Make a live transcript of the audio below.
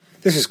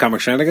This is Comic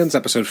Shenanigans,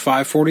 episode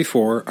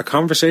 544, a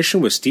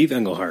conversation with Steve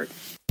Englehart.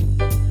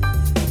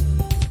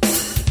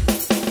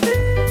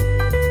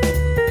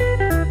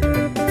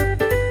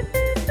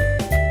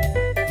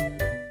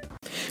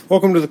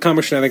 Welcome to the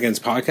Comic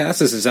Shenanigans podcast.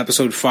 This is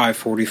episode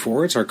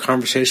 544. It's our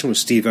conversation with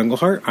Steve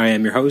Englehart. I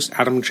am your host,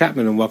 Adam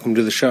Chapman, and welcome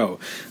to the show.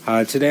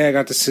 Today I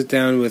got to sit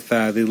down with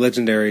the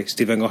legendary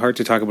Steve Englehart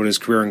to talk about his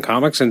career in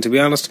comics, and to be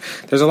honest,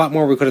 there's a lot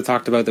more we could have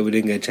talked about that we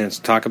didn't get a chance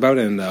to talk about,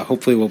 and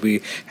hopefully we'll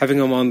be having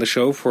him on the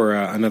show for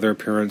another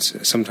appearance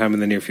sometime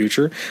in the near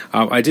future.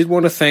 I did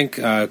want to thank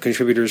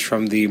contributors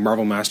from the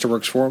Marvel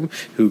Masterworks Forum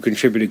who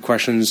contributed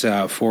questions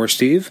for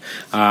Steve.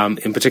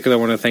 In particular, I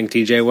want to thank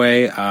DJ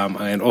Way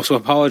and also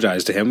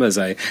apologize to him, as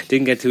I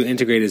didn't get to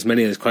integrate as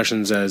many of his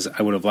questions as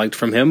I would have liked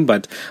from him,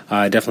 but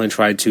I definitely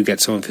tried to get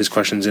some of his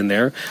questions in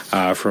there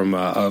from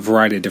a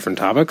variety of different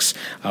topics.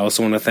 I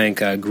also want to thank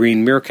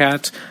Green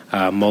Meerkat,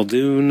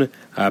 Muldoon,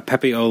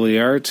 Pepe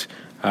Oliart,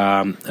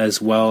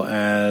 as well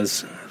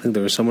as, I think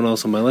there was someone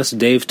else on my list,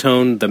 Dave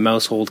Tone, the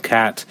Mousehold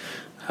Cat,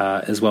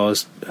 as well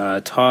as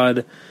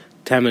Todd,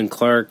 Tammin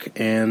Clark,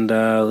 and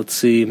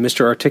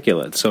Mr.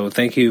 Articulate. So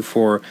thank you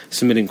for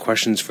submitting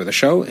questions for the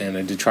show, and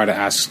I did try to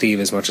ask Steve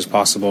as much as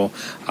possible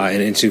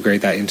and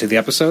integrate that into the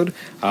episode.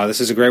 This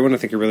is a great one. I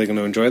think you're really going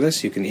to enjoy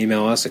this. You can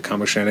email us at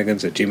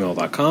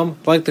comicshenanigans@gmail.com,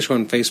 like the show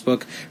on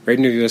Facebook, rate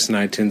and review us on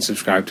iTunes,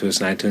 subscribe to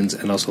us on iTunes,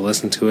 and also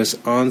listen to us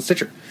on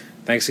Stitcher.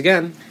 Thanks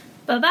again.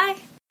 Bye-bye.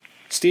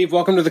 Steve,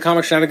 welcome to the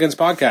Comic Shenanigans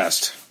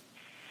podcast.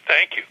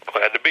 Thank you.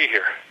 Glad to be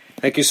here.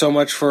 Thank you so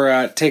much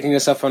for taking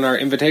us up on our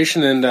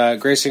invitation and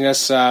gracing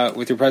us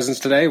with your presence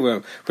today.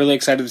 We're really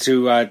excited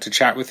to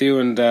chat with you.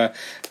 And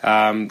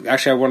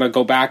actually, I want to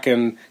go back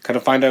and kind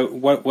of find out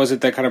what was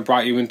it that kind of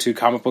brought you into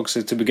comic books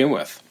to begin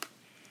with.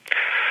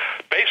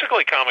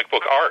 Basically, comic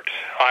book art.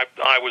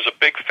 I was a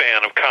big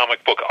fan of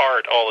comic book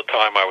art all the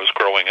time I was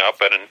growing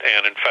up, and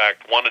in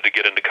fact wanted to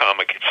get into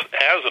comics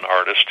as an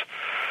artist.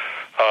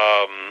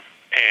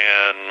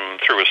 And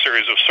through a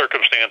series of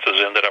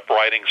circumstances ended up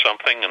writing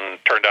something, and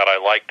turned out I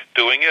liked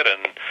doing it,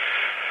 and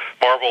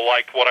Marvel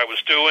liked what I was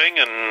doing,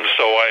 and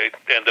so I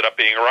ended up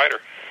being a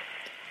writer.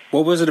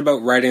 What was it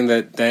about writing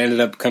that ended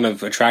up kind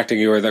of attracting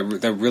you, or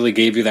that really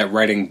gave you that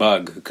writing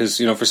bug? Because,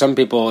 you know, for some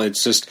people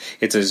it's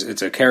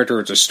a character,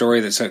 it's a story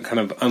that kind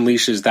of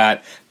unleashes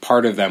that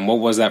part of them. What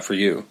was that for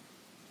you?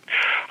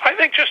 I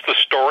think just the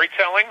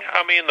storytelling.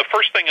 I mean, the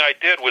first thing I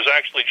did was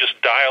actually just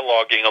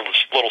dialoguing a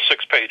little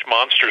 6-page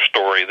monster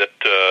story that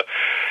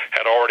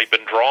had already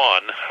been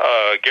drawn.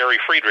 Gary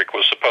Friedrich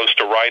was supposed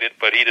to write it,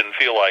 but he didn't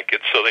feel like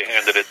it, so they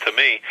handed it to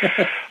me.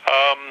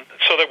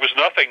 So there was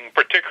nothing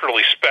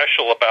particularly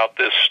special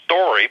about this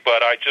story,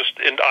 but I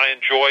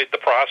enjoyed the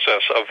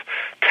process of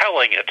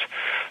telling it,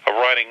 of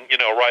writing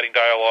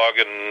dialogue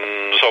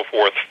and so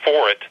forth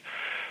for it.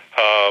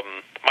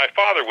 My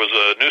father was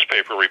a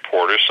newspaper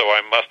reporter, so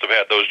I must have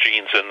had those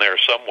genes in there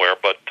somewhere,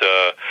 but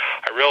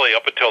I really,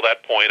 up until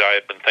that point, I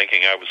had been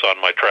thinking I was on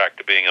my track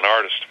to being an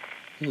artist.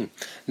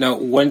 Now,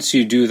 once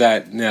you do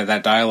that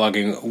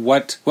dialoguing,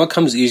 what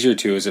comes easier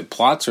to you? Is it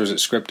plots or is it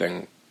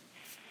scripting?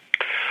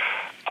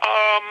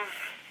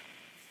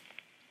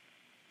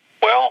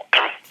 Well,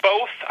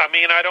 both. I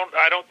mean, I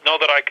don't know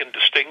that I can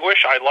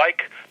distinguish. I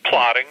like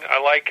plotting. I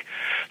like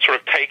sort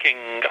of taking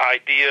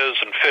ideas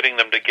and fitting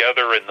them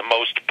together in the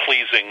most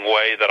pleasing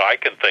way that I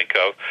can think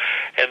of.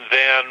 And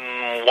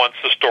then once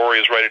the story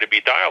is ready to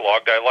be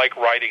dialogued, I like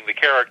writing the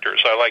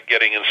characters. I like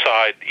getting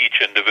inside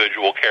each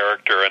individual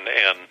character and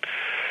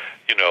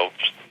you know,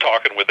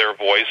 talking with their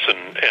voice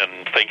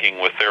and thinking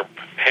with their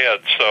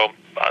head. So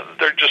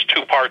they're just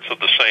two parts of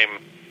the same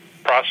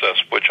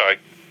process, which I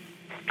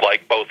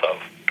like both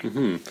of.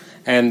 Mm-hmm.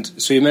 And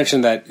so you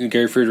mentioned that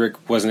Gary Friedrich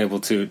wasn't able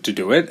to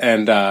do it,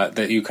 and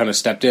that you kind of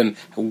stepped in.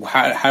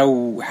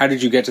 How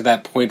did you get to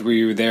that point where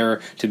you were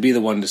there to be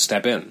the one to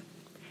step in?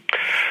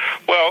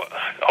 Well,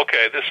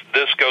 okay,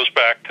 this goes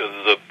back to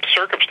the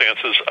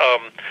circumstances.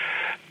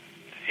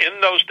 In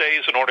those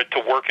days, in order to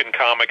work in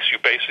comics,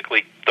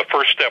 the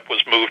first step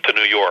was move to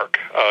New York.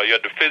 You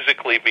had to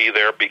physically be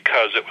there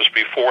because it was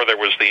before there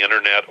was the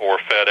internet or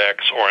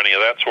FedEx or any of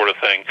that sort of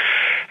thing.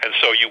 And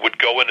so you would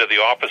go into the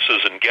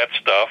offices and get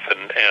stuff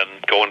and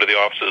go into the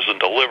offices and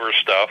deliver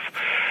stuff.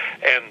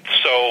 And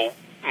so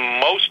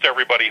most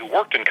everybody who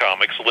worked in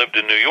comics lived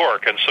in New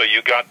York, and so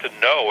you got to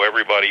know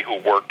everybody who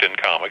worked in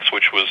comics,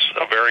 which was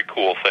a very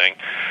cool thing.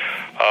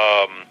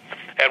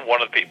 And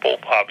one of the people,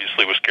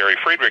 obviously, was Gary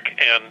Friedrich.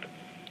 And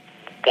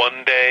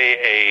one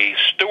day a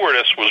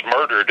stewardess was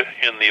murdered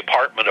in the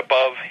apartment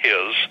above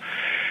his,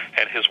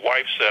 and his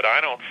wife said,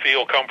 "I don't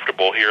feel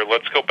comfortable here.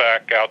 Let's go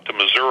back out to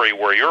Missouri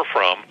where you're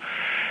from."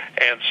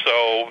 And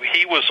so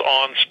he was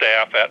on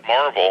staff at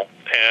Marvel,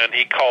 and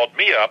he called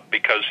me up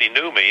because he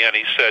knew me, and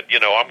he said, "You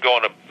know, I'm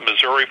going to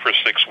Missouri for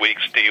 6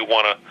 weeks. Do you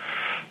want to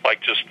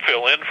just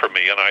fill in for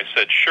me?" And I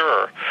said,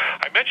 "Sure."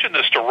 I mentioned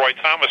this to Roy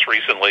Thomas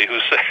recently, who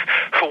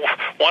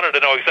wanted to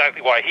know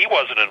exactly why he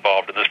wasn't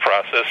involved in this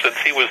process since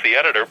he was the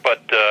editor,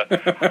 but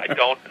I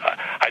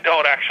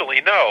don't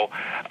actually know.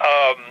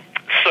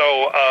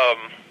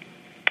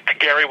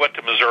 Gary went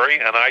to Missouri,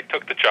 and I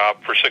took the job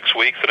for 6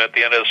 weeks, and at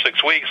the end of the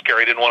 6 weeks,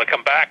 Gary didn't want to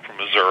come back from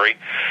Missouri,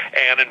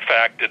 and in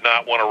fact did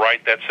not want to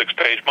write that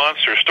 6-page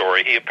monster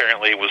story. He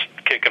apparently was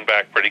kicking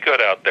back pretty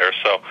good out there,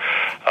 so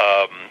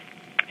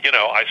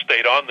I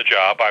stayed on the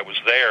job. I was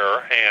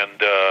there,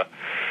 and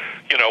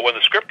when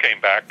the script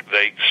came back,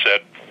 they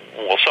said,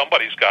 well,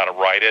 somebody's got to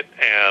write it,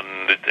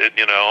 and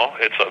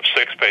it's a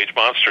 6-page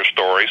monster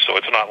story, so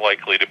it's not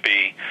likely to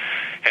be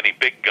any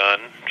big gun.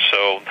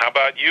 So how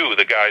about you,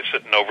 the guy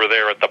sitting over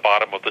there at the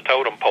bottom of the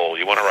totem pole?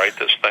 You want to write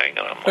this thing?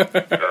 And I'm like,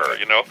 sure,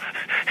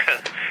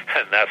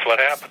 and that's what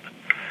happened.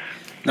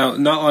 Now,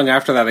 not long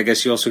after that, I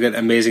guess you also get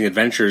Amazing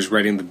Adventures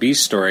writing the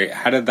Beast story.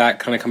 How did that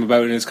kind of come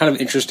about? And it's kind of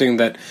interesting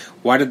that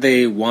why did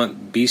they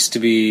want Beast to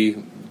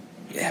be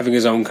having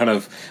his own kind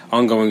of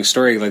ongoing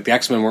story? Like the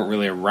X-Men weren't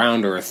really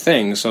around or a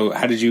thing, so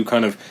how did you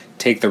kind of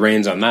take the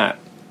reins on that?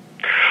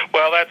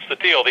 Well, that's the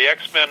deal. The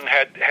X-Men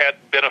had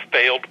been a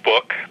failed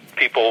book.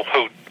 People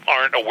who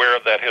aren't aware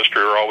of that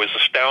history are always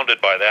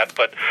astounded by that,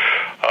 but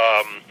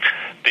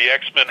the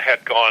X-Men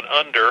had gone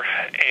under,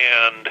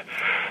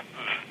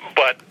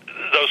 but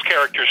those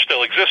characters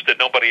still existed.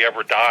 Nobody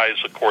ever dies,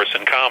 of course,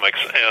 in comics,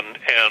 and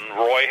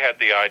Roy had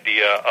the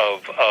idea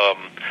of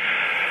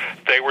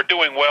they were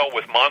doing well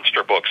with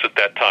monster books at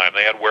that time.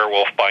 They had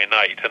Werewolf by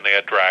Night, and they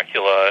had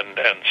Dracula,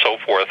 and so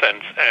forth.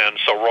 And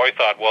so Roy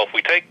thought, well, if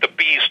we take the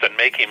Beast and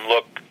make him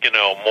look,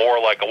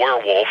 more like a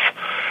werewolf,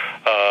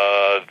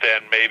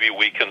 then maybe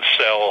we can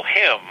sell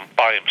him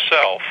by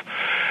himself.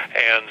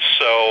 And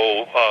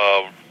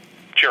so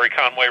Jerry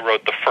Conway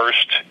wrote the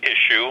first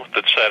issue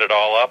that set it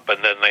all up,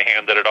 and then they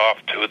handed it off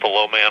to the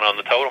low man on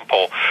the totem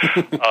pole.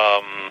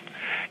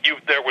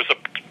 There was a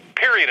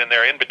period in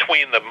there in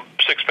between the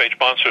 6-page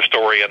monster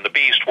story and the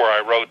Beast where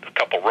I wrote a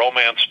couple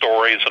romance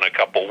stories and a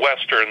couple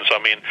westerns. I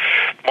mean,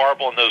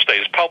 Marvel in those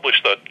days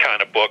published that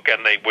kind of book,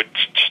 and they would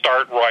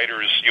start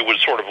writers. You would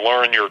sort of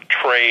learn your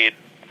trade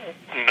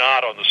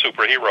not on the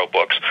superhero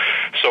books.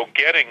 So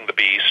getting the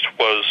Beast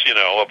was,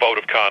 a vote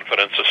of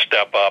confidence, a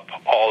step up,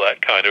 all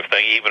that kind of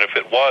thing, even if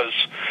it was,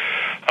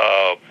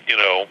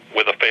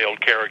 with a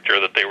failed character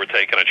that they were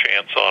taking a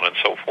chance on and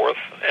so forth.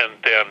 And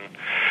then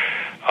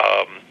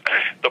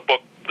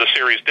the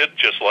series did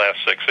just last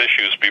 6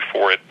 issues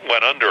before it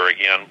went under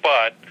again,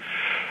 but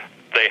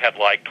they had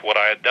liked what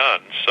I had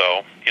done,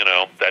 so,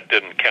 that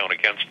didn't count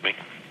against me.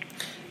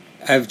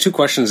 I have 2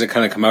 questions that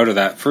kind of come out of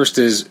that. First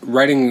is,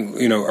 writing,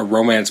 a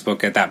romance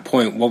book at that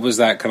point, what was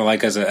that kind of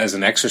like as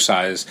an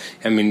exercise?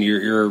 I mean,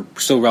 you're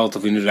still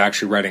relatively new to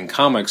actually writing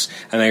comics,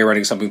 and now you're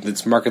writing something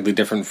that's markedly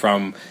different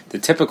from the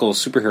typical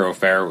superhero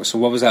fare. So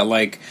what was that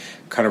like,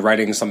 kind of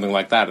writing something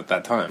like that at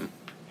that time?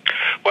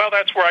 Well,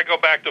 that's where I go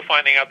back to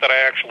finding out that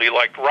I actually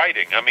liked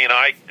writing. I mean,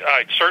 I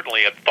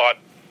certainly had thought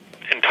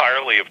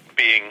entirely of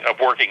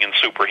working in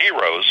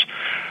superheroes.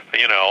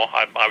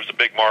 I was a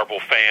big Marvel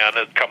fan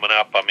coming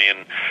up. I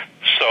mean,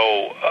 so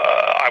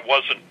I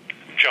wasn't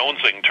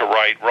jonesing to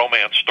write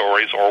romance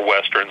stories or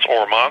westerns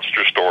or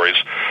monster stories,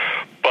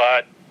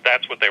 but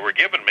that's what they were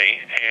giving me,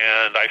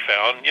 and I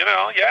found,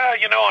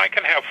 I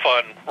can have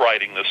fun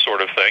writing this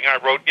sort of thing. I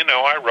wrote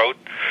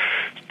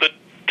the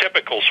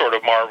typical sort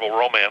of Marvel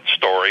romance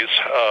stories,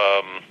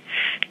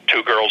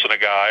 2 girls and a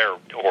guy,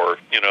 or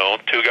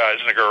 2 guys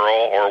and a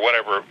girl, or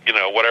whatever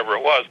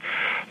it was.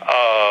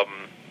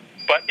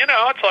 But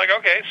it's like,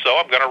 okay, so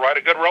I'm going to write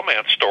a good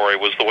romance story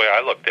was the way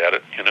I looked at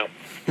it.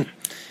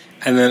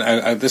 And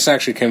then this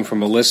actually came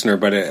from a listener,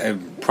 but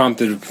it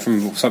prompted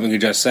from something he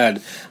just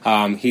said.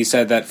 He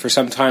said that for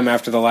some time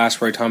after the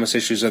last Roy Thomas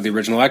issues of the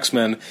original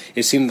X-Men,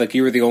 it seemed like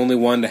you were the only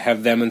one to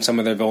have them and some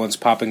of their villains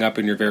popping up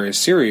in your various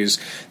series.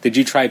 Did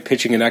you try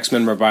pitching an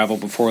X-Men revival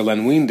before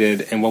Len Wein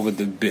did, and what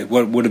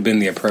would have been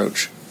the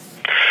approach?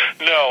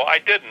 No, I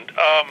didn't.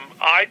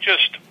 I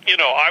just,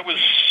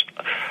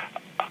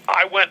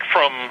 I went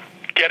from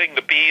getting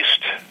the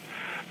Beast.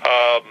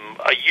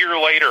 A year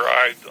later,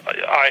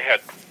 I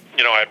had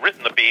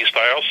written the Beast.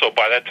 I also,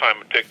 by that time,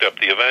 had picked up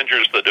the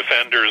Avengers, the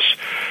Defenders,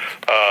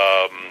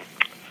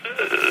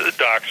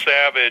 Doc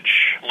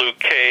Savage, Luke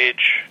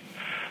Cage,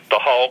 the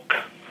Hulk.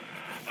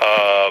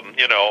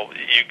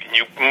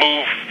 You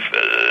move,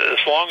 as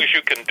long as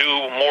you can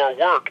do more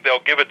work, they'll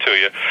give it to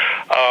you.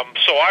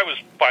 So I was,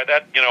 by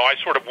that, I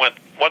sort of went,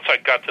 once I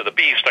got to the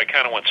Beast, I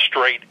kind of went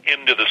straight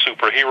into the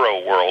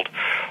superhero world,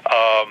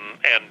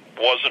 and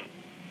wasn't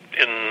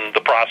in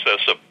the process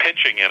of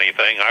pitching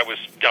anything.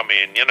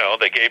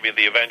 They gave me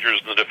the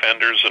Avengers and the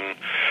Defenders and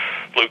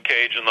Luke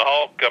Cage and the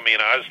Hulk. I mean,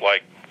 I was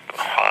like,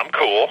 I'm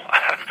cool.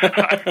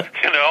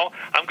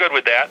 I'm good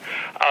with that.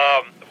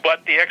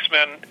 But the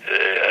X-Men,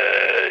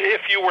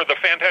 if you were the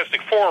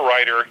Fantastic Four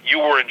writer, you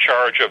were in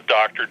charge of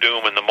Dr.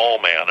 Doom and the Mole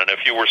Man. And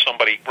if you were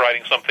somebody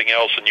writing something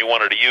else and you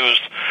wanted to use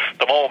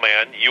the Mole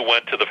Man, you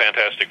went to the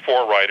Fantastic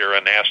Four writer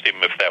and asked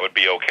him if that would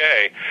be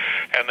okay.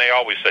 And they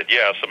always said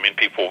yes. I mean,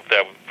 it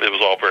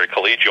was all very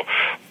collegial.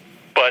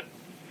 But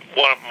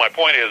my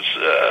point is,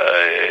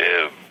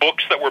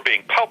 books that were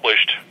being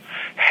published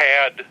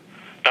had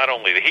not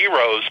only the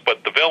heroes,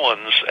 but the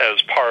villains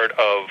as part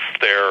of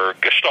their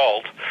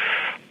gestalt.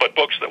 But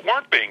books that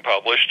weren't being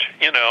published,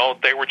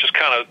 they were just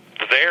kind of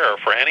there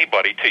for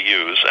anybody to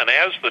use. And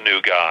as the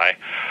new guy,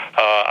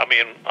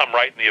 I'm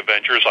writing the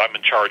Avengers. I'm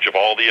in charge of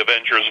all the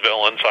Avengers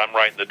villains. I'm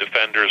writing the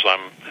Defenders.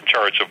 I'm in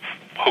charge of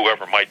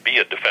whoever might be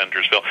a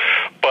Defenders villain.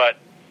 But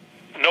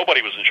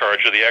nobody was in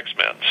charge of the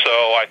X-Men. So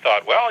I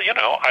thought, well,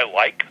 I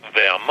like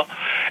them,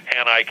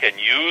 and I can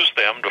use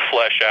them to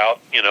flesh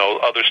out,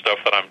 other stuff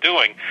that I'm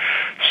doing.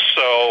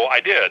 So I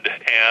did,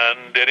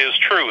 and it is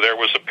true. There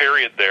was a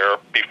period there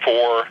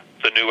before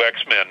the new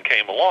X-Men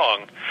came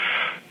along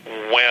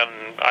when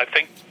I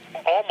think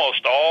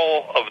almost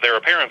all of their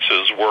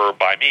appearances were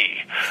by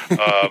me.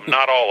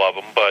 Not all of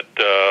them, but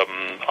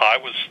I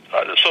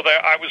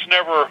was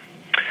never...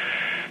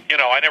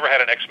 I never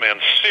had an X-Men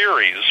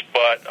series,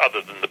 but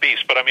other than the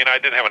Beast. But I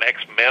didn't have an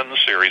X-Men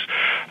series,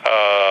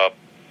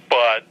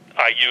 but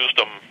I used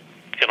them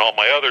in all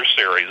my other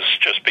series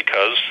just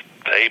because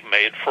they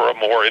made for a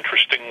more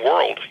interesting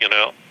world.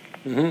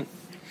 Mm-hmm.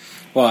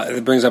 Well,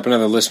 it brings up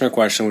another listener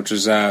question, which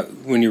is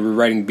when you were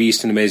writing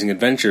Beast and Amazing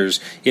Adventures,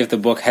 if the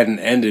book hadn't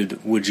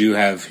ended, would you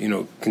have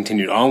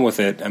continued on with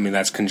it?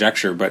 That's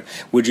conjecture, but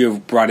would you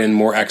have brought in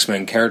more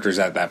X-Men characters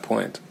at that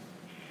point?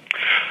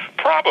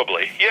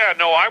 Probably, yeah.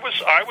 No, I was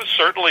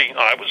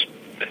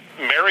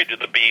married to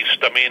the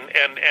Beast.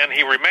 And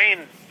he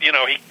remains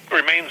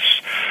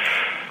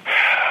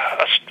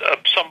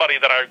somebody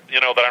that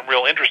I'm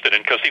real interested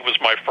in because he was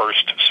my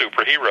first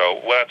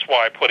superhero. Well, that's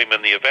why I put him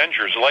in the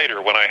Avengers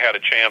later. When I had a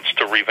chance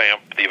to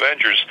revamp the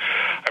Avengers,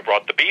 I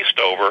brought the Beast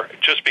over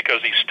just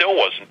because he still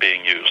wasn't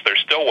being used. There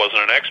still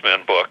wasn't an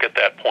X-Men book at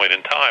that point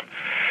in time,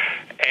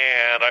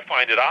 and I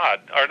find it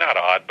not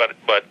odd, but.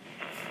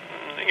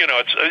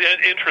 It's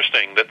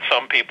interesting that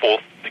some people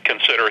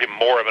consider him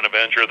more of an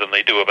Avenger than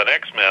they do of an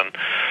X-Men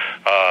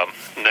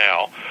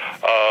now.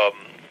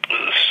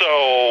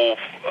 So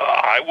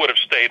I would have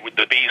stayed with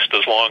the Beast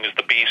as long as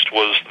the Beast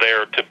was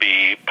there to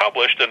be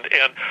published. And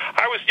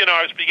I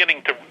was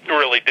beginning to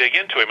really dig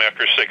into him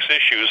after 6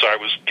 issues. I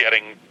was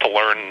getting to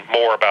learn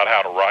more about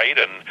how to write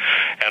and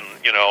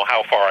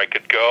how far I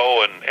could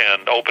go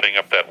and opening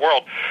up that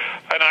world.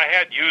 And I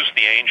had used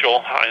the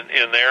Angel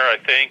in there, I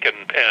think, and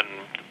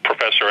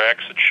Professor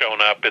X had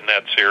shown up in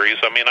that series.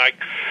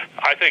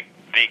 I think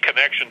the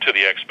connection to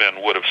the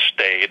X-Men would have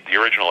stayed, the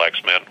original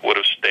X-Men would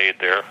have stayed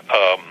there.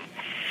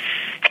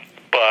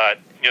 But,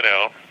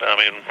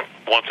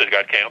 once it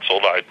got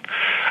canceled,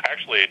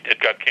 it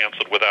got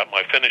canceled without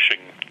my finishing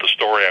the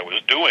story I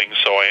was doing,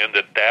 so I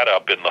ended that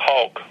up in the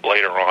Hulk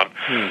later on.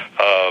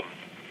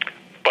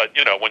 But,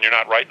 when you're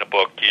not writing a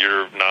book,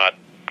 you're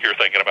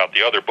thinking about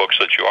the other books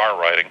that you are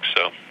writing,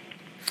 so...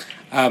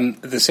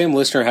 The same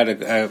listener had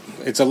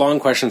it's a long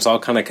question, so I'll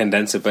kind of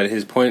condense it, but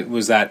his point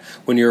was that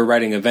when you were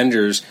writing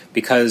Avengers,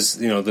 because,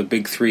 the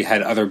big three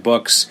had other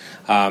books,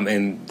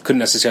 and couldn't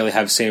necessarily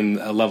have same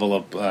level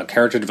of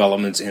character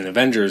developments in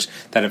Avengers,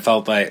 that it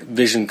felt like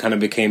Vision kind of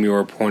became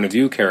your point of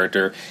view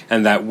character,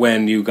 and that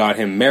when you got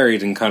him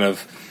married and kind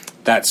of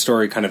that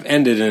story kind of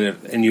ended,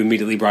 and you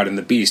immediately brought in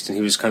the Beast. And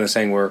he was kind of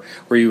saying, were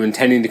you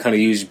intending to kind of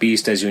use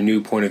Beast as your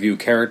new point of view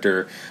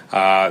character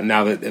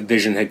now that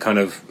Vision had kind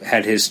of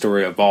had his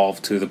story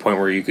evolve to the point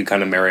where you could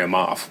kind of marry him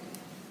off?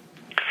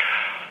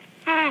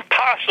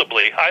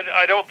 Possibly.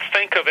 I don't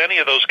think of any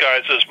of those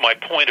guys as my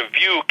point of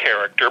view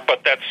character,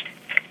 but that's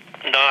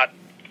not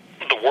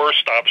the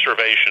worst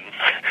observation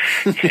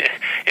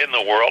in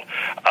the world.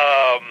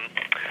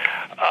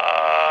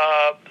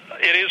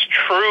 It is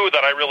true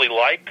that I really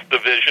liked the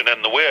Vision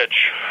and the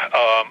Witch,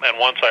 and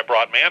once I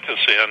brought Mantis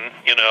in,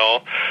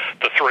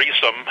 the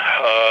threesome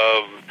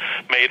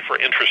made for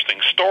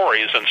interesting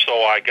stories, and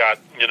so I got,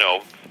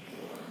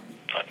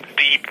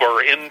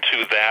 deeper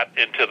into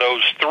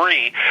those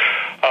three.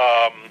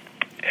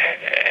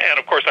 And,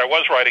 of course, I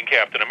was writing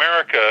Captain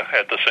America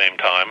at the same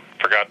time.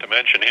 Forgot to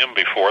mention him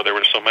before. There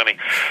were so many.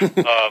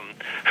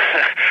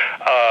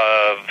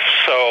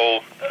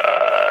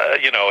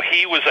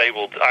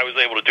 I was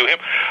able to do him.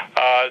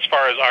 As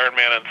far as Iron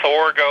Man and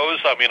Thor goes,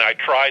 I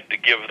tried to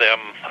give them,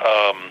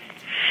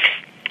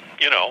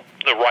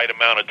 the right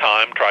amount of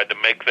time, tried to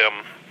make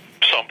them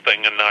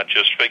something and not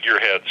just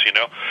figureheads,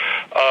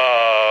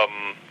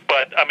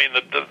 But,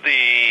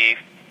 the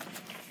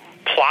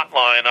plot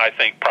line, I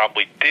think,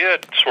 probably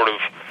did sort of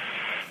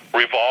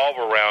revolve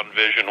around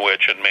Vision,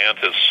 Witch, and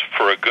Mantis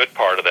for a good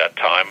part of that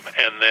time.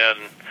 And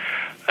then,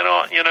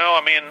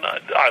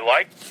 I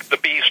liked the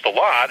Beast a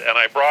lot, and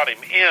I brought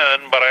him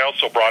in, but I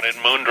also brought in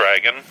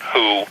Moondragon,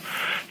 who,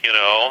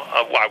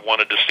 I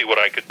wanted to see what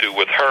I could do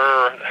with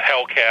her.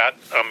 Hellcat,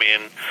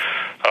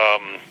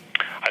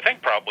 I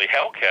think probably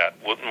Hellcat,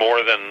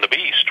 more than the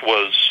Beast,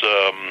 was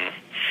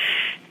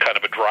kind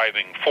of a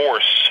driving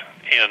force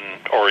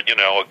or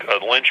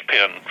a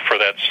linchpin for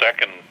that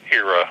second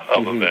era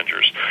of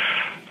Avengers.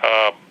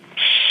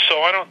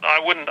 So I don't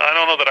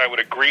know that I would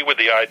agree with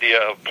the idea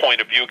of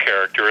point of view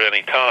character at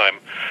any time.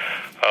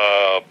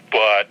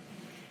 But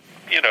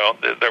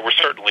there were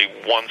certainly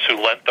ones who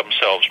lent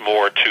themselves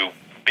more to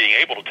being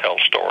able to tell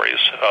stories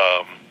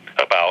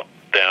about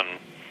than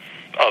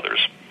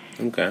others.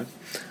 Okay.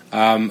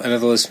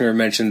 Another listener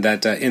mentioned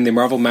that in the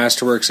Marvel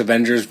Masterworks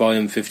Avengers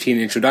Volume 15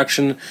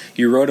 introduction,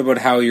 you wrote about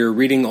how your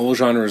reading old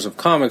genres of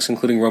comics,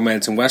 including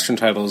romance and Western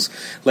titles,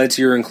 led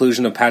to your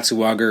inclusion of Patsy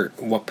Walker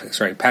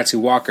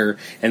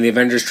and the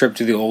Avengers trip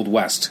to the Old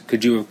West.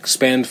 Could you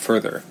expand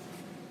further?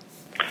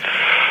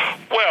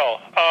 Well,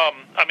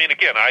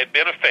 again, I've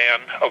been a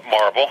fan of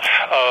Marvel.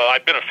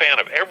 I've been a fan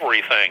of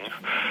everything.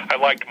 I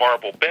liked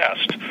Marvel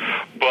best.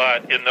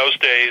 But in those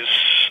days,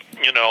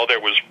 there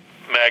was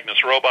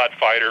Magnus Robot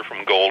Fighter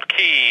from Gold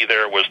Key.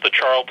 There was the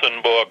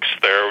Charlton books.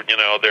 There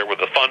were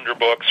the Thunder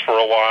books for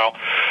a while.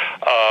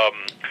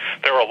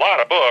 There were a lot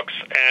of books,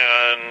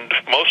 and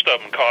most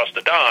of them cost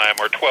a dime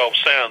or 12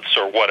 cents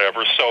or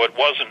whatever. So it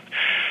wasn't,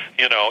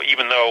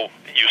 even though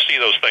you see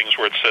those things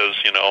where it says,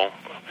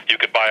 you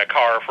could buy a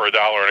car for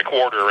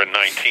 $1.25 in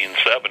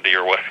 1970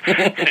 or what,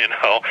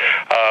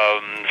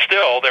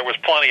 still there was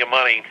plenty of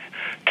money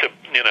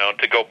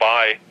to go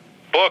buy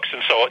books,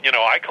 and so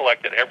I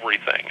collected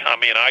everything.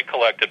 I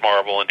collected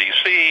Marvel and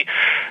DC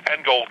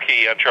and Gold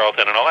Key and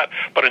Charlton and all that.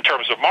 But in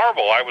terms of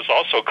Marvel, I was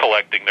also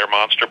collecting their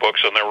monster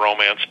books and their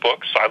romance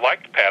books. I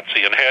liked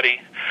Patsy and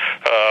Hetty,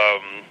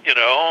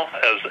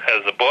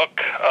 as a book.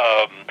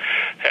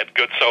 Had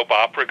good soap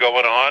opera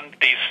going on.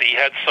 DC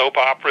had soap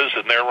operas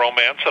and their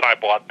romance, and I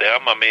bought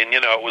them.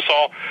 It was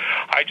all.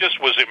 I just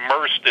was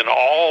immersed in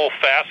all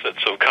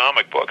facets of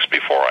comic books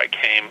before I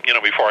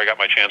got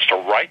my chance to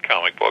write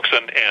comic books,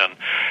 and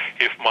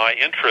if my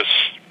interests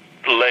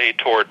lay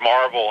toward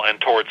Marvel and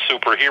toward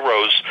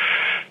superheroes,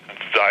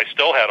 I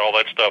still had all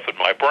that stuff in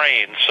my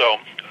brain. So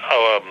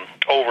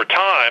over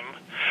time,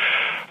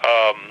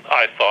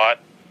 I thought,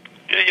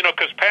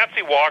 because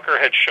Patsy Walker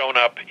had shown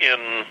up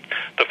in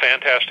the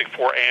Fantastic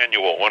Four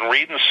annual. When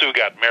Reed and Sue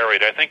got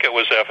married, I think it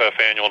was FF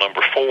annual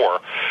number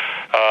 4,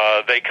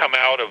 they come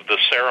out of the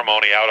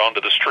ceremony out onto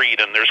the street,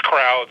 and there's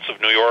crowds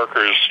of New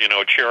Yorkers,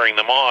 cheering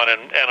them on.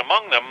 And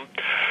among them,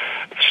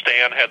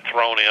 Stan had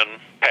thrown in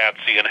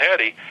Patsy and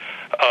Hetty.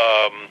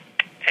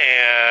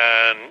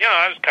 And,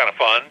 it was kind of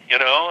fun,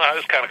 it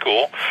was kind of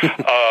cool.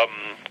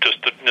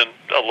 Just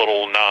a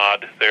little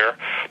nod there.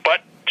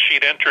 But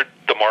she'd entered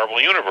the Marvel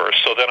Universe,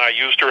 so then I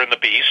used her in The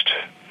Beast,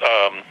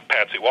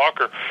 Patsy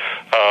Walker.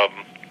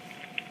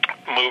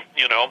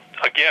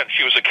 Again,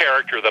 she was a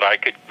character that I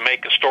could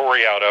make a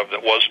story out of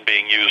that wasn't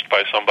being used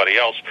by somebody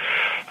else.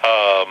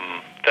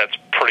 That's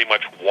pretty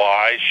much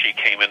why she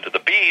came into The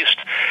Beast.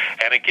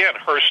 And again,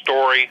 her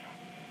story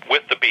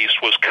with The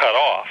Beast was cut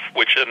off,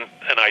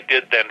 and I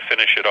did then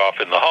finish it off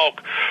in The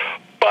Hulk.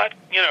 But,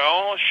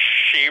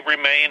 she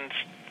remained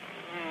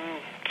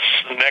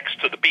next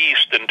to The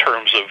Beast in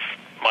terms of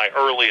my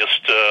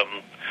earliest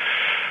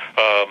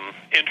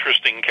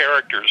interesting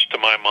characters to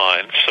my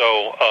mind.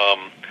 So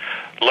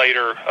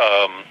later,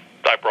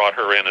 I brought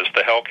her in as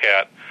the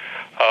Hellcat.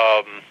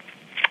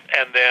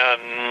 And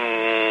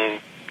then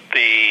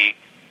the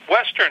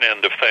Western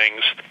end of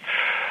things,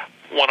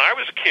 when I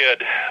was a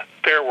kid,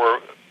 there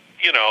were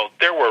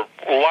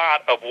a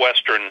lot of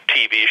Western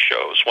TV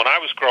shows. When I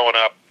was growing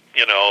up,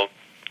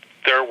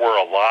 there were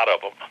a lot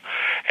of them.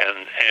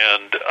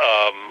 And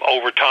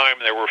over time,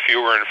 there were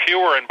fewer and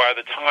fewer, and by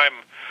the time,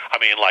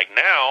 like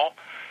now,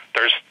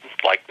 there's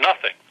like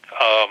nothing.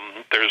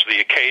 There's the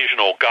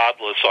occasional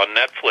Godless on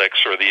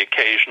Netflix or the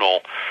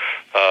occasional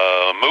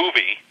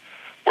movie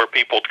where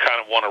people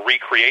kind of want to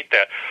recreate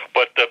that.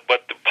 But the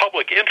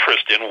public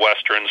interest in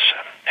Westerns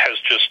has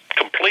just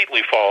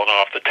completely fallen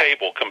off the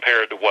table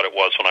compared to what it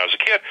was when I was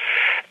a kid.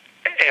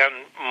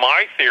 And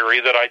my theory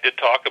that I did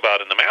talk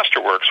about in the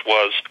Masterworks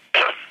was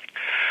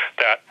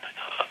that,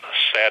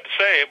 sad to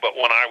say, but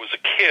when I was a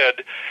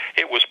kid,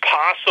 it was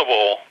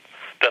possible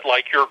that,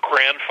 like, your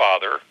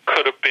grandfather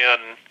could have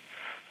been,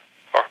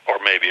 or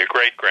maybe a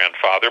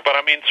great-grandfather, but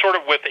sort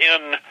of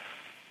within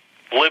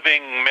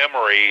living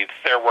memory,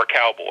 there were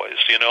cowboys.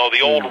 The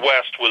Old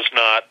West was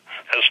not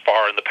as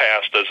far in the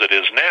past as it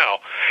is now.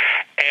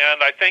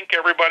 And I think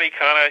everybody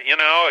kind of,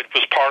 it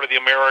was part of the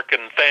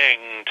American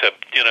thing to,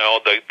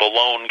 the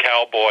lone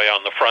cowboy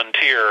on the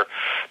frontier,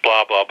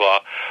 blah, blah, blah.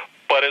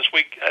 But as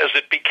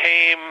it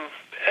became,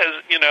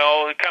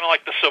 kind of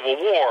like the Civil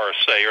War,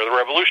 say, or the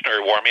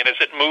Revolutionary War, as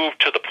it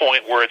moved to the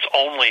point where it's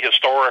only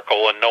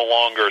historical and no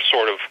longer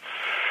sort of,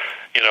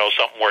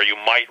 something where you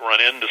might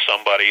run into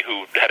somebody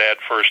who had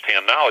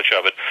firsthand knowledge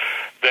of it,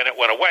 then it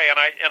went away. And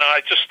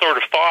I just sort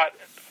of thought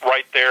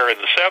right there in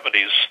the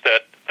 70s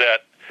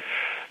that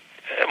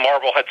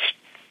Marvel had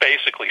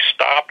basically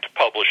stopped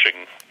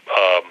publishing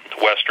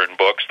Western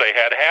books. They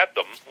had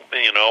them,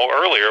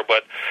 earlier,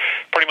 but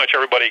pretty much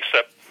everybody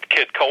except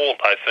Kid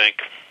Colt, I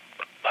think.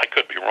 I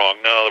could be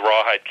wrong. No, the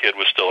Rawhide Kid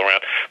was still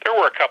around. There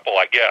were a couple,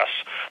 I guess,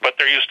 but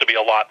there used to be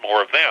a lot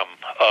more of them,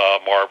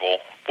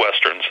 Marvel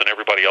Westerns and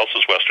everybody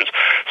else's Westerns.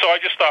 So I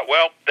just thought,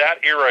 well,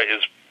 that era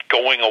is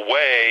going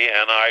away,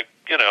 and I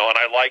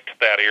liked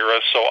that era,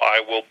 so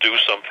I will do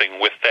something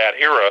with that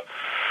era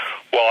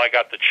while I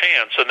got the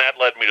chance, and that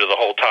led me to the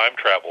whole time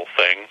travel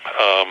thing,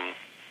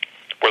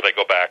 where they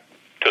go back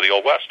to the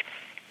Old West.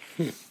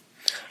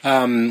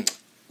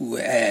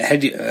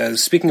 had you,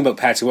 speaking about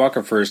Patsy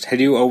Walker first, had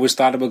you always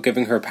thought about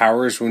giving her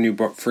powers when you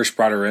first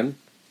brought her in?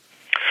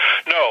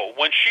 No.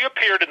 When she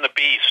appeared in The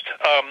Beast,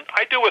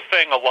 I do a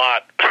thing a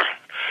lot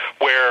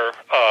where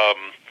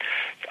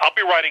I'll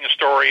be writing a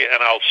story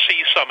and I'll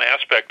see some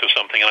aspect of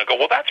something and I go,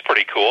 well, that's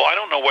pretty cool. I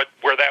don't know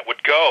where that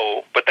would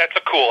go, but that's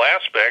a cool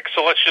aspect,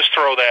 so let's just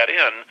throw that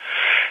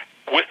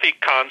in with the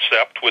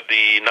concept, with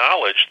the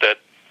knowledge that,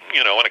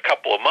 in a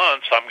couple of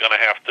months, I'm going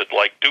to have to,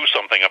 do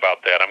something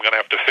about that. I'm going to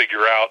have to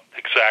figure out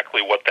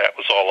exactly what that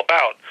was all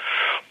about.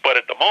 But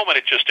at the moment,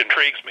 it just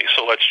intrigues me,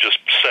 so let's just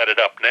set it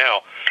up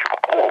now.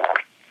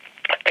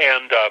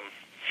 And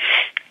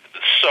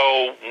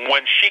so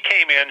when she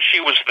came in, she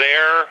was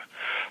there,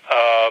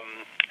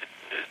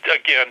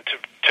 again, to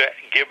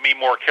give me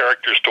more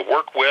characters to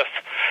work with,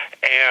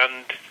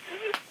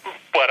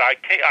 but I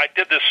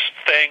did this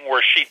thing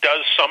where she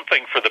does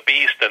something for the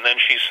Beast, and then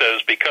she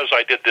says, because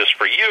I did this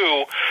for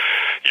you,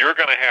 you're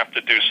going to have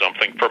to do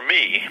something for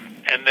me.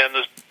 And then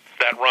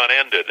that run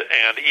ended,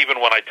 and even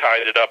when I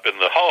tied it up in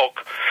the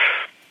Hulk,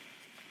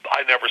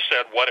 I never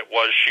said what it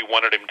was she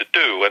wanted him to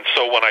do. And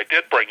so when I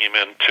did bring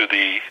them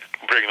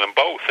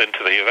both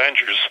into the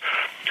Avengers,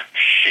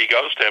 she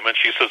goes to him and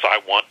she says, I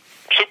want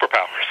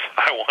superpowers.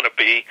 I want to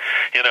be,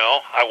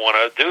 I want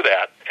to do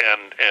that.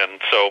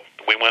 And so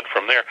we went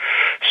from there.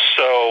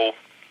 So,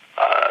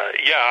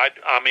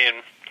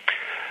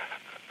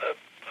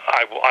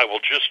 I will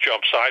just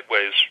jump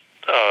sideways.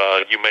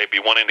 You may be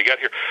wanting to get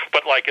here.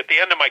 But at the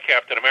end of my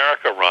Captain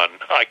America run,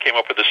 I came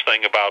up with this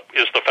thing about,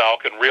 is the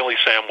Falcon really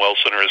Sam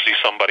Wilson or is he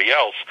somebody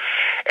else?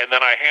 And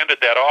then I handed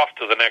that off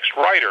to the next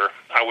writer.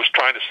 I was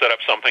trying to set up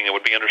something that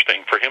would be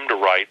interesting for him to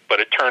write, but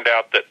it turned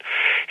out that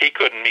he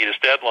couldn't meet his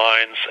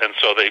deadlines, and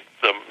so the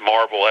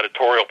Marvel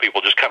editorial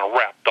people just kind of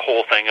wrapped the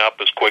whole thing up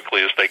as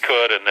quickly as they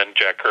could, and then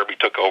Jack Kirby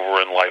took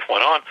over and life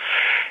went on.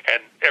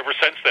 And ever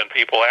since then,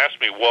 people ask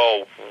me,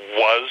 well,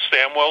 was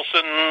Sam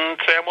Wilson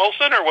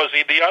or was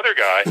he the other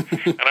guy?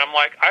 And I'm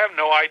like, I have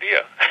no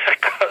idea,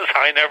 because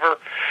I never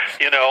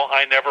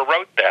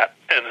wrote that,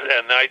 and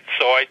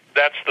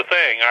that's the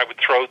thing. I would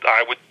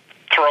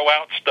throw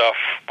out stuff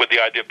with the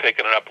idea of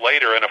picking it up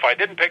later, and if I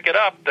didn't pick it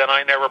up, then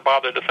I never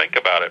bothered to think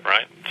about it,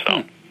 right?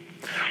 So.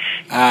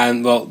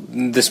 Well,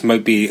 this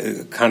might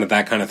be kind of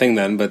that kind of thing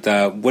then, but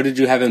what did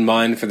you have in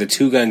mind for the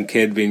Two Gun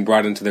Kid being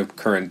brought into the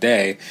current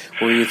day?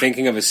 Were you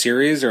thinking of a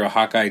series or a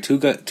Hawkeye Two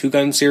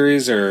Gun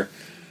series, or?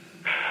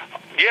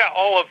 Yeah,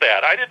 all of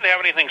that. I didn't have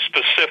anything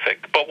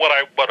specific, but what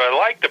I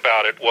liked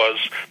about it was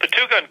the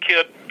Two Gun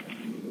Kid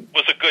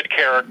was a good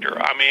character.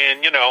 I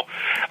mean,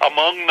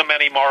 among the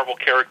many Marvel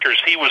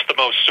characters, he was the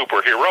most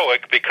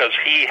superheroic because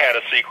he had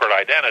a secret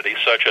identity,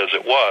 such as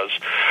it was.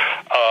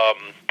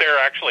 There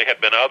actually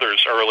had been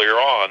others earlier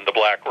on. The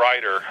Black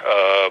Rider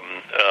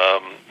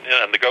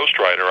and the Ghost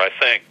Rider, I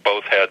think,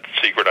 both had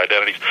secret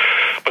identities,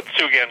 but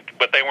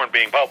they weren't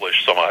being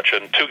published so much,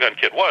 and Two Gun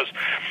Kid was.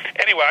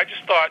 Anyway, I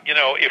just thought,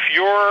 if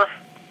you're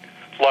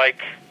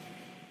like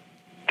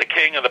the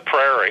king of the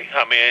prairie,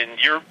 I mean,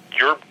 you're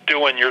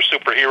doing your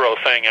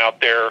superhero thing out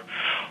there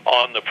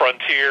on the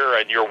frontier,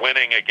 and you're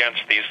winning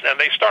against these. And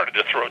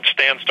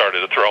Stan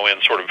started to throw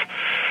in sort of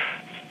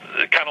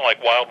kind of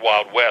like Wild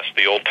Wild West,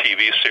 the old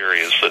TV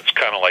series. That's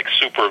kind of like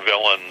super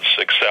villains,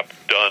 except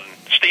done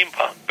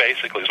steampunk.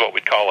 Basically, is what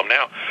we'd call them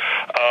now.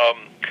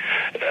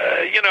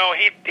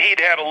 He'd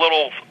had a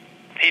little.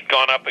 He'd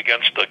gone up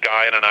against a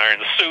guy in an iron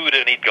suit,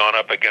 and he'd gone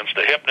up against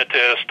a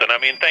hypnotist, and I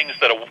mean things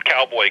that a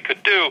cowboy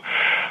could do.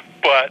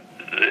 But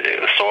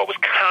so it was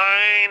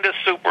kind of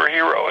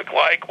superheroic,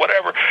 like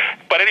whatever.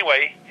 But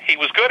anyway, he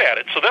was good at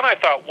it. So then I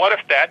thought, what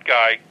if that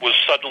guy was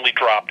suddenly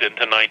dropped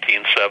into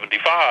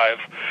 1975,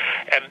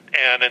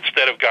 and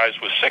instead of guys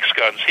with six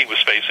guns, he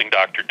was facing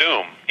Dr.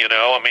 Doom?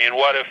 I mean,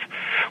 what if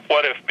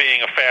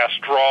being a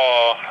fast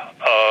draw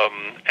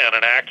and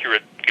an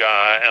accurate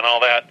guy and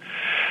all that?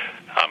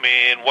 I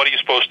mean, what are you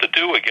supposed to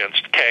do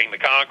against Kang the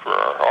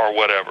Conqueror or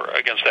whatever,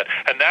 against that?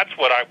 And that's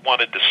what I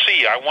wanted to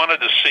see. I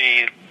wanted to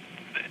see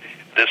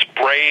this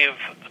brave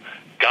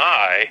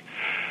guy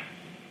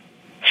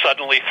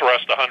suddenly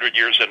thrust 100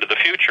 years into the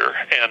future,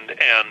 and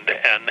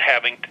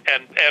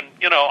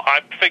I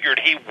figured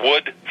he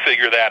would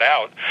figure that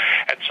out,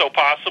 and so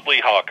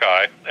possibly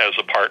Hawkeye as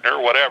a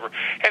partner, whatever.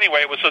 Anyway,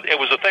 it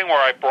was a thing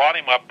where I brought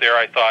him up there.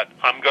 I thought,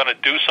 I'm going to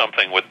do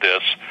something with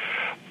this,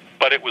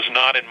 but it was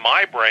not in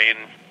my brain,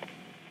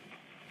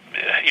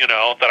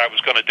 that I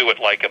was going to do it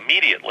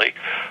immediately.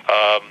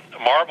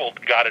 Marvel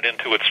got it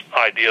into its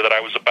idea that I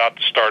was about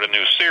to start a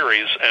new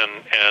series,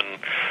 and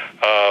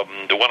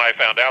when I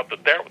found out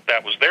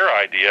that was their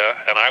idea,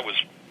 and I was,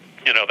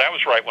 that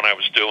was right when I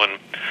was doing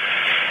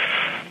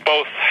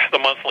both the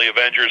monthly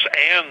Avengers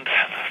and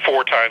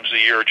 4 times a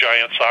year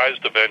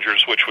giant-sized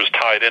Avengers, which was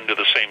tied into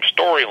the same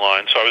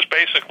storyline. So I was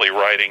basically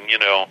writing,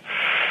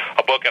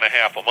 a book and a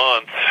half a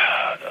month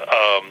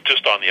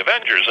just on the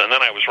Avengers, and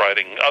then I was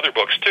writing other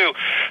books too.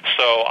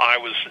 So I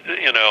was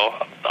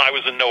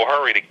in no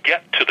hurry to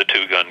get to the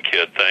Two Gun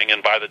Kid thing,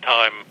 and by the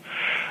time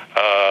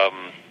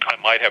I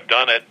might have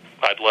done it,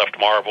 I'd left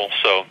Marvel,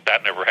 so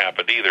that never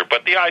happened either.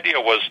 But the idea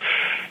was,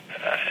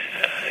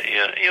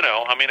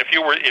 I mean, if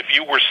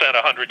you were sent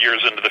 100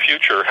 years into the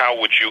future, how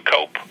would you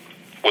cope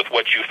with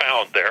what you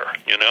found there?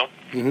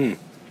 Mm-hmm.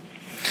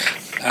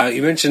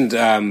 You mentioned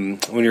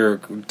when you were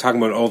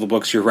talking about all the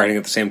books you're writing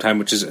at the same time,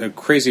 which is a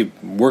crazy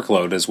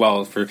workload as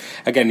well. For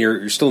again,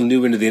 you're still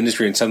new into the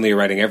industry, and suddenly you're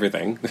writing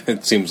everything.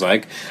 It seems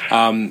like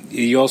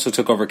you also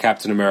took over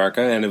Captain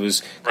America, and it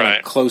was kind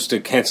of close to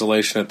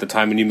cancellation at the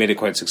time, and you made it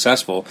quite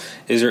successful.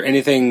 Is there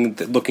anything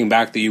looking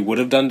back that you would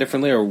have done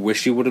differently, or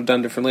wish you would have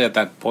done differently at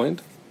that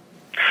point?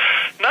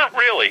 Not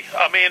really.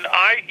 I mean,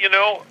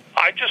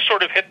 I just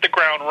sort of hit the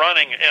ground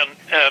running, and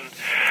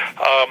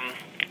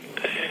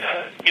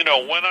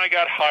when I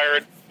got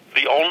hired,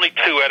 the only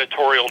two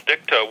editorial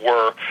dicta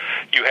were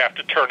you have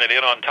to turn it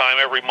in on time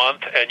every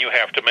month and you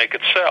have to make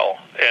it sell.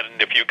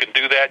 And if you can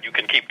do that, you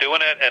can keep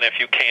doing it. And if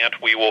you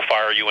can't, we will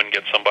fire you and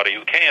get somebody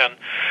who can,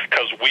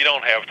 because we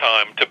don't have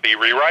time to be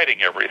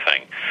rewriting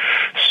everything.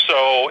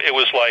 So it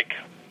was like,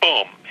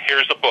 boom,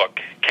 here's a book.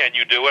 Can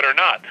you do it or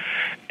not?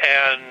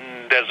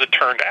 And as it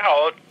turned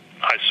out,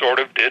 I sort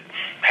of did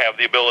have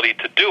the ability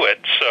to do it.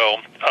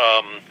 So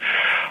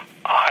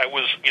I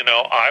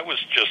was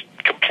just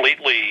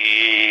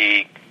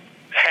completely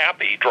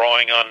happy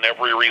drawing on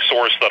every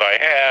resource that I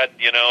had,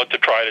 to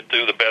try to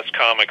do the best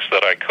comics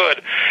that I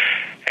could.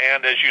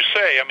 And as you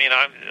say, I mean,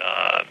 I'm,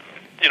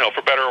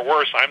 for better or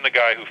worse, I'm the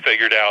guy who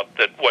figured out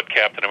that what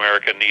Captain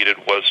America needed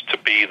was to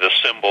be the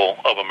symbol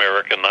of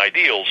American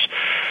ideals.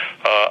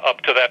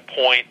 Up to that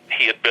point,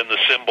 he had been the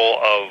symbol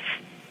of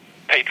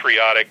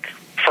patriotic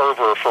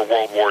fervor for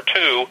World War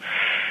II,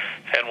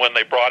 and when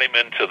they brought him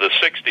into the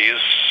 60s,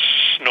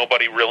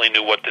 nobody really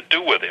knew what to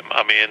do with him.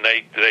 I mean,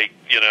 they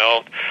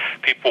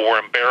people were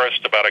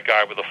embarrassed about a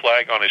guy with a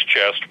flag on his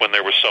chest when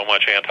there was so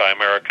much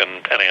anti-American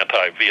and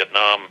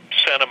anti-Vietnam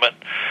sentiment.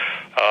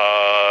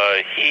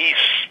 He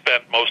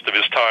spent most of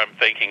his time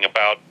thinking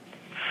about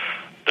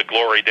the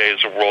glory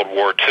days of World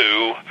War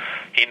II.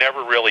 He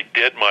never really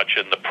did much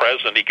in the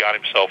present. He got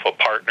himself a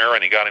partner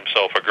and he got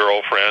himself a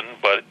girlfriend,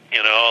 but,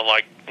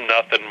 like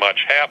nothing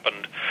much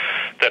happened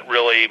that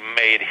really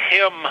made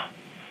him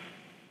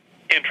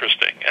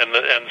interesting. And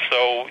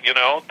so,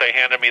 they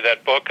handed me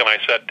that book and they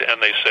said,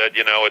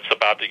 it's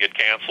about to get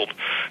canceled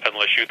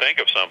unless you think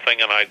of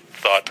something. And I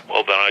thought,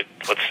 well, then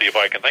let's see if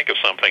I can think of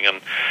something.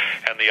 And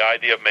the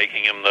idea of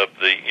making him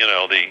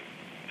the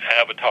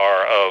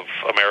avatar of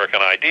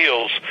American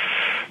ideals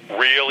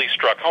really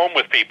struck home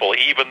with people,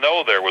 even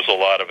though there was a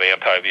lot of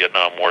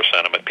anti-Vietnam War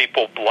sentiment.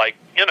 People like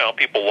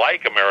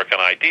American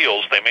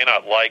ideals. They may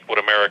not like what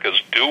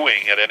America's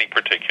doing at any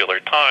particular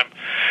time.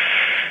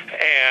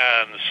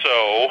 And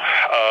so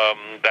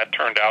that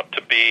turned out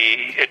to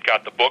be, it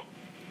got the book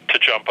to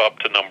jump up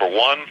to number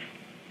one,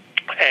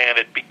 and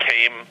it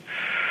became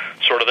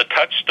sort of the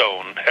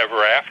touchstone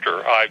ever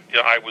after.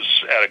 I was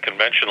at a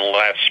convention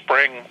last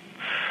spring,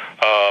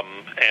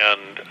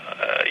 and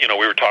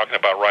we were talking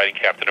about writing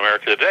Captain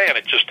America today, and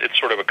it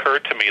sort of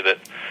occurred to me that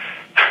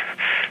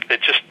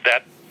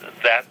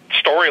that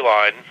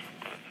storyline,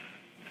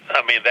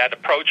 I mean, that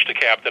approach to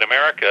Captain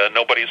America,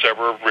 nobody's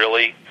ever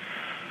really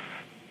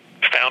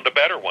found a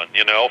better one.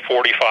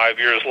 45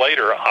 years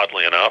later,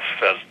 oddly enough,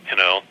 as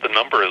the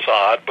number is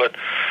odd, but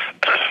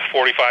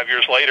 45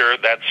 years later,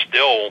 that's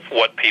still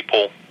what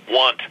people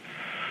want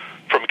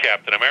from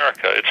Captain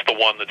America. It's the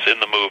one that's in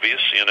the movies,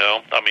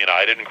 I mean,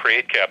 I didn't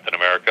create Captain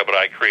America, but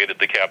I created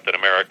the Captain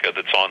America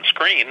that's on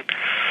screen.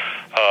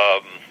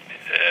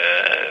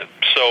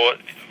 So,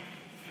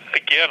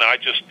 again,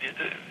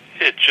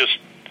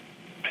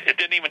 it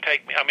didn't even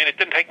take me, it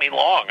didn't take me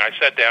long. I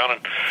sat down,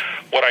 and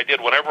what I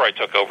did whenever I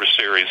took over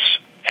series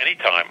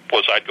anytime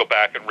was I'd go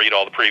back and read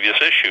all the previous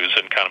issues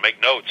and kind of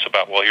make notes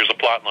about, well, here's a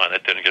plot line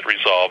that didn't get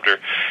resolved, or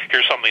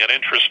here's something that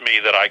interests me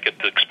that I could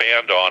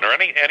expand on, or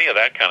any of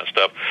that kind of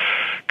stuff.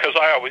 Because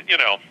I always,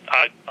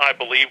 I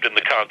believed in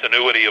the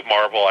continuity of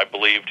Marvel. I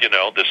believed,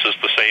 this is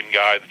the same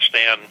guy that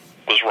Stan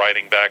was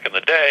writing back in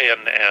the day,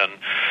 and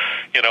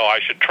I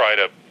should try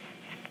to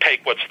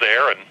take what's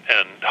there and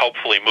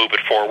hopefully move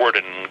it forward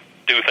and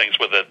do things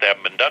with it that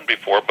haven't been done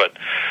before, but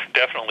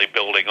definitely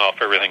building off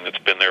everything that's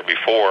been there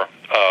before.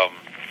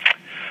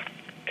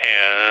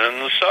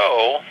 And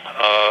so,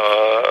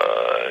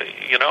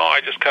 I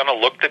just kind of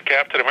looked at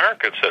Captain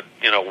America and said,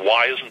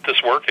 why isn't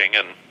this working?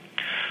 And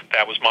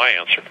that was my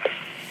answer.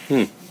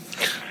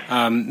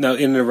 Now,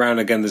 in and around,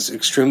 again, this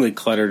extremely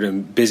cluttered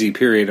and busy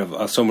period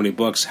of so many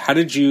books, how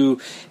did you,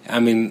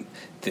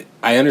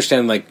 I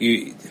understand,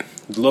 the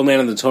low man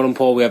on the totem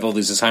pole, we have all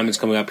these assignments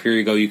coming up, here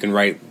you go, you can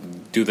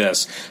do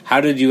this.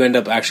 How did you end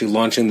up actually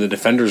launching the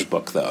Defenders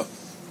book, though?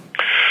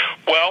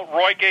 Well,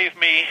 Roy gave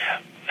me,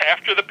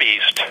 after the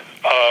Beast,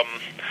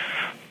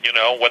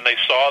 when they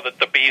saw that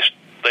the Beast,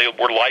 they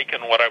were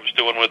liking what I was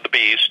doing with the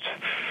Beast,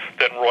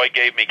 then Roy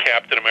gave me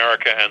Captain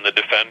America and the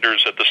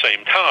Defenders at the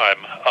same time.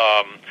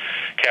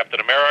 Captain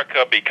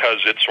America,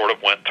 because it sort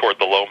of went toward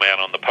the low man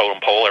on the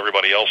totem pole.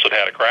 Everybody else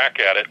had a crack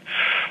at it.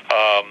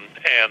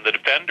 And the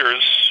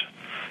Defenders,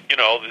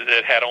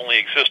 it had only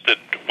existed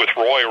with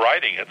Roy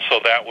writing it, so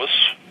that was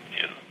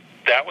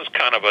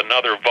kind of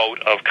another vote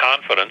of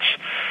confidence.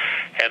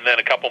 And then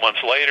a couple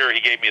months later, he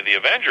gave me The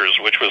Avengers,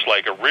 which was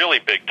like a really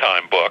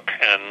big-time book.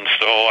 And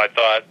so I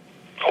thought,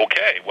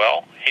 okay,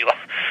 well,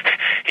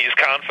 he's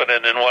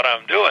confident in what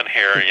I'm doing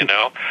here, you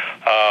know.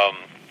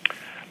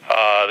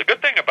 The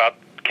good thing about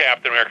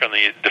Captain America and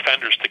the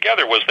Defenders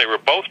together was they were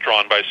both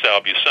drawn by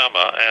Sal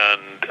Buscema,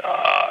 and,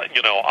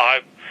 you know,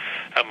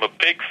 I'm a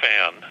big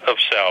fan of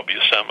Sal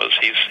Buscema's.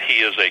 He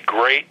is a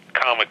great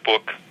comic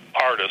book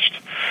artist,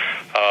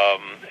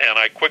 and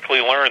I quickly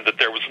learned that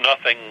there was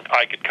nothing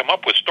I could come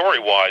up with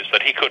story-wise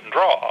that he couldn't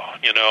draw,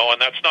 you know,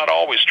 and that's not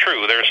always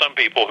true. There are some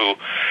people who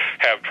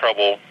have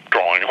trouble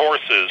drawing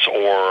horses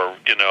or,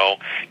 you know,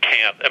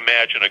 can't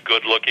imagine a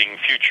good-looking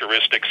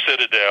futuristic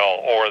citadel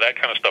or that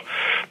kind of stuff.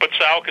 But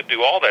Sal could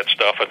do all that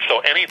stuff, and so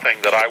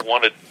anything that I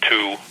wanted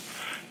to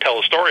tell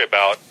a story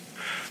about,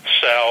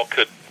 Sal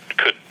could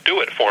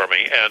do it for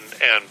me, and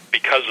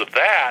because of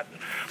that,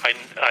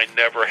 I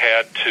never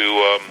had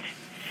to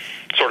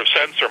sort of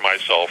censor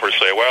myself or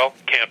say, well,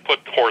 can't put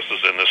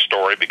horses in this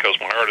story because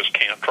my artist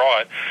can't draw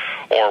it,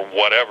 or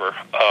whatever.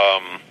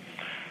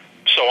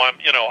 So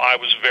I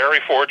was very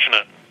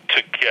fortunate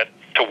to get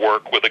to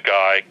work with a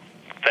guy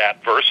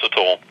that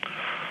versatile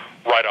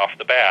right off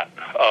the bat,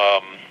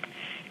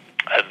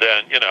 and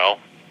then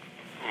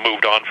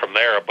moved on from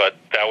there. But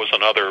that was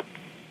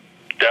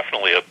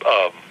definitely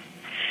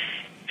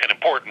an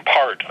important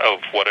part of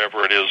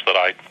whatever it is that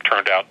I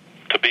turned out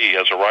to be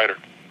as a writer.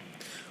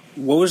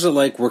 What was it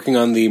like working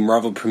on the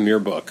Marvel Premiere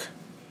book?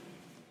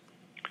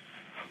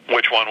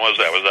 Which one was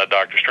that? Was that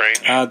Doctor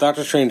Strange?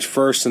 Doctor Strange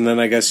first, and then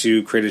I guess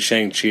you created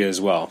Shang-Chi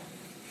as well.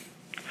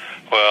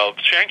 Well,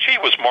 Shang-Chi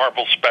was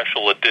Marvel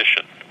Special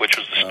Edition, which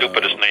was the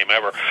stupidest name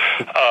ever.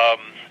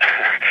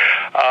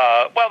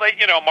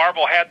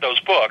 Marvel had those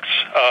books,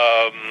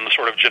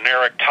 sort of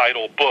generic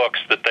title books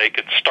that they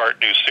could start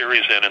new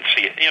series in and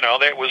see.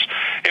 It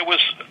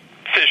was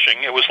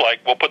fishing. It was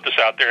like, we'll put this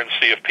out there and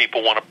see if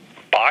people want to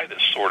buy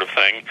this sort of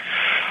thing.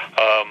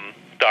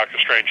 Doctor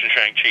Strange and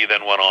Shang-Chi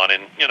then went on,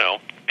 and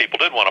people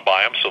did want to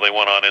buy them, so they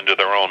went on into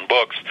their own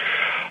books.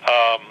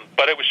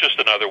 But it was just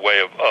another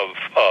way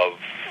of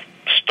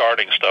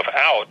starting stuff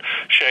out.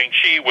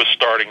 Shang-Chi was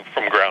starting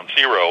from ground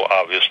zero,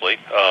 obviously.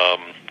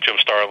 Jim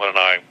Starlin and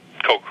I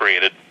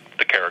co-created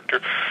the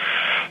character.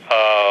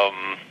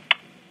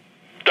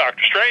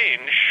 Doctor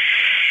Strange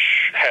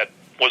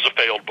was a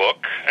failed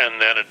book, and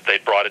then they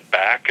brought it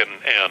back, and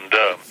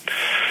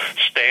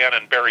Stan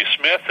and Barry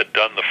Smith had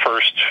done the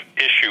first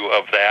issue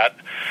of that,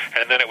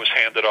 and then it was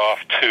handed off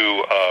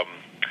to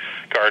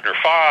Gardner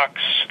Fox,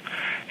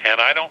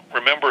 and I don't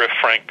remember if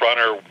Frank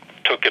Brunner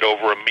took it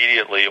over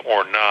immediately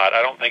or not.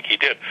 I don't think he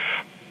did.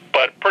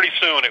 But pretty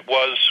soon it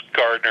was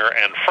Gardner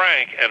and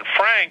Frank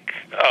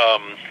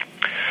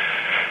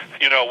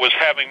was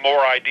having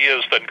more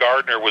ideas than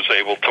Gardner was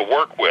able to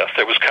work with.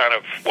 It was kind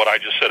of what I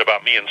just said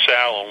about me and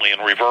Sal, only in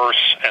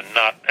reverse and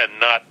not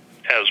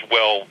as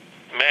well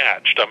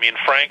matched. I mean,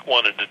 Frank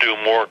wanted to do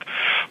more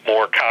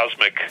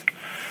cosmic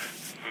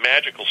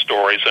magical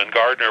stories, and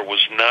Gardner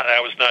was not.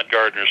 That was not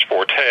Gardner's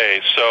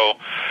forte. So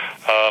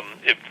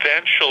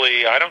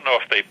eventually, I don't know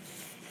if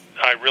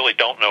I really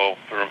don't know,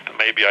 or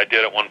maybe I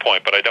did at one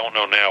point, but I don't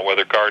know now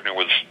whether Gardner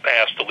was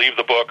asked to leave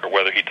the book or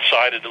whether he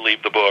decided to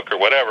leave the book or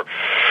whatever.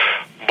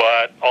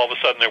 But all of a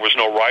sudden there was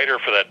no writer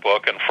for that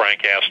book, and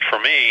Frank asked for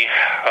me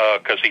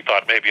because he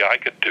thought maybe I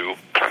could do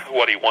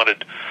what he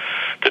wanted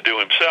to do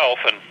himself,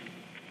 and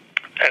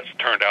as it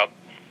turned out,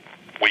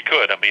 we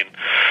could. I mean,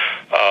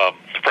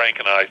 Frank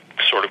and I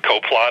sort of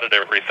co-plotted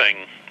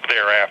everything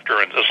thereafter,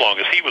 and as long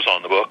as he was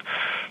on the book.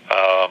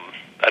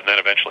 And then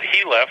eventually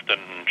he left, and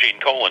Gene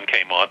Colan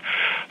came on.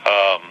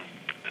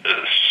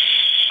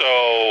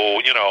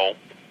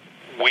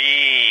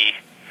 We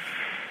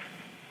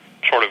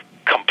sort of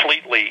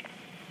completely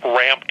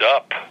ramped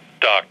up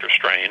Doctor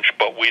Strange,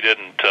 but we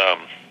didn't,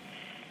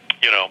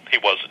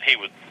 he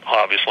would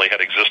obviously had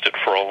existed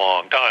for a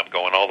long time,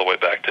 going all the way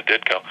back to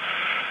Ditko.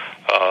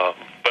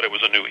 But it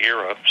was a new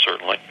era,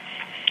 certainly.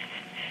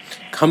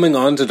 Coming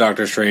on to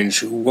Doctor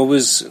Strange, what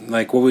was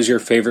your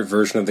favorite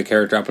version of the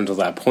character up until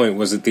that point?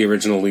 Was it the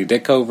original Lee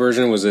Ditko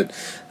version? Was it,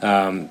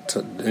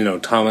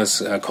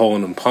 Thomas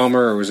Colin and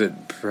Palmer, or was it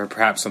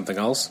perhaps something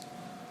else?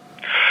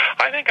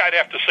 I think I'd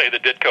have to say the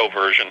Ditko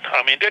version.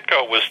 I mean,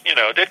 Ditko was,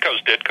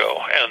 Ditko's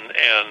Ditko,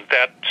 and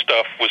that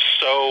stuff was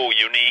so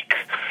unique,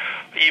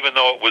 even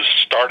though it was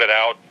started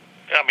out,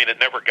 I mean, it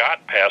never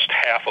got past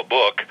half a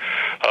book.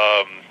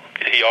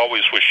 He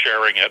always was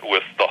sharing it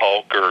with the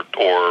Hulk or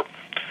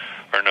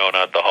no,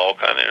 not the Hulk,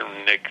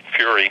 Nick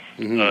Fury,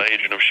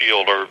 Agent of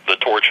S.H.I.E.L.D., or the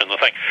Torch and the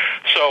Thing.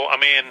 So, I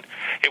mean,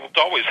 it was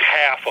always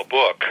half a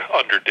book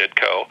under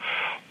Ditko,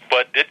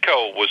 but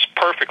Ditko was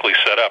perfectly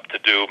set up to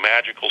do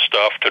magical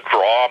stuff, to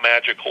draw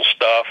magical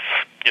stuff,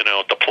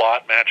 to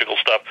plot magical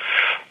stuff.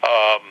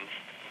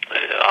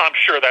 I'm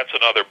sure that's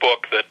another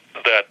book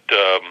that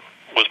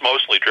was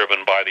mostly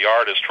driven by the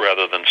artist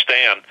rather than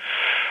Stan.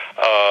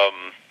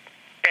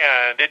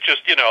 And it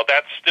just,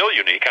 that's still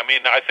unique. I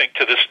mean, I think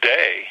to this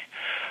day,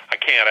 I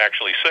can't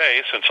actually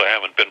say, since I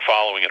haven't been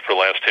following it for the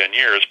last 10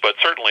 years, but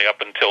certainly up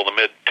until the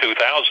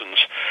mid-2000s,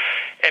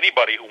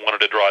 anybody who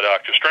wanted to draw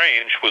Doctor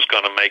Strange was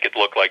going to make it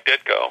look like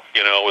Ditko.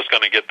 Was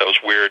going to get those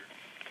weird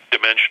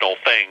dimensional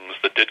things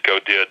that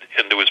Ditko did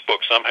into his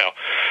book somehow.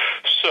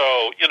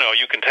 So,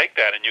 you can take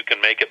that and you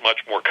can make it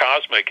much more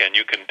cosmic, and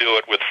you can do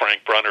it with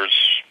Frank Brunner's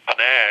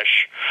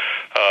panache,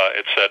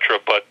 etc.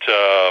 But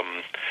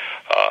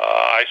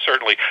I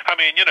certainly,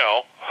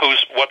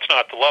 what's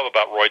not to love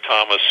about Roy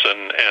Thomas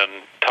and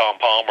Tom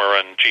Palmer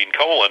and Gene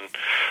Colan?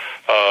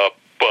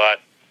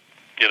 But,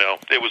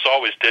 it was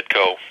always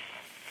Ditko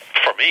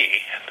for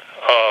me.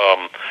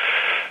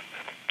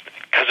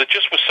 Because it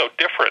just was so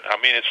different. I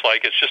mean, it's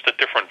just a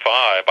different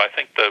vibe. I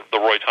think the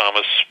Roy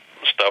Thomas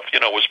stuff,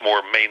 was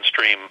more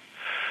mainstream,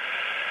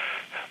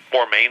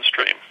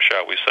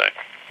 shall we say.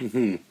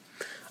 Mm-hmm.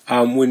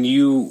 When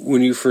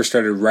you first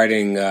started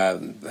writing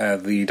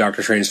the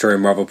Doctor Strange story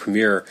in Marvel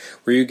Premiere,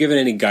 were you given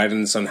any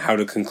guidance on how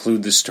to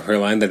conclude the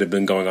storyline that had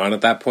been going on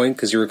at that point?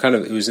 Because you were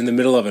it was in the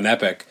middle of an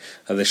epic,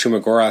 the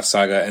Shuma-Gorath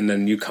saga, and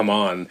then you come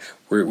on.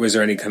 Was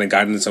there any kind of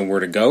guidance on where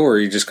to go, or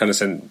you just kind of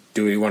said,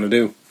 do what you want to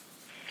do?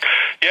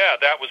 Yeah,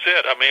 that was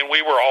it. I mean,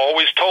 we were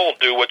always told,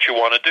 do what you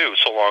want to do,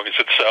 so long as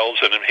it sells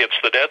and it hits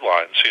the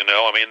deadlines,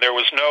 I mean, there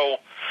was no,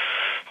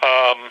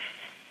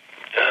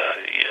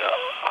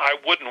 I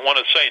wouldn't want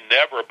to say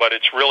never, but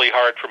it's really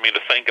hard for me to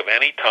think of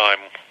any time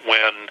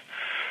when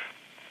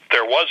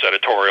there was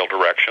editorial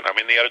direction. I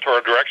mean, the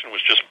editorial direction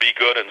was just be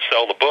good and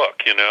sell the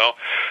book,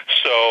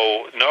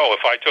 So, no,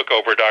 if I took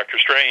over Doctor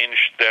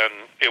Strange, then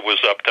it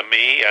was up to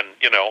me, and,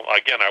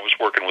 again, I was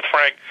working with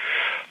Frank,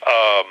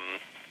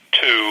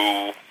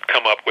 to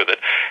come up with it.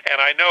 And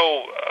I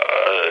know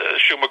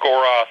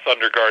Shuma-Gorath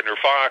under Gardner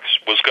Fox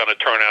was going to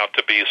turn out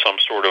to be some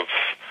sort of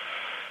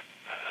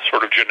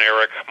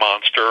generic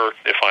monster,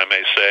 if I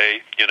may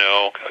say,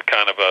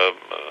 kind of a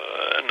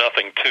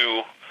nothing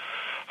too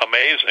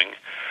amazing.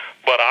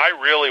 But I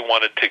really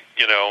wanted to,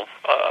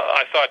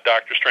 I thought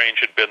Doctor Strange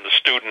had been the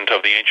student of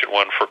the Ancient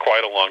One for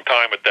quite a long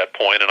time at that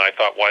point, and I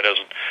thought, why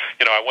doesn't,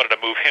 I wanted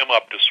to move him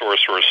up to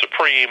Sorcerer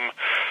Supreme.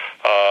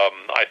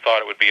 I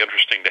thought it would be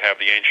interesting to have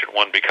the Ancient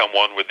One become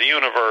one with the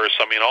universe.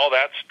 I mean, all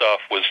that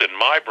stuff was in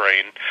my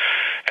brain,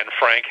 and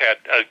Frank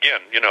had,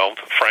 again,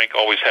 Frank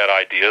always had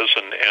ideas,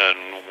 and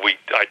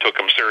I took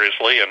them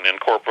seriously and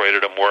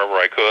incorporated them wherever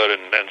I could,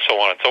 and so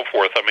on and so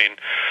forth. I mean,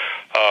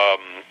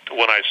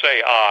 when I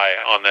say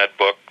I on that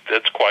book,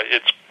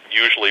 it's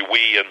usually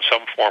we in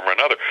some form or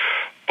another.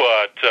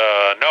 But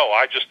no,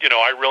 I just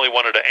I really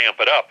wanted to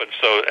amp it up, and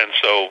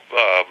so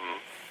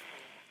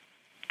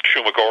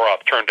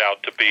Shuma-Gorath turned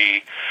out to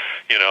be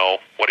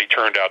what he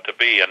turned out to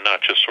be, and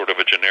not just sort of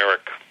a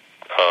generic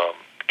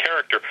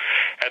character.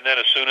 And then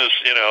as soon as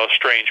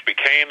Strange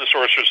became the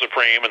Sorcerer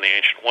Supreme and the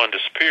Ancient One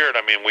disappeared,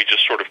 I mean, we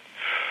just sort of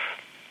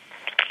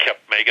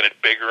kept making it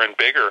bigger and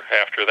bigger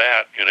after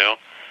that.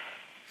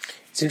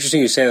 It's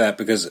interesting you say that,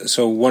 because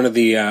one of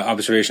the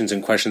observations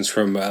and questions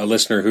from a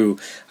listener who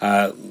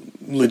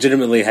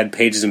legitimately had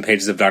pages and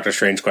pages of Doctor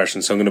Strange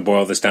questions, so I'm going to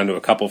boil this down to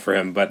a couple for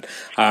him, but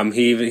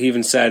he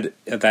even said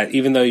that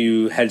even though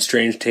you had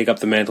Strange take up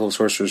the mantle of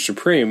Sorcerer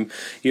Supreme,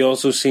 you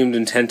also seemed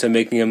intent on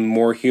making him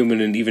more human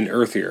and even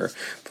earthier.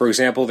 For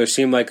example, there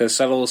seemed like a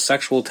subtle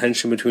sexual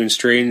tension between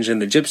Strange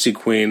and the Gypsy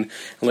Queen,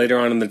 and later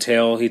on in the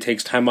tale, he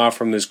takes time off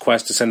from his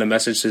quest to send a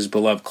message to his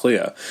beloved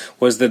Clea.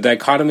 Was the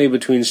dichotomy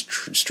between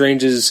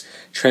Strange's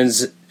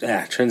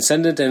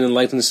transcendent and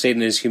enlightened state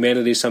in his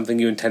humanity something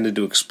you intended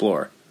to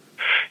explore?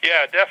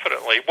 Yeah,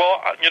 definitely.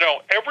 Well,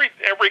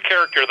 every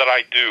character that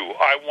I do,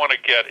 I want to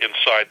get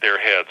inside their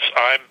heads.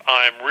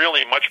 I'm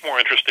really much more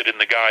interested in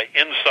the guy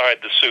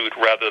inside the suit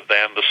rather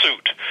than the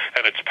suit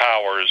and its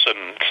powers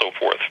and so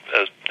forth,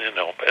 as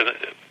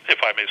if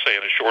I may say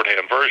in a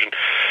shorthand version.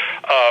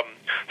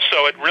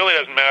 So it really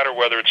doesn't matter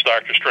whether it's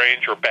Doctor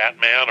Strange or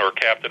Batman or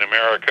Captain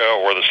America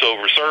or the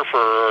Silver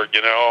Surfer.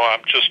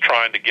 I'm just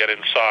trying to get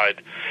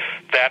inside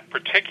that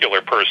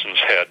particular person's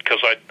head, because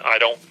I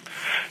don't,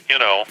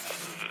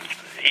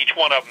 each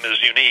one of them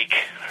is unique,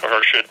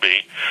 or should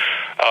be.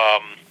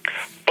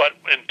 But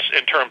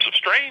in terms of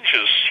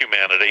Strange's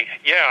humanity,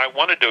 yeah, I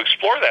wanted to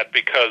explore that,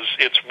 because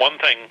it's one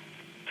thing,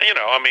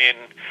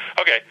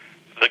 okay,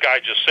 the guy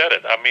just said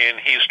it. I mean,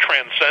 he's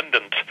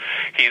transcendent.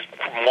 He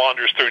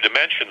wanders through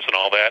dimensions and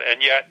all that,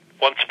 and yet,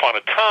 once upon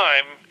a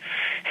time,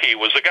 he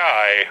was a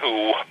guy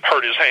who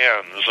hurt his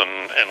hands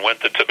and went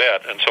to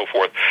Tibet and so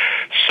forth.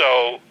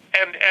 So,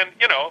 and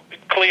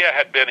Clea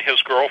had been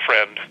his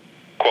girlfriend,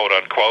 quote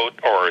unquote,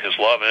 or his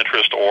love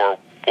interest, or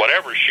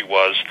whatever she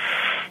was,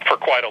 for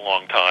quite a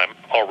long time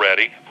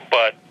already,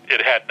 but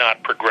it had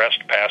not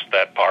progressed past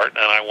that part,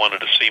 and I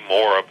wanted to see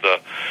more of the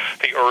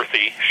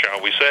earthy,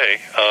 shall we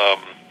say.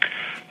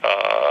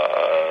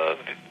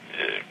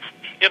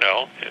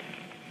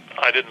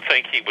 I didn't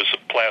think he was a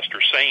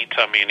plaster saint.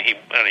 I mean, he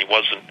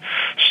wasn't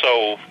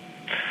so,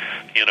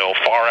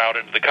 far out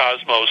into the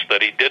cosmos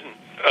that he didn't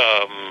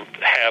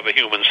have a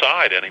human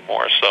side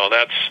anymore. So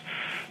that's,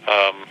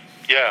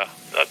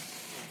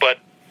 but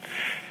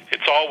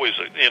it's always,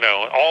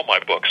 all my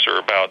books are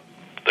about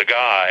the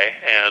guy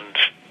and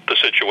the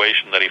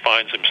situation that he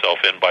finds himself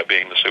in by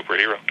being the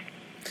superhero.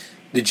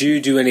 Did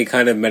you do any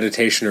kind of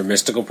meditation or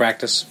mystical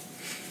practice?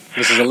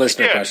 This is a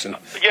listener question.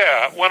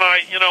 Yeah, when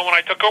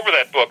I took over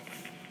that book,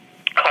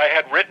 I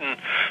had written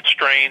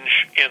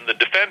Strange in the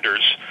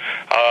Defenders,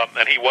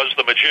 and he was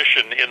the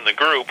magician in the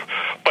group,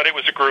 but it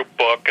was a group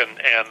book,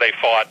 and they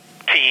fought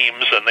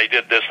teams, and they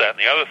did this, that, and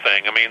the other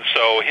thing. I mean,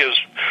 so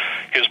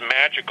his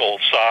magical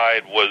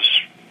side was,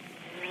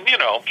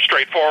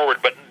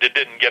 straightforward, but it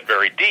didn't get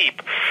very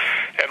deep.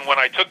 And when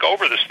I took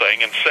over this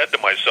thing and said to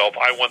myself,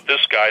 I want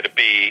this guy to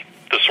be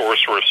the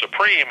Sorcerer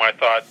Supreme, I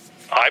thought,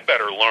 I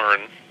better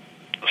learn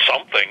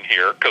something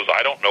here, because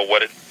I don't know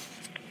what it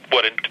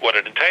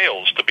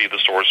entails to be the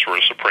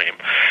Sorcerer Supreme.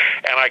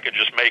 And I could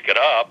just make it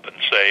up and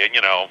say,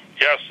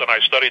 yes, and I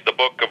studied the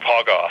Book of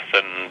Hoggoth,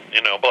 and,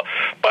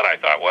 but I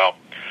thought, well,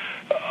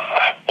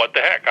 what the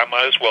heck, I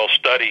might as well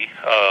study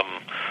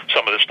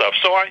some of this stuff.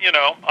 So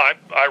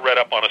I read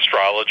up on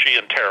astrology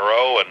and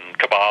tarot and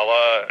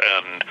Kabbalah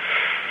and,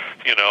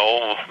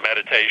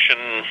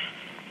 meditation,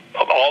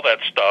 all that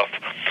stuff.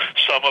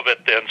 Some of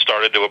it then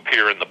started to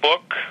appear in the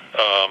book.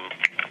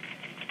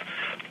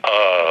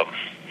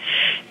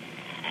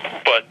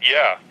 But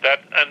yeah,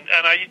 that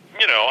and I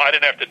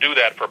didn't have to do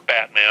that for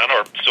Batman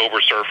or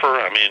Silver Surfer.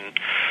 I mean,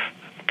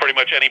 pretty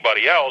much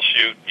anybody else,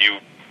 you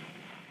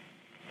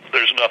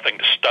there's nothing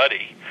to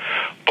study.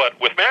 But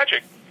with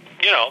magic,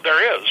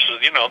 there is.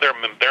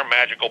 There are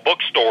magical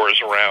bookstores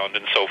around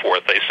and so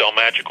forth. They sell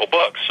magical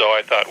books. So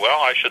I thought,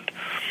 well, I should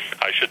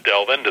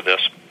delve into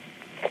this.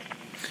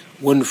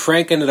 When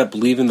Frank ended up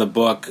leaving the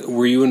book,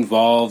 were you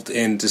involved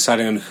in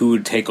deciding on who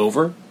would take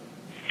over?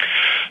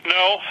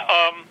 No.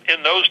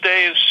 In those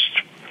days,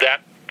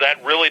 that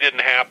really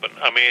didn't happen.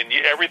 I mean,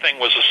 everything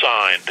was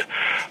assigned.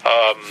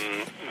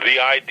 The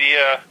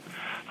idea,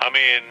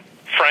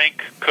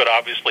 Frank could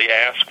obviously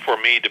ask for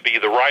me to be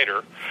the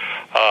writer.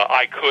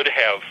 I could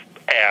have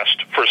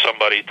asked for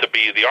somebody to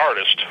be the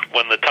artist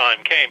when the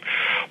time came.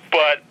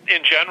 But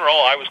in general,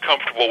 I was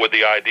comfortable with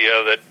the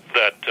idea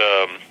that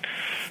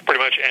pretty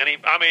much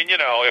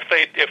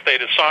if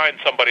they'd assigned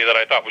somebody that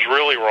I thought was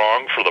really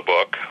wrong for the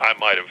book, I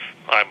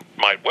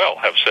might well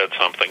have said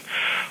something.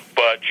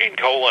 But Gene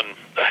Colan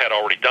had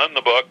already done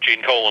the book.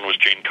 Gene Colan was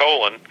Gene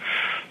Colan.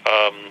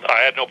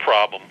 I had no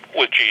problem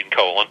with Gene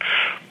Colan.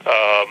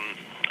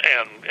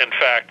 And in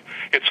fact,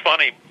 it's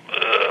funny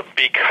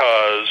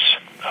because,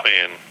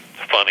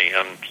 funny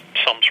in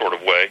some sort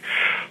of way.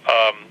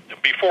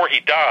 Before he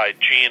died,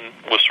 Gene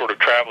was sort of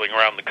traveling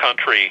around the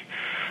country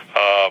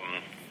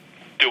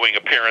doing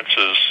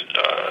appearances,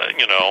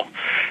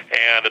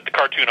 and at the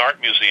Cartoon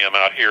Art Museum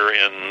out here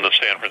in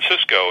San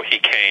Francisco, he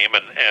came,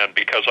 and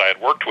because I had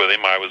worked with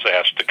him, I was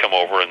asked to come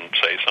over and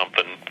say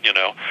something,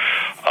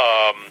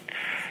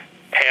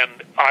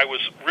 and I was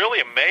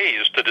really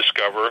amazed to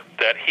discover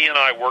that he and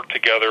I worked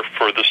together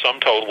for the sum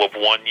total of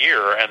 1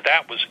 year, and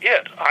that was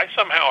it. I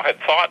somehow had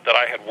thought that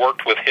I had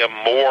worked with him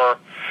more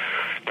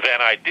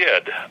than I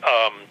did,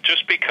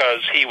 just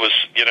because he was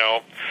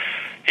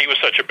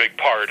such a big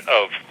part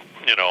of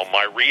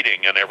my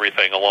reading and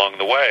everything along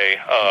the way.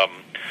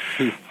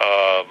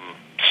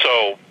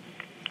 So,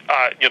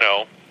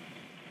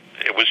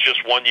 it was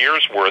just 1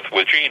 year's worth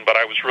with Gene, but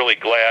I was really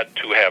glad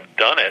to have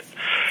done it.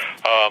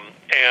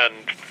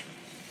 And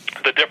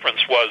the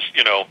difference was,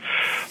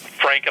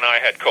 Frank and I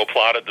had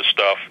co-plotted the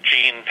stuff.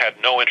 Gene had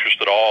no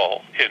interest at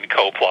all in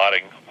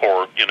co-plotting,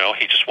 or,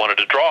 he just wanted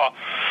to draw.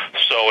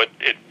 So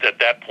at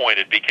that point,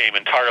 it became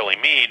entirely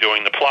me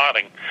doing the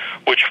plotting,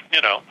 which,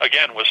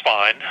 again, was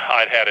fine.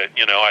 I'd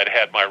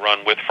had my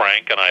run with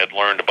Frank, and I had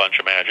learned a bunch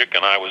of magic,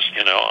 and I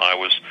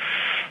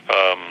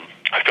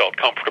felt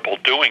comfortable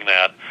doing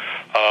that.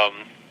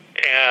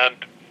 And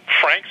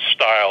Frank's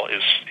style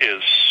is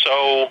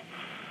so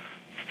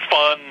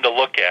fun to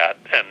look at,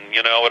 and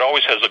it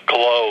always has a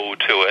glow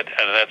to it,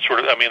 and that's sort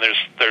of,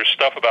 there's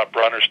stuff about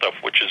Brunner stuff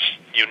which is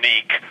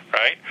unique,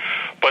 right?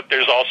 But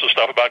there's also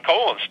stuff about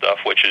Colan stuff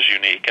which is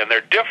unique, and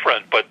they're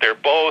different, but they're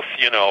both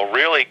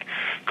really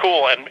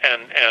cool. And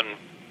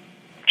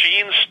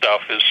Gene's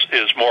stuff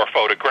is more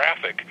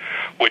photographic,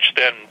 which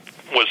then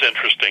was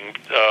interesting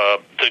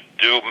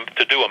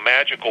to do a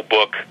magical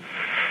book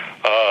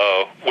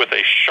with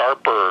a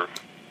sharper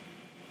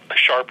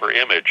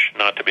image,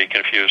 not to be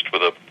confused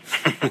with a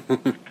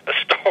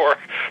store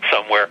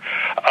somewhere.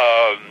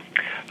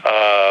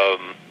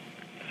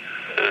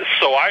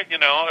 So I'm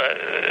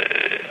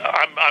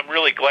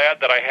really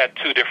glad that I had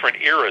two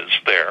different eras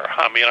there.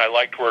 I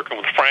liked working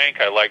with Frank.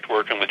 I liked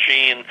working with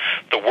Gene.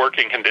 The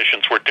working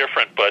conditions were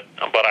different, but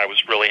I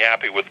was really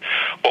happy with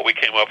what we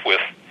came up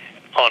with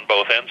on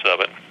both ends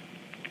of it.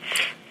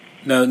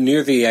 Now,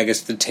 near the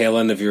tail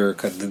end of your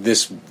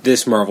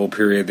this Marvel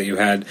period that you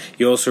had,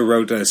 you also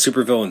wrote a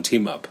supervillain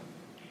team up.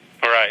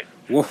 Right.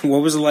 What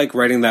was it like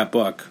writing that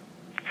book?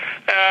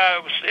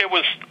 It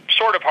was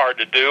sort of hard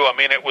to do.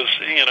 It was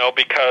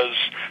because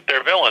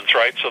they're villains,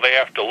 right? So they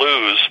have to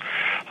lose.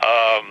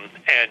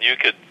 And you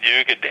could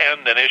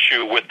end an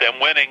issue with them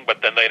winning,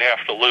 but then they'd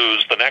have to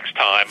lose the next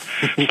time.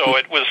 So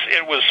it was.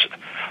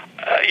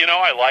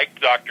 I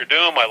liked Dr.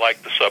 Doom. I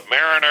liked the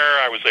Submariner.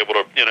 I was able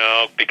to,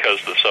 because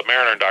the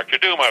Submariner and Dr.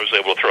 Doom, I was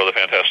able to throw the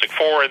Fantastic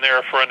Four in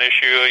there for an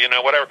issue,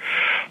 whatever.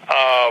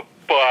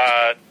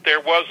 But there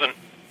wasn't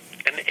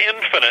an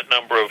infinite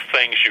number of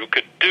things you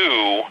could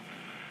do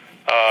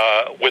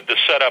with the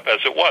setup as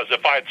it was.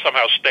 If I had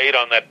somehow stayed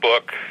on that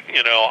book,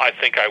 I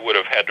think I would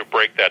have had to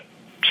break that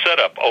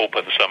setup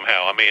open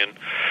somehow. I mean,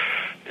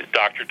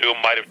 Dr. Doom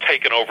might have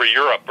taken over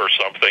Europe or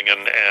something,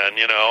 and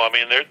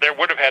there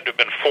would have had to have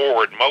been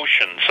forward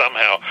motion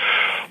somehow.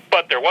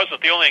 But there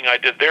wasn't. The only thing I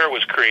did there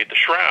was create the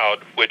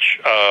Shroud, which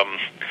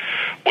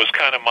was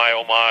kind of my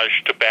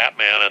homage to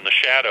Batman and the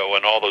Shadow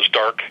and all those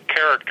dark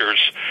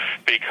characters,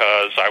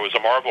 because I was a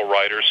Marvel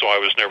writer, so I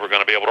was never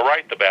going to be able to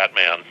write the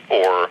Batman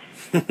or,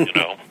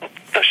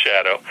 the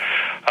Shadow.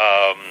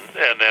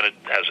 And then,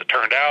 as it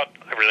turned out,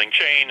 everything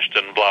changed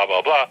and blah,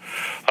 blah, blah.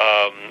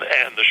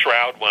 And the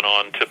Shroud went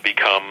on to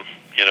become,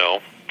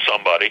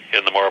 somebody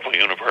in the Marvel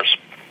Universe.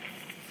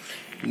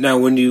 Now,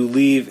 when you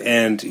leave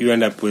and you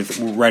end up with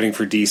writing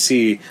for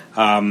DC,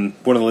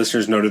 one of the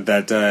listeners noted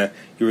that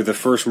you were the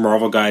first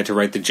Marvel guy to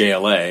write the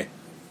JLA.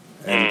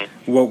 And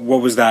what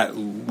was that?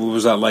 What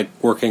was that like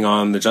working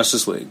on the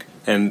Justice League?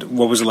 And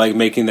what was it like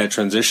making that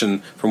transition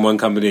from one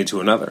company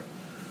to another?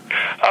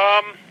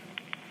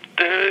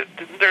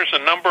 There's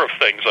a number of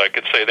things I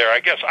could say there. I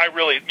guess I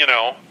really,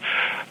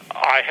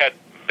 I had,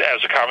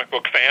 as a comic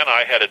book fan,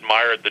 I had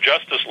admired the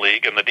Justice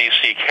League and the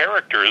DC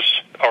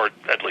characters, or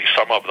at least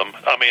some of them.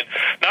 I mean,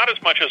 not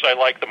as much as I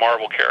like the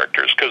Marvel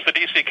characters, because the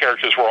DC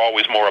characters were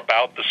always more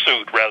about the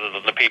suit rather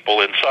than the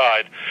people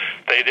inside.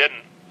 They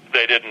didn't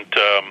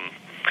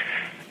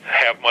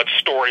have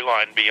much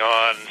storyline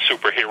beyond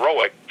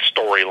superheroic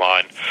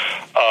storyline.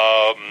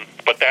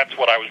 But that's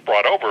what I was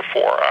brought over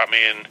for. I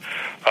mean,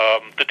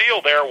 the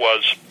deal there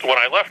was, when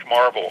I left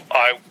Marvel,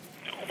 I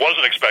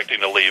wasn't expecting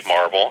to leave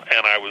Marvel,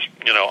 and I was,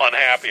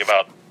 unhappy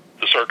about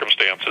the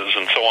circumstances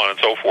and so on and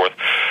so forth.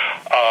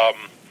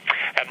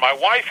 And my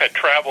wife had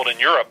traveled in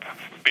Europe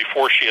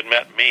before she had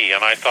met me,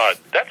 and I thought,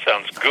 that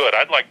sounds good.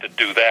 I'd like to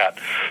do that.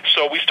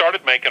 So we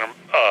started making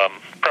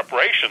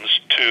preparations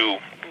to,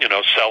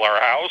 sell our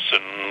house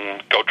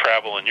and go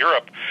travel in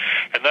Europe.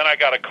 And then I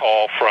got a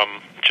call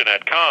from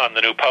Jeanette Kahn,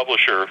 the new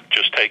publisher,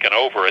 just taken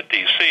over at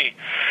DC,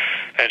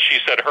 and she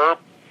said her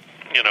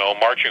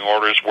marching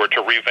orders were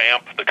to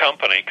revamp the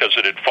company because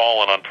it had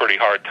fallen on pretty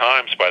hard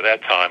times by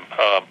that time.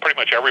 Pretty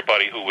much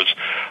everybody who was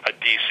a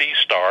DC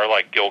star,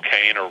 like Gil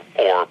Kane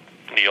or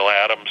Neil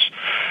Adams,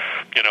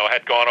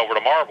 had gone over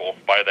to Marvel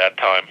by that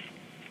time.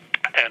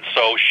 And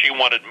so she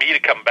wanted me to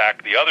come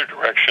back the other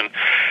direction,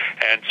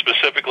 and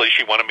specifically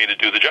she wanted me to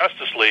do the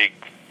Justice League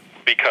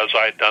because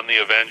I had done the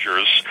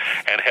Avengers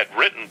and had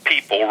written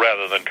people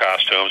rather than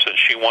costumes, and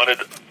she wanted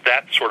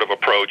that sort of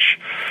approach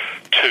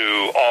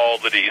to all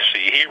the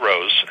DC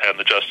heroes, and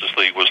the Justice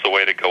League was the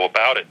way to go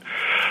about it.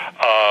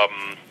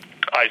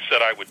 I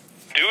said I would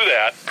do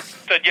that.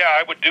 Said, yeah,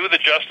 I would do the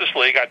Justice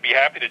League. I'd be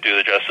happy to do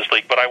the Justice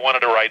League, but I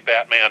wanted to write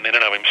Batman in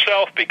and of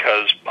himself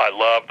because I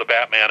love the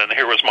Batman, and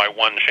here was my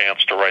one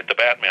chance to write the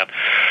Batman.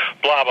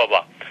 Blah, blah,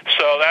 blah.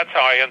 So that's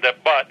how I ended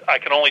up, but I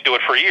can only do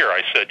it for a year.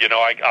 I said,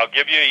 I'll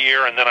give you a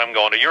year, and then I'm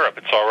going to Europe.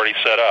 It's already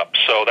set up.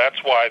 So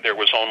that's why there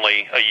was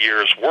only a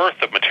year's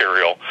worth of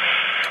material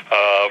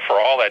for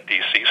all that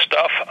DC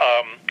stuff.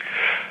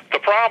 The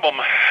problem,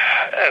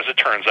 as it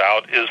turns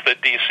out, is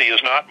that DC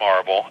is not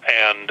Marvel,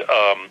 and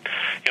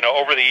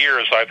over the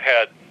years I've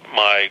had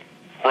my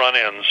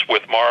run-ins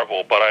with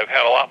Marvel, but I've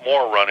had a lot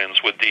more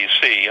run-ins with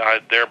DC.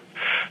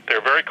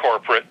 They're very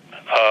corporate.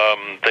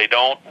 They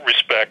don't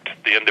respect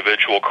the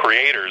individual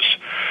creators,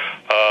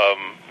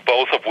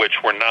 both of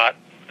which were not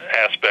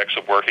aspects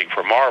of working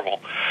for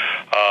Marvel.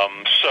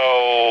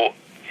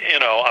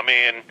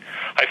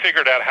 I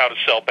figured out how to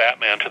sell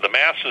Batman to the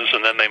masses,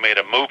 and then they made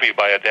a movie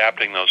by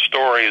adapting those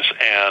stories,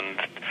 and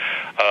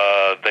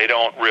they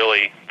don't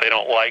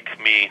like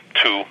me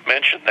to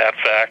mention that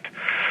fact,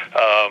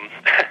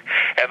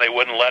 and they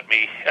wouldn't let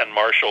me and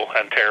Marshall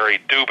and Terry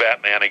do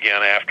Batman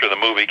again after the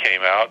movie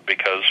came out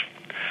because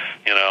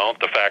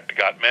the fact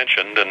got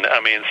mentioned, and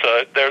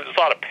so there's a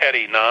lot of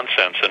petty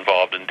nonsense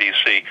involved in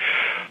DC.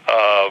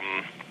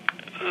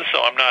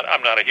 So I'm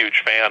not a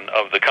huge fan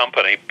of the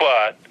company,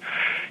 but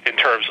in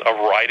terms of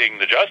writing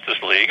the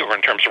Justice League, or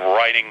in terms of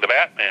writing the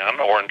Batman,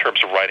 or in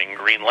terms of writing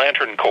Green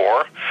Lantern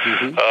Corps,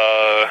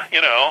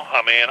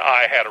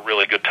 I had a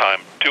really good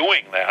time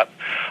doing that.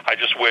 I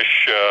just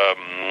wish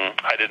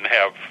I didn't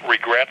have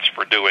regrets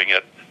for doing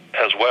it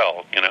as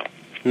well.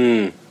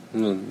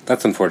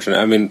 That's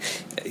unfortunate.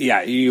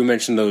 You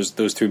mentioned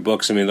those three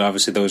books.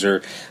 Obviously those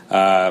are,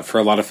 for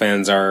a lot of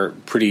fans, are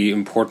pretty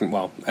important.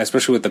 Well,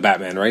 especially with the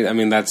Batman, right?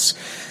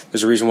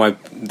 There's a reason why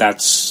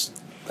that's,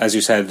 as you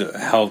said,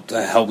 helped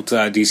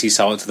DC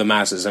sell it to the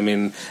masses.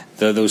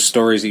 Those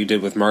stories that you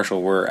did with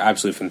Marshall were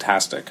absolutely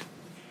fantastic.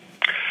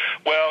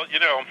 Well,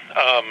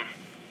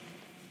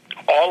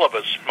 all of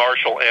us,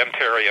 Marshall and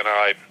Terry and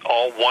I,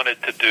 all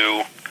wanted to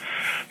do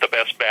the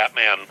best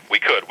Batman we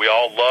could. We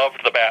all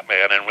loved the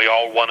Batman, and we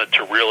all wanted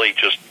to really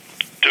just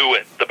do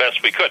it the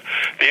best we could.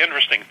 The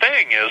interesting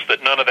thing is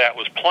that none of that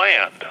was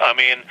planned. I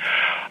mean,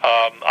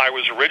 I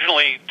was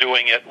originally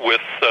doing it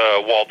with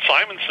Walt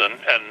Simonson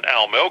and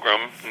Al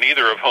Milgrom,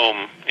 neither of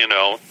whom,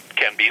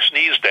 can be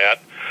sneezed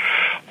at.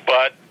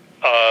 But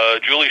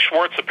Julie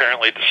Schwartz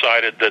apparently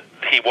decided that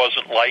he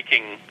wasn't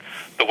liking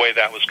the way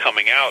that was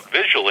coming out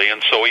visually,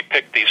 and so he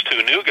picked these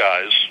two new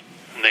guys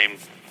named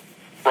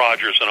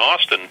Rogers and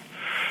Austin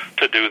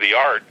to do the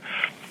art.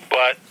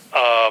 But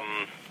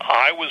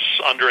I was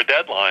under a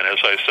deadline, as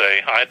I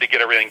say. I had to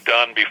get everything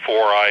done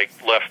before I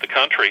left the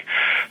country.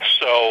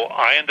 So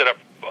I ended up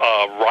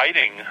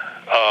writing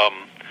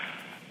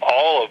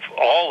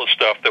all the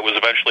stuff that was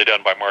eventually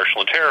done by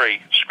Marshall and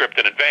Terry, script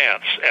in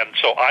advance. And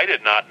so I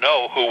did not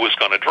know who was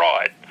going to draw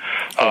it.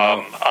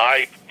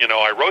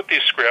 I wrote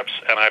these scripts,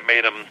 and I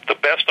made them the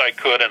best I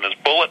could and as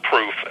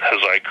bulletproof as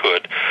I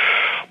could.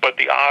 But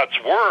the odds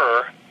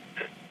were,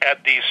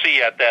 at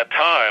DC at that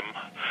time,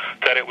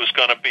 that it was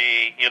going to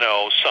be,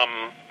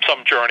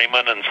 some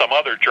journeyman and some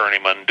other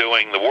journeyman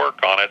doing the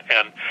work on it.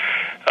 And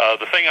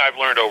the thing I've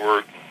learned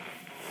over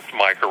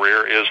my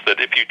career is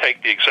that if you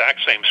take the exact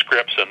same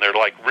scripts and they're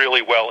like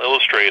really well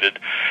illustrated,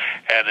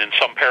 and in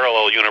some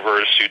parallel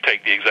universe you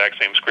take the exact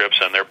same scripts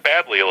and they're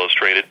badly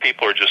illustrated,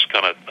 people are just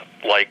going to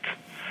like,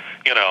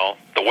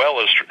 the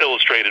well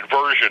illustrated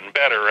version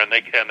better, and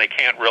they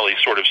can't really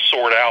sort of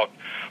sort out,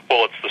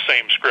 well, it's the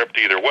same script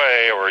either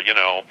way, or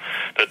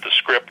that the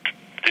script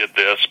did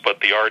this but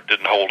the art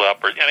didn't hold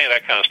up, or any of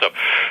that kind of stuff.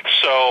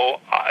 So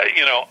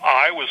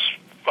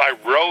I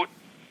wrote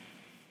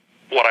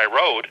what I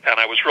wrote, and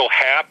I was real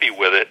happy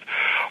with it,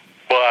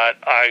 but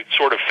I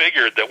sort of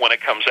figured that when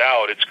it comes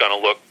out, it's going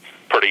to look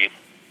pretty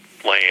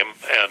lame,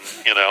 and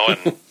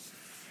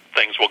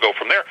things will go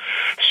from there.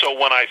 So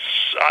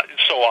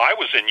I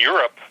was in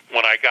Europe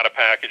when I got a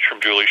package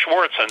from Julie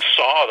Schwartz and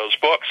saw those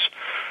books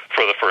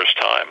for the first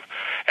time,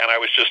 and I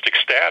was just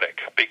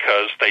ecstatic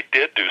because they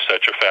did do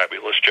such a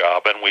fabulous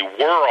job, and we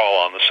were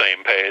all on the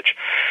same page,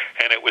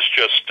 and it was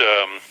just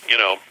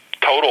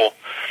total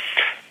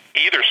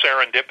either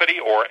serendipity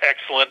or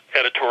excellent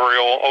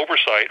editorial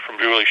oversight from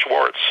Julie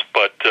Schwartz.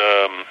 But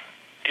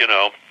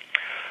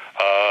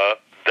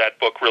that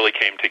book really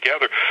came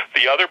together.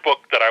 The other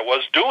book that I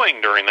was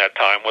doing during that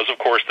time was, of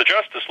course, the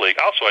Justice League.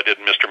 Also, I did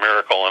Mr.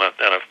 Miracle and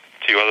a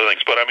few other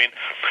things. But, I mean,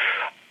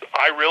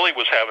 I really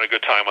was having a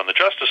good time on the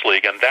Justice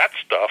League, and that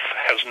stuff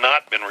has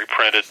not been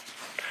reprinted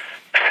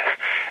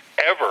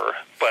ever.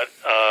 But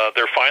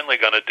they're finally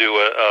going to do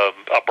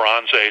a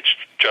Bronze Age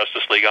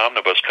Justice League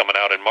omnibus coming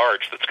out in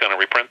March that's going to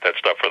reprint that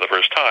stuff for the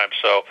first time.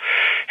 So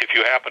if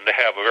you happen to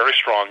have a very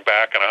strong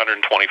back and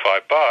 $125,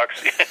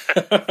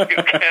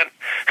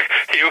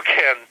 you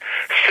can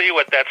see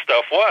what that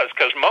stuff was,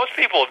 because most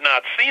people have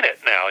not seen it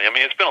now. I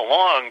mean, it's been a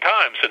long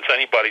time since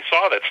anybody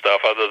saw that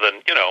stuff other than,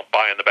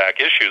 buying the back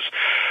issues.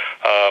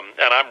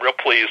 And I'm real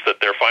pleased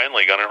that they're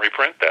finally going to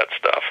reprint that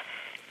stuff.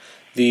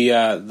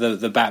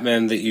 The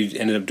Batman that you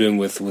ended up doing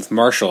with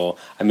Marshall,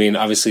 I mean,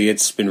 obviously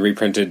it's been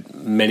reprinted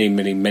many,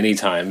 many, many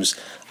times.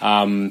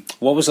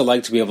 What was it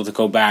like to be able to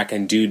go back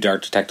and do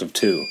Dark Detective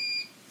 2?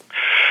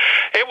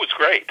 It was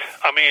great.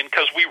 I mean,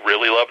 because we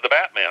really loved the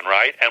Batman,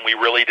 right? And we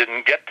really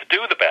didn't get to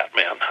do the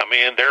Batman. I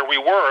mean, there we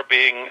were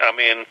being,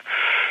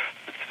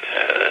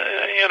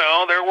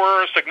 there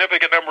were a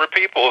significant number of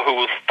people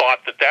who thought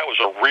that was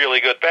a really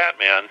good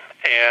Batman,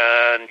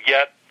 and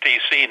yet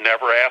DC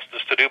never asked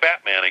us to do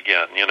Batman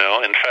again.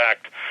 In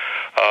fact,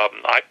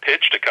 I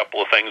pitched a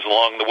couple of things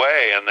along the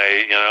way, and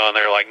they, and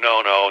they're like,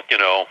 no,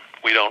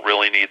 we don't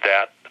really need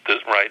that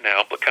right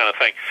now, but kind of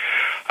thing.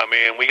 I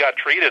mean, we got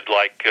treated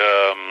like,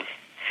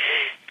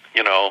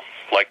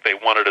 like they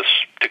wanted us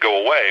to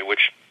go away,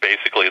 which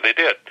basically they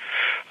did.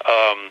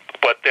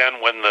 But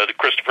then when the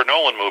Christopher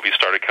Nolan movie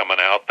started coming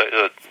out,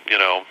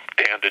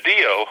 Dan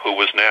DiDio, who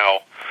was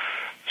now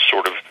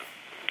sort of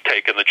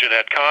taking the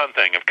Jeanette Kahn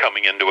thing of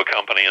coming into a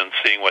company and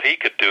seeing what he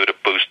could do to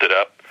boost it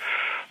up,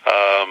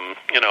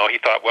 he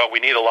thought, well, we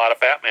need a lot of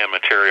Batman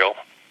material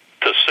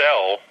to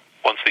sell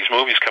once these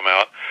movies come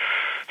out.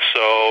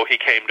 So he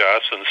came to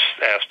us and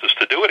asked us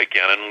to do it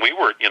again, and we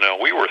were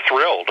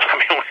thrilled. I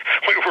mean,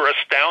 we were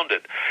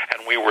astounded,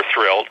 and we were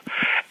thrilled.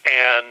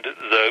 And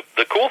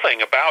the cool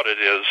thing about it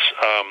is,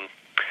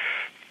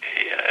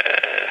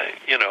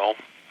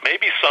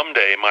 maybe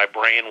someday my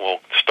brain will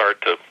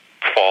start to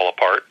fall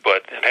apart,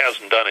 but it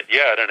hasn't done it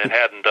yet, and it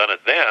hadn't done it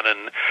then,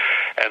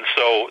 and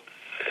so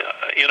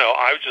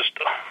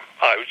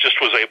I just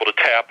was able to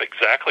tap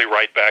exactly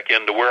right back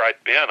into where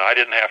I'd been. I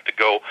didn't have to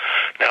go,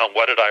 now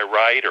what did I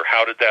write, or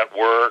how did that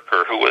work,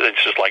 or who.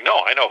 It's just like,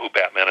 no, I know who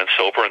Batman and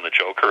Silver and the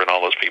Joker and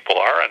all those people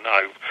are, and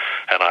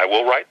I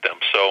will write them.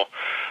 So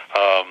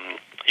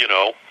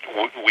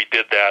we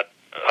did that.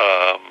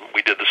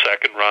 We did the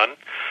second run,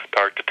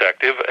 Dark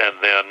Detective,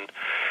 and then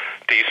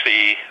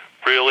DC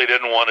really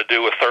didn't want to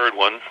do a third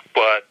one,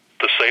 but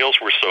the sales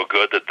were so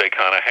good that they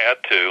kind of had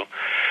to.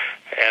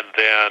 And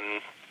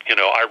then,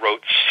 I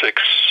wrote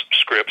 6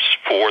 scripts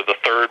for the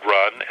third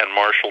run, and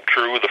Marshall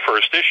drew the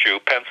first issue,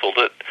 penciled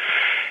it,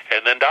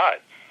 and then died.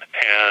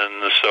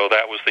 And so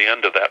that was the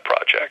end of that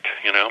project,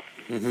 you know.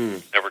 Mm-hmm.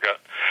 Never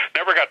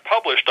got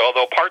published,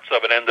 although parts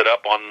of it ended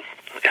up on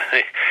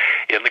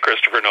in the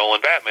Christopher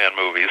Nolan Batman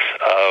movies,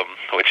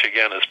 which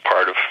again is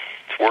part of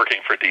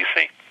working for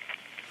DC.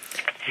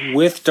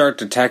 With Dark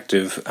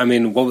Detective, I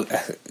mean,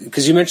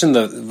 because you mentioned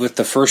with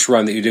the first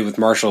run that you did with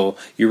Marshall,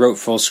 you wrote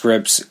full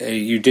scripts.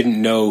 You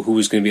didn't know who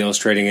was going to be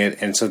illustrating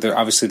it, and so there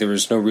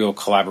was no real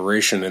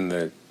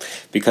collaboration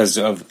because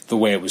of the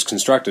way it was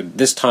constructed.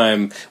 This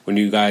time, when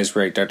you guys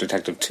write Dark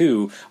Detective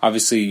 2,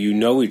 obviously you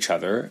know each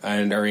other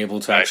and are able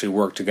to actually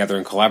work together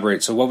and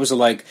collaborate. So what was it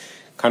like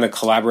kind of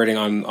collaborating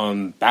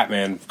on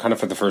Batman kind of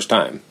for the first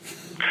time?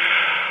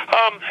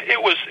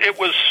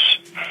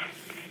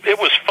 It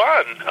was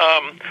fun.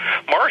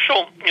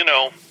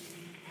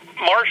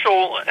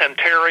 Marshall and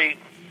Terry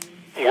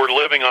were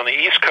living on the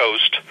East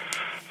Coast,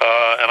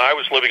 and I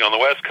was living on the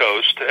West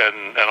Coast,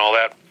 and all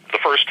that the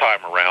first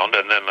time around.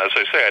 And then, as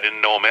I say, I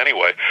didn't know them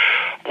anyway.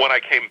 When I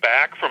came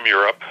back from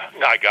Europe,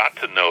 I got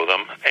to know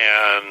them,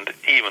 and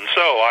even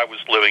so, I was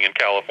living in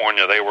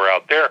California. They were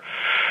out there.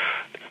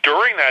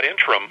 During that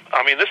interim,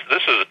 I mean, this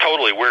is a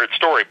totally weird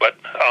story, but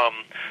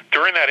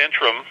during that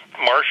interim,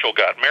 Marshall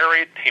got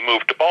married. He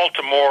moved to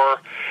Baltimore.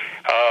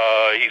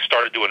 He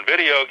started doing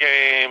video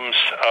games.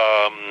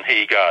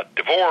 He got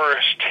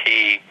divorced.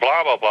 He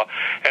blah, blah, blah.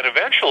 And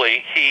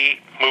eventually, he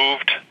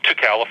moved to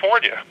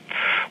California,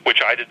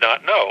 which I did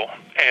not know.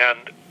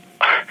 And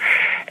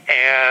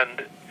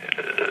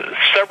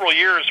several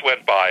years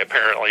went by,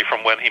 apparently,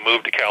 from when he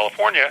moved to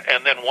California,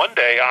 and then one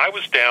day I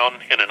was down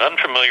in an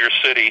unfamiliar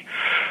city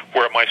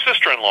where my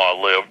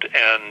sister-in-law lived,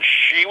 and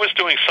she was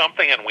doing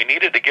something, and we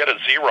needed to get a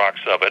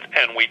Xerox of it,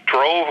 and we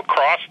drove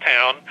across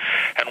town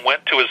and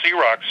went to a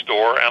Xerox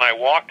store, and I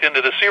walked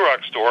into the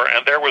Xerox store,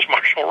 and there was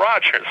Marshall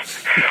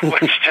Rogers,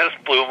 which just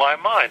blew my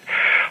mind.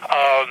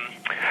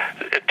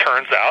 It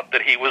turns out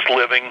that he was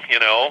living,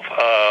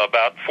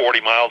 about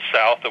 40 miles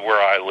south of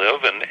where I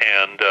live, and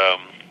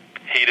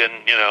he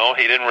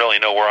didn't really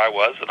know where I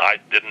was, and I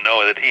didn't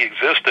know that he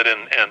existed,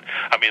 and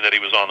I mean that he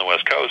was on the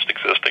West Coast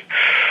existing.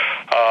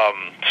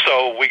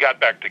 So we got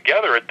back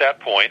together at that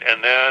point,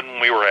 and then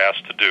we were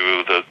asked to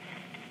do the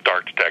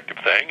Dark Detective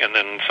thing, and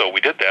then so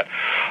we did that.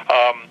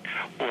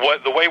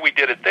 The way we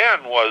did it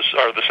then was,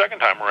 or the second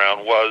time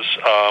around was,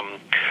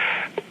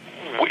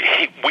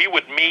 we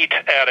would meet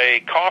at a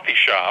coffee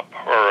shop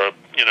or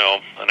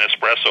an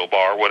espresso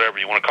bar, whatever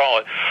you want to call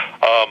it.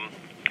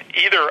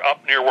 Either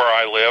up near where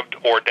I lived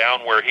or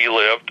down where he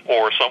lived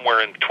or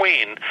somewhere in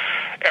between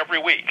every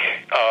week.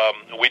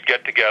 We'd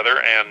get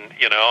together and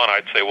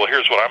I'd say, well,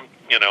 here's what I'm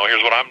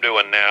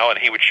doing now. And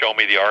he would show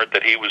me the art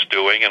that he was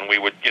doing, and we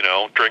would,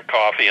 drink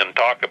coffee and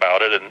talk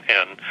about it.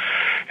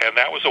 And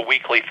that was a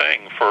weekly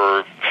thing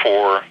for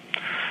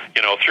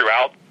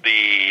throughout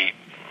the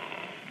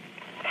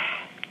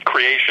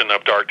creation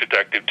of Dark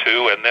Detective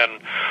 2. And then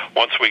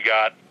once we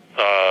got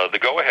the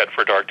go-ahead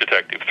for Dark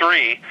Detective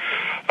 3,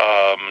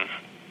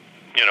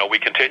 we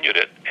continued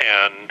it,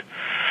 and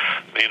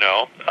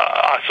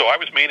so I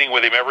was meeting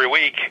with him every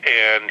week,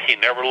 and he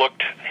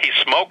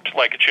smoked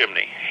like a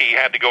chimney. He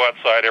had to go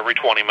outside every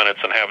 20 minutes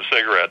and have a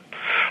cigarette,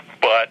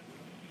 but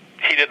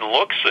he didn't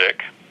look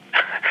sick.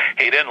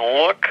 He didn't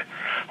look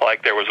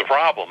like there was a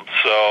problem,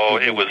 so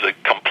it was a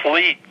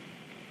complete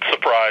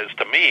surprise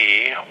to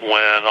me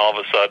when all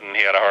of a sudden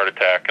he had a heart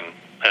attack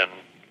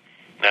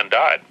and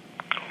died.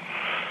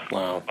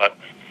 Wow.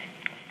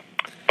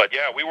 But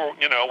yeah, we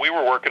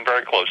were working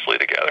very closely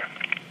together.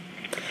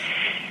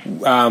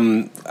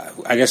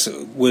 I guess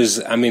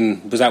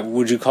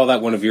would you call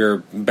that one of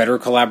your better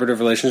collaborative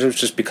relationships,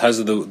 just because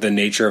of the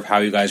nature of how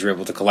you guys were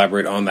able to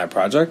collaborate on that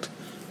project?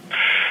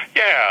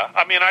 Yeah,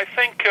 I mean, I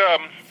think,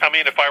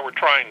 if I were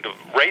trying to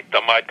rate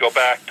them, I'd go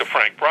back to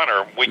Frank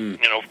Brunner.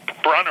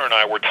 Brunner and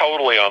I were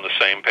totally on the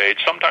same page.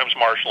 Sometimes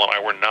Marshall and I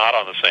were not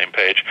on the same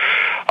page,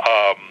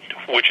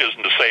 which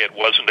isn't to say it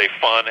wasn't a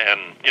fun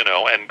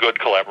and good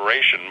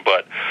collaboration.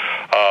 But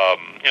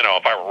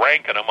if I were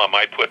ranking them, I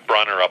might put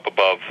Brunner up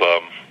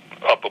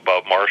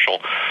above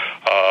Marshall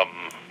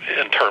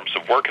in terms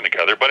of working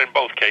together. But in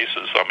both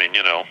cases,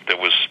 it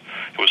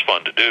was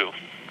fun to do.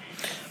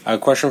 A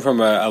question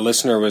from a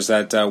listener was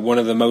that one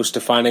of the most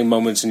defining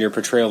moments in your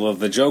portrayal of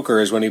the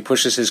Joker is when he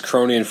pushes his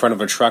crony in front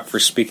of a truck for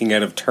speaking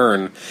out of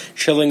turn.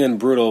 Chilling and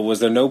brutal. Was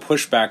there no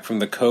pushback from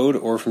the Code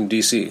or from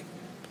DC?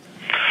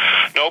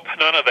 Nope,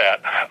 none of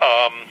that.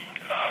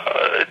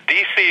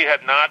 DC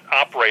had not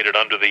operated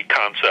under the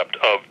concept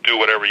of do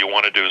whatever you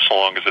want to do so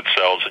long as it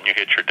sells and you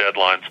hit your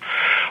deadlines.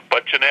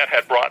 But Jeanette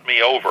had brought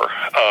me over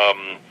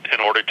in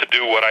order to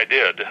do what I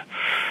did.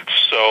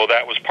 So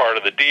that was part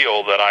of the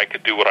deal, that I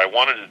could do what I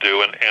wanted to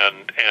do.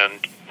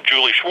 And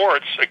Julie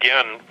Schwartz,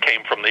 again,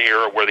 came from the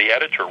era where the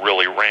editor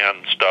really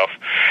ran stuff.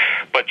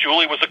 But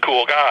Julie was a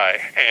cool guy,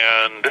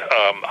 and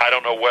I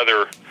don't know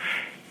whether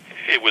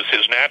it was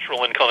his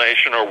natural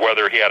inclination or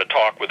whether he had a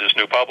talk with his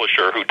new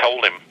publisher who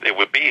told him it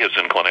would be his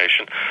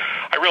inclination.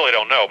 I really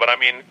don't know. But,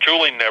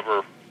 Julie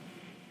never,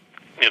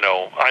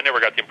 I never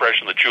got the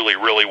impression that Julie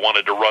really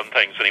wanted to run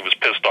things and he was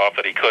pissed off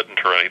that he couldn't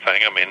or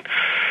anything. I mean,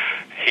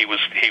 he was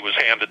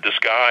handed this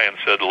guy and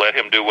said, let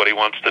him do what he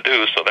wants to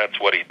do, so that's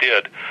what he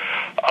did.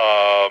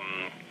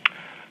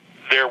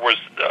 There was,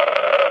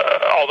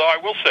 although I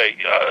will say,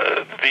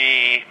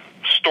 the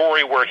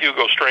story where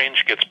Hugo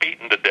Strange gets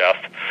beaten to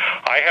death,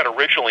 I had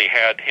originally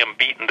had him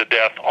beaten to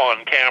death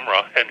on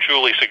camera, and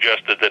Julie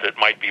suggested that it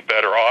might be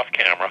better off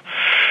camera,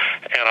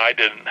 and I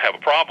didn't have a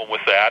problem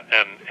with that,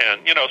 and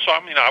so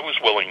I was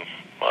willing,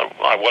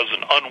 I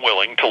wasn't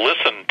unwilling to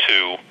listen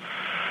to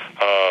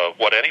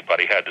what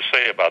anybody had to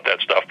say about that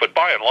stuff, but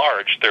by and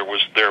large, there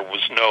was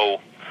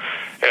no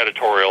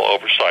editorial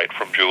oversight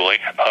from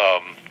Julie.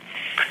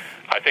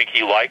 I think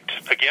he liked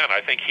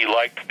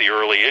the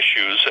early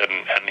issues,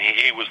 and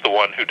he was the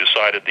one who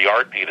decided the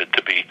art needed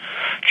to be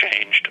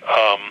changed,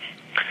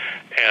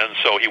 and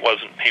so he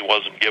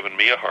wasn't giving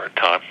me a hard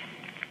time.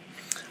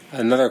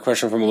 Another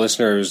question from a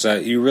listener is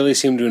you really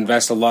seem to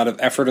invest a lot of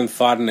effort and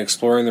thought in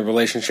exploring the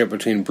relationship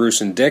between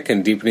Bruce and Dick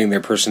and deepening their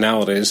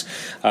personalities.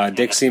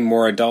 Dick seemed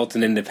more adult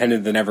and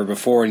independent than ever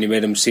before, and you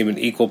made him seem an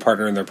equal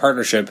partner in their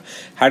partnership.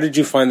 How did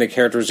you find the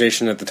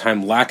characterization at the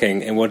time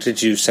lacking, and what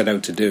did you set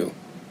out to do?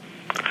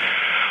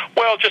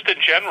 Well, just in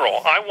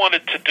general, I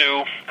wanted to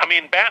do,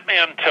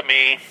 Batman to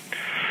me,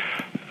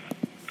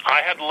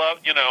 I had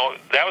loved,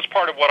 that was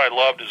part of what I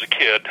loved as a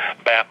kid,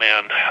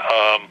 Batman,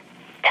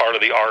 part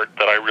of the art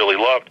that I really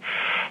loved.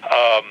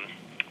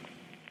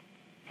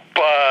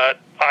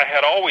 But I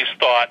had always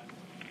thought,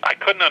 I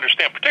couldn't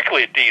understand,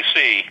 particularly at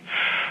DC,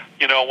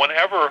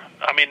 whenever,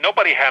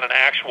 nobody had an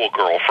actual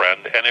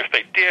girlfriend, and if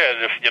they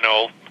did,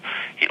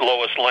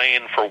 Lois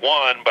Lane for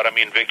one, but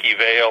Vicky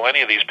Vale,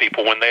 any of these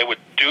people, when they would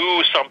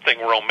do something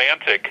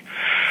romantic,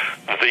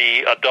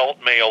 the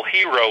adult male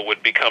hero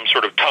would become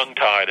sort of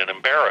tongue-tied and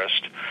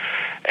embarrassed,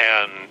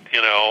 and,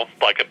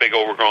 like a big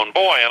overgrown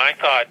boy, and I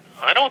thought,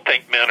 I don't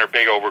think men are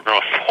big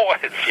overgrown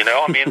boys, and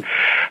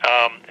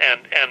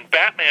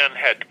Batman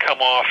had come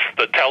off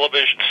the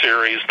television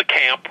series, the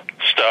camp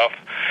stuff,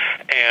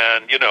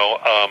 and,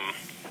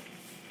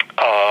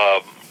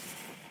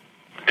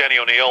 Denny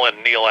O'Neil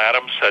and Neil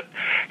Adams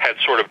had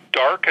sort of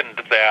darkened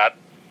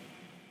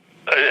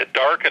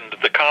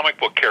the comic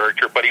book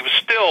character, but he was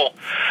still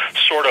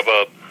sort of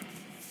a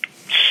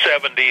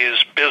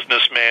 70s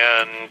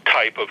businessman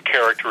type of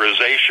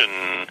characterization.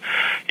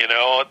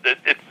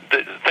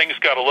 Things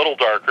got a little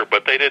darker,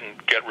 but they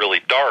didn't get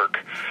really dark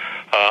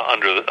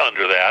under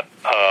that,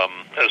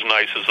 as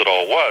nice as it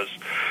all was.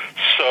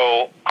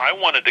 So I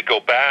wanted to go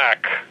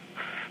back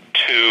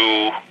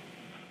to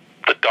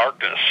the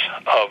darkness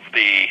of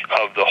the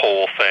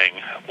whole thing,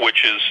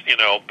 which is,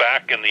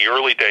 back in the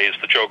early days,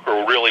 the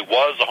Joker really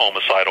was a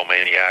homicidal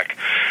maniac,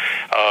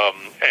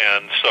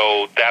 and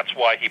so that's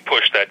why he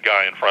pushed that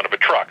guy in front of a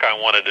truck. I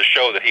wanted to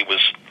show that he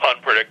was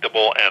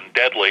unpredictable and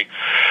deadly,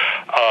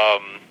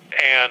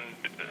 and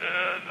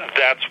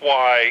that's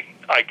why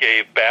I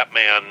gave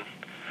Batman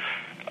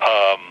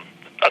a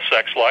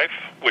sex life,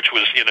 which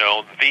was,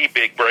 the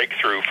big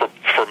breakthrough for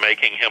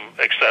making him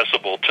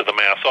accessible to the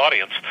mass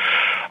audience.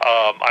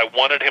 I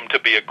wanted him to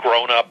be a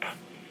grown-up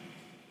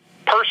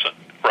person,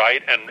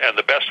 right? And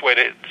the best way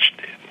to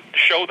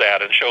show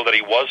that and show that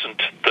he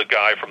wasn't the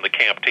guy from the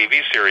camp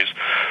TV series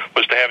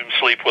was to have him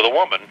sleep with a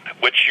woman,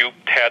 which you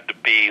had to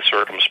be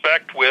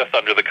circumspect with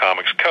under the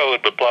comics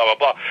code, but blah, blah,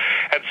 blah.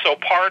 And so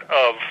part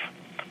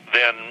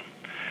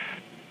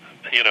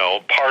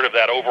of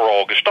that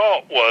overall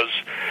gestalt was,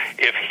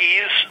 if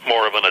he's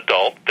more of an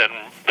adult, then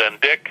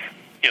Dick,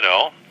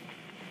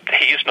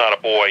 he's not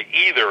a boy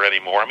either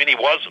anymore. He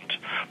wasn't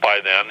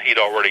by then. He'd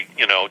already,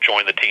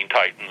 joined the Teen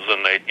Titans,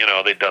 and they'd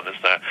done this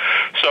and that.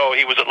 So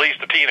he was at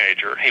least a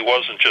teenager. He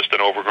wasn't just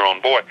an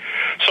overgrown boy.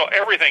 So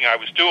everything I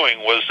was doing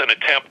was an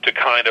attempt to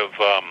kind of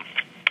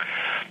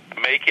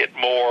make it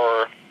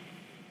more,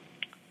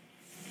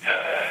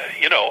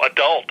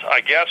 adult,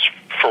 I guess,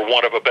 for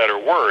want of a better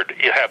word.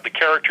 You have the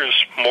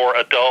characters more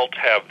adult,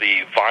 have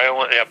the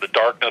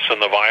darkness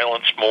and the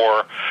violence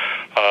more,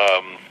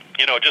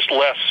 just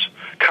less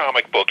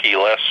comic booky,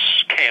 less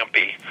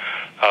campy.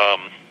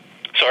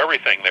 So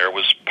everything there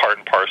was part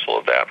and parcel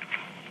of that.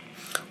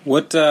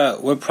 What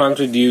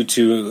prompted you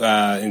to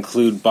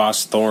include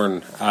Boss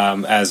Thorne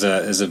as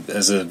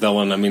a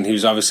villain? He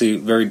was obviously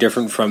very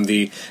different from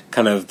the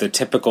kind of the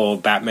typical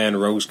Batman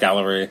rogues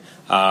gallery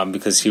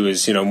because he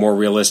was more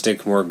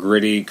realistic, more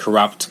gritty,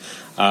 corrupt.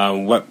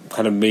 What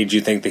kind of made you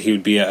think that he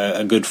would be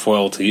a good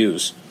foil to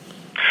use?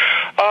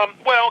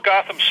 Well,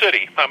 Gotham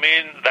City.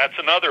 That's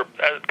another.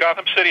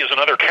 Gotham City is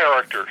another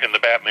character in the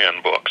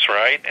Batman books,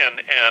 right?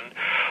 And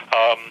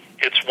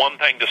it's one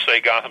thing to say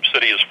Gotham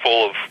City is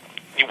full of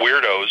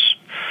weirdos,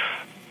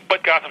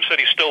 but Gotham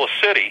City's still a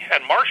city.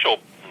 And Marshall,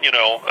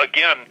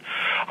 again,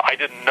 I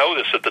didn't know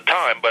this at the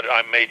time, but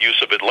I made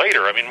use of it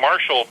later.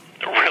 Marshall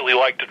really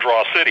liked to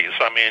draw cities.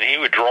 He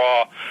would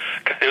draw.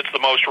 It's the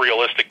most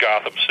realistic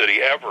Gotham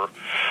City ever.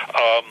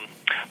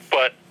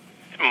 But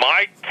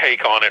my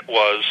take on it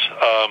was,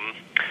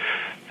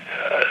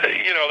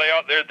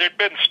 there'd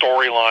been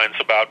storylines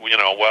about,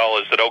 well,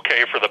 is it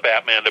okay for the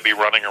Batman to be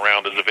running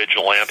around as a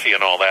vigilante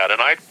and all that?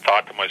 And I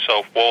thought to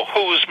myself, well,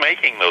 who's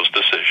making those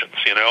decisions?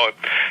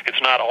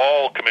 It's not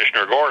all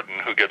Commissioner Gordon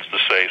who gets to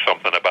say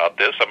something about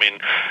this. I mean,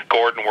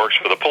 Gordon works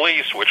for the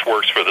police, which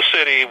works for the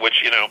city,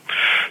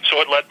 so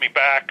it led me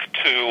back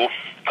to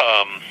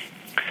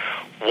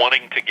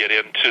wanting to get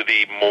into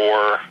the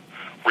more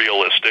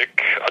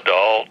realistic,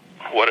 adult,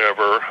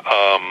 whatever,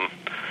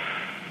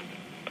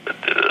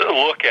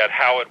 look at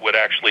how it would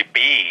actually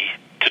be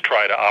to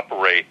try to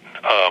operate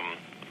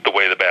the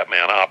way the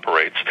Batman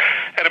operates.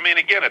 And I mean,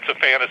 again, it's a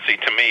fantasy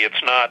to me.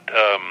 It's not,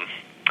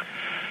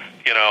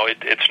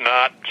 it's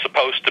not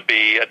supposed to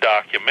be a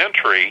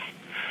documentary.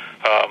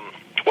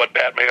 What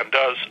Batman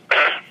does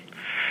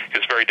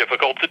is very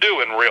difficult to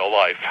do in real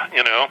life,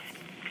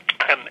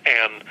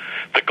 and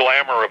the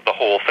glamour of the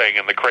whole thing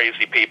and the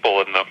crazy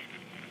people and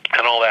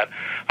all that.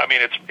 I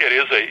mean, it's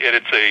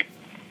a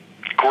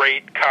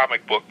great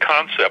comic book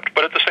concept,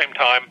 but at the same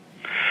time,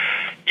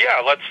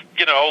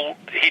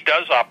 he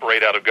does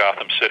operate out of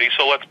Gotham City,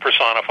 so let's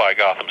personify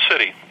Gotham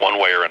City one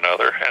way or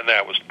another, and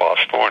that was Boss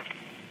Thorne.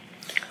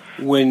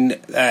 When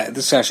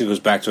this actually goes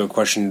back to a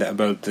question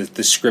about the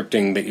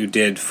scripting that you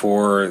did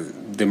for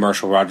the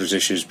Marshall Rogers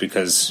issues,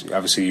 because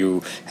obviously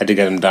you had to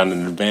get them done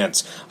in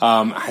advance.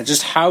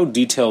 Just how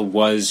detailed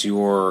was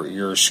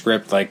your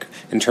script, like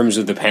in terms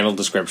of the panel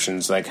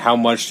descriptions? Like, how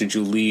much did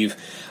you leave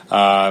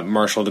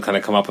Marshall to kind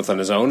of come up with on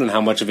his own, and how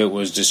much of it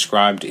was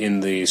described in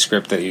the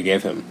script that you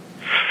gave him?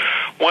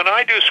 When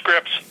I do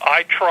scripts,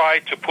 I try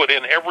to put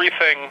in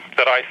everything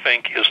that I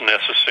think is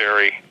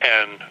necessary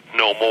and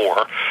no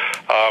more.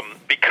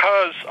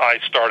 Because I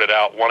started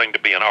out wanting to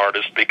be an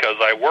artist, because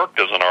I worked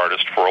as an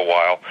artist for a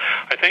while,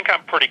 I think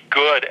I'm pretty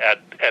good at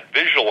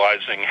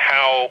visualizing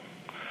how,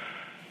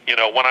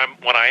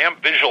 when I am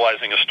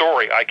visualizing a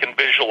story, I can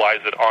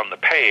visualize it on the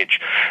page,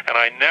 and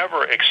I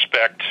never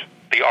expect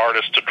the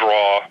artist to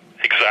draw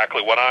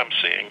exactly what I'm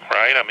seeing,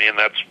 right? I mean,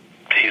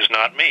 he's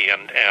not me,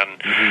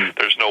 and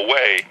there's no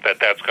way that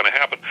that's going to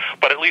happen.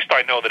 But at least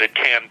I know that it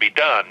can be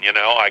done.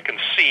 I can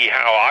see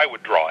how I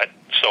would draw it,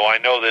 so I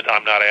know that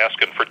I'm not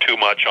asking for too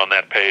much on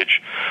that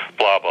page,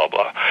 blah, blah,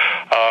 blah.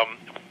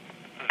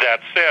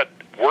 That said,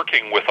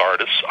 working with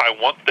artists, I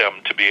want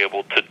them to be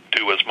able to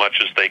do as much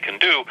as they can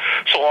do,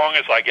 so long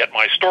as I get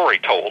my story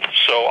told.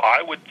 So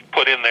I would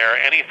put in there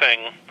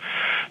anything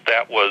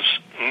that was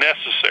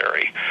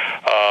necessary,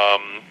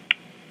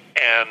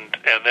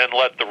 and then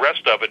let the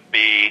rest of it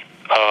be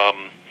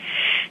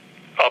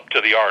up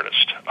to the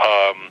artist.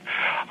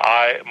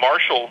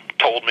 Marshall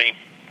told me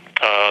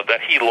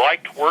that he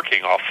liked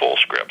working off full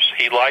scripts.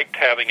 He liked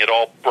having it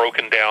all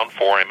broken down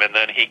for him, and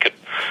then he could,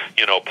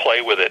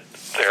 play with it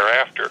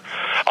thereafter.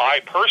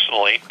 I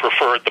personally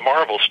preferred the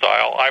Marvel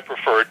style. I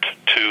preferred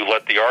to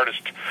let the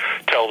artist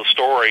tell the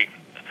story,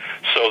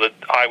 so that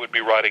I would be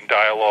writing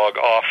dialogue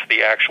off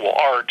the actual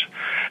art,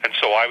 and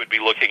so I would be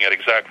looking at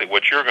exactly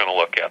what you're going to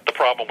look at. The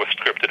problem with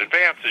scripted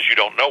advance is you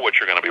don't know what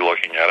you're going to be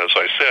looking at. As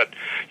I said,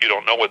 you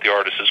don't know what the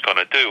artist is going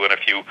to do, and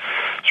if you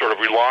sort of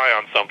rely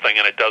on something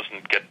and it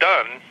doesn't get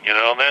done,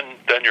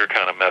 then you're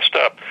kind of messed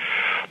up.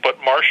 But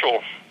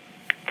Marshall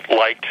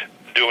liked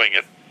doing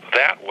it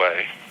that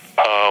way.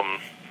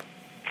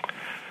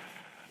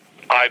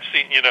 I've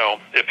seen,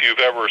 if you've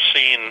ever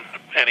seen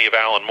any of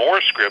Alan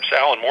Moore's scripts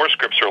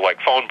are like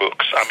phone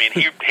books. I mean,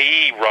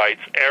 he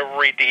writes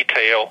every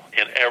detail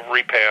in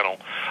every panel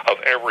of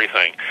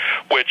everything,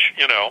 which,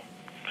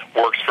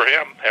 works for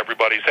him.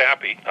 Everybody's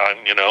happy.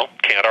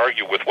 Can't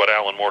argue with what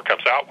Alan Moore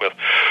comes out with.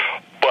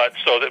 But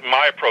so that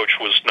my approach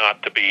was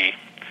not to be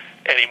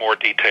any more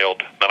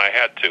detailed than I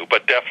had to,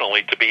 but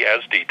definitely to be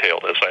as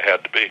detailed as I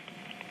had to be.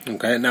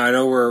 Okay, now I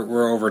know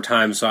we're over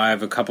time, so I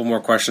have a couple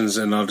more questions,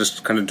 and I'll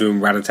just kind of do them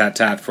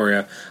rat-a-tat-tat for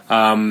you.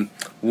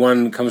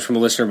 One comes from a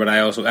listener, but I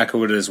also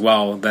echo it as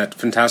well, that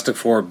Fantastic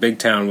Four Big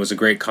Town was a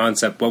great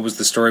concept. What was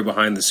the story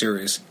behind the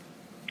series?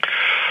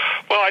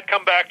 Well, I'd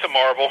come back to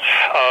Marvel.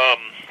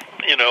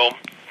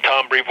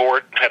 Tom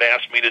Brevoort had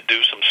asked me to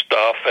do some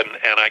stuff, and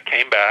I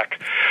came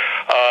back.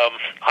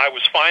 I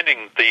was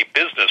finding the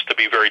business to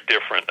be very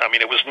different. I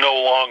mean, it was no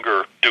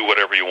longer do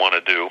whatever you want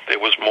to do. It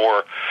was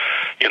more,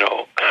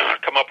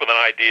 come up with an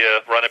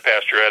idea, run it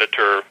past your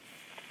editor,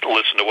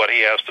 listen to what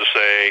he has to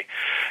say,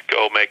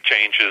 go make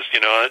changes.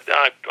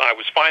 I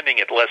was finding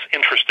it less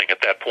interesting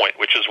at that point,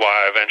 which is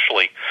why I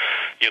eventually,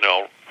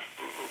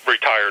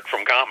 retired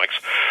from comics.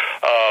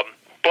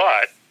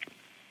 But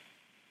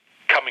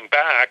coming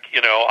back,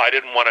 I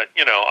didn't want to,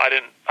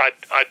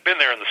 I'd been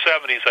there in the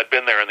 70s, I'd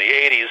been there in the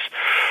 80s,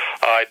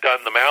 I'd done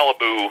the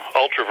Malibu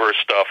Ultraverse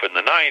stuff in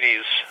the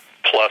 90s,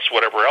 plus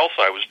whatever else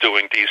I was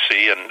doing,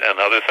 DC and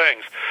other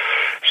things.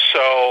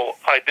 So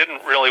I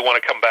didn't really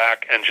want to come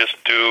back and just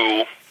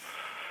do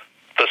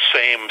the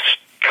same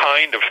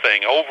kind of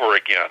thing over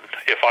again.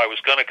 If I was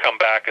going to come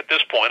back at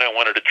this point, I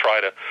wanted to try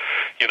to,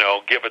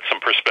 give it some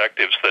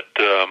perspectives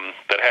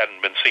that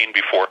hadn't been seen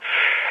before.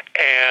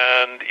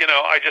 And,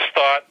 I just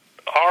thought,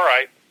 all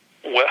right,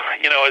 well,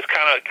 it's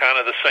kind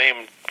of the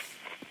same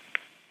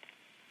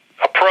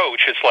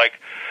approach. It's like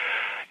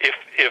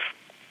if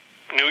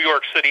New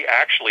York City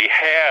actually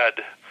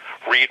had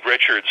Reed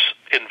Richards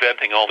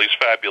inventing all these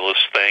fabulous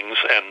things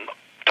and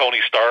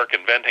Tony Stark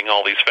inventing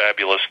all these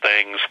fabulous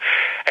things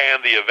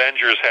and the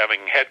Avengers having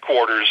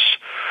headquarters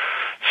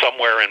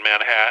somewhere in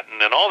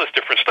Manhattan and all this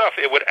different stuff,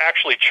 it would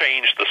actually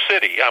change the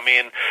city. I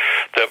mean,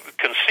 the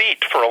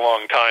conceit for a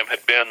long time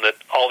had been that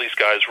all these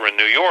guys were in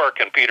New York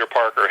and Peter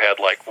Parker had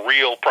like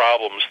real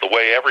problems the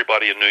way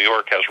everybody in New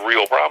York has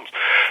real problems.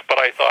 But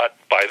I thought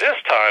by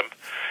this time,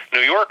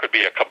 New York would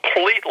be a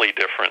completely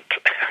different,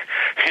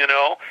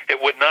 it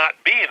would not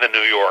be the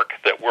New York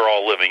that we're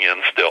all living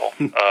in still.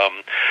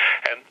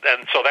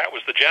 And so that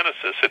was the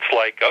genesis. It's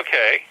like,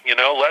 okay,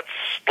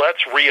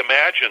 let's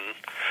reimagine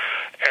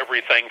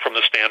everything from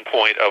the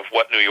standpoint of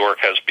what New York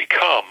has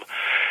become.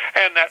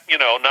 And that,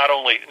 not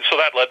only, so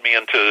that led me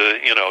into,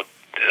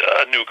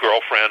 a new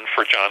girlfriend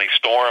for Johnny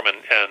Storm and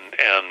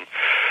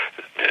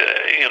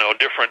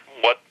different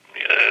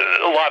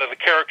a lot of the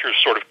characters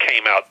sort of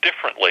came out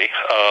differently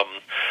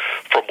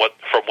from what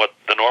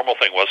the normal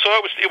thing was. So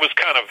it was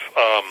kind of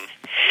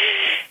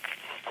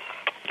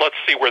let's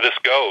see where this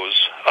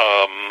goes.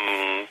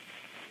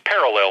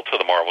 Parallel to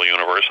the Marvel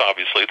Universe,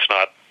 obviously,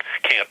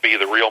 can't be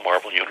the real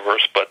Marvel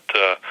Universe, but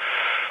I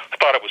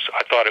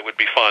thought it would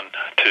be fun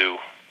to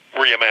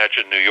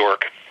reimagine New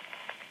York.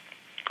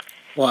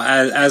 Well,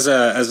 as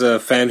a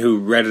fan who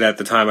read it at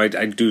the time, I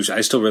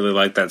still really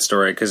like that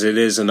story because it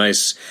is a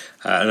nice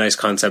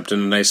concept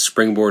and a nice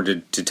springboard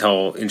to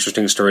tell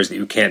interesting stories that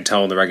you can't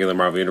tell in the regular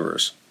Marvel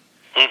Universe.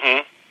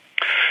 Mm-hmm.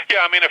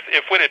 Yeah, I mean, if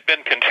it had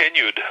been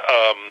continued,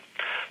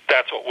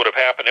 that's what would have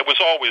happened. It was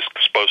always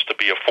supposed to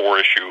be a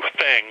 4-issue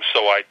thing,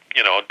 so I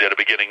did a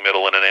beginning,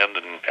 middle, and an end,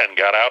 and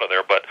got out of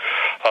there. But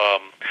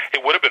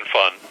it would have been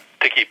fun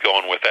to keep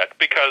going with that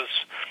because,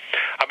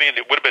 I mean,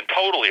 it would have been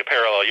totally a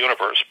parallel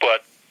universe,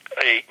 but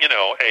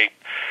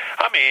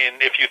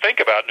if you think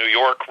about New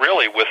York,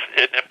 really, with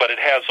it, but it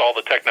has all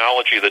the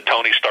technology that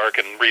Tony Stark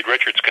and Reed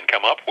Richards can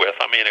come up with.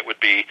 I mean, it'd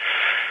be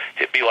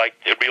like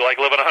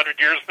living 100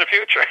 years in the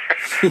future,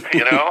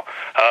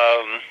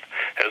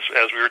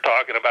 as we were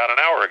talking about an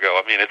hour ago.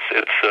 I mean,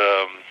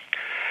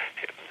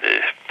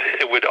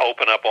 it would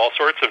open up all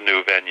sorts of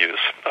new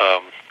venues.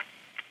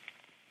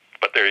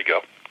 But there you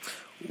go.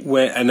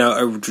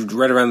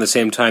 Right around the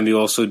same time, you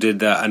also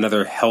did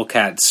another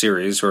Hellcat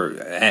series,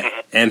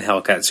 and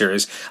Hellcat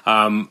series.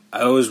 I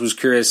always was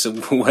curious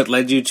what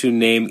led you to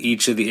name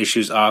each of the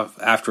issues off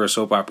after a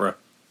soap opera.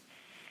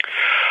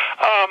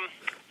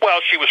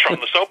 Well, she was from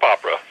the soap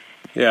opera.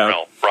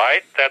 Yeah.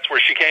 Right? That's where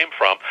she came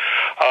from.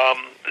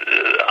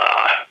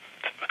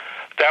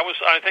 That was,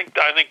 I think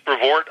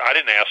Brevoort, I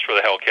didn't ask for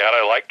the Hellcat.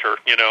 I liked her,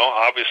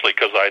 obviously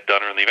because I had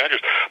done her in the Avengers.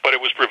 But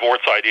it was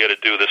Brevoort's idea to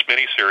do this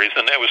miniseries,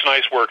 and it was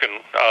nice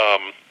working.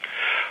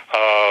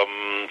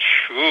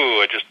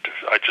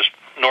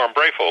 Norm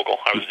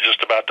Breyfogle. I was just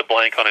about to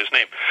blank on his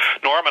name.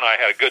 Norm and I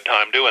had a good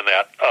time doing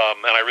that,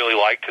 and I really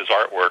liked his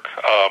artwork.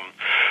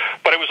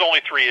 But it was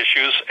only 3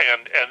 issues,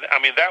 and I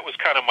mean, that was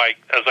kind of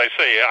as I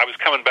say, I was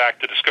coming back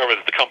to discover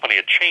that the company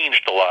had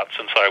changed a lot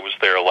since I was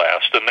there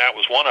last, and that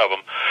was one of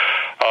them.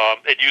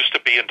 It used to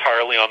be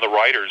entirely on the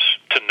writers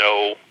to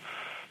know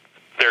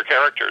their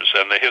characters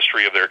and the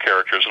history of their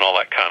characters and all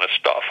that kind of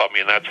stuff. I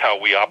mean, that's how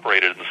we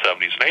operated in the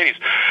 70s and 80s.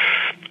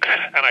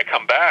 And I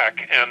come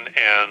back, and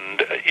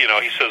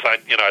he says,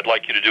 I'd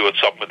like you to do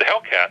something with the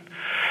Hellcat.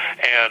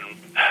 And,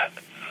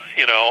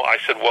 I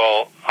said,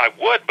 well, I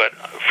would, but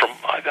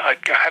I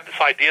had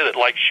this idea that,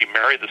 like, she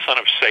married the son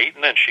of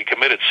Satan and she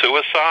committed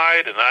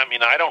suicide, and I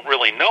mean, I don't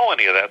really know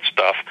any of that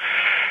stuff.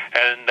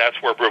 And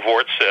that's where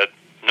Brevoort said,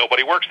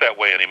 nobody works that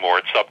way anymore.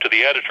 It's up to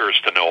the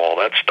editors to know all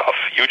that stuff.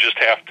 You just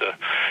have to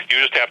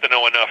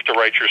know enough to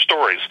write your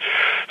stories.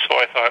 So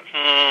I thought,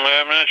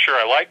 I'm not sure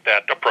I like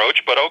that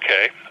approach, but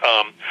okay.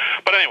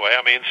 But anyway,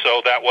 I mean,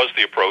 so that was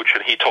the approach,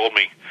 and he told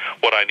me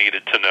what I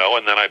needed to know,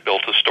 and then I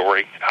built a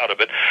story out of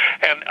it.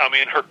 And I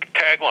mean, her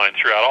tagline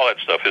throughout all that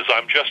stuff is,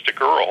 "I'm just a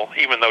girl,"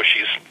 even though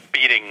she's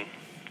beating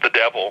the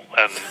devil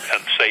and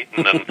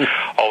Satan and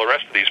all the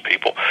rest of these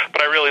people.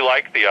 But I really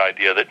liked the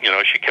idea that,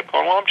 she kept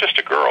going, well, I'm just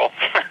a girl.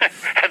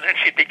 And then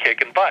she'd be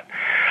kicking butt.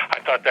 I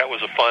thought that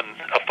was a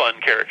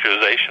fun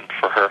characterization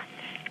for her.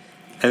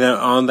 And then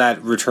on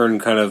that return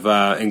kind of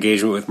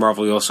engagement with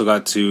Marvel, you also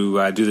got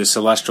to do the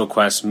Celestial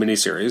Quest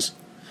miniseries.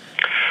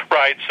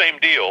 Right, same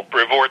deal.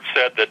 Brevoort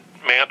said that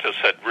Mantis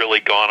had really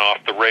gone off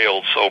the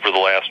rails over the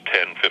last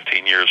 10,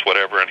 15 years,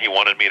 whatever, and he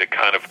wanted me to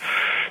kind of,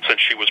 since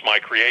she was my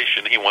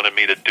creation, he wanted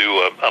me to do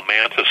a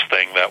Mantis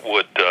thing that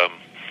would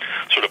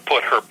sort of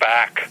put her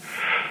back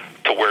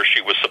to where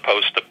she was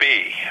supposed to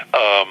be.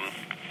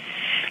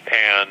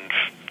 And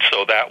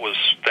so that was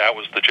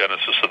the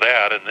genesis of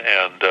that, and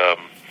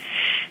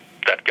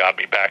that got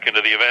me back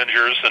into the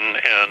Avengers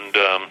and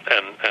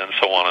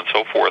so on and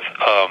so forth.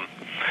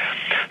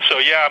 So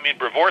yeah, I mean,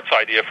 Brevoort's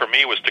idea for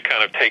me was to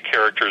kind of take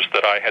characters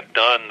that I had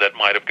done that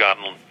might have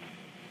gotten,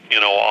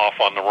 off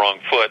on the wrong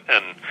foot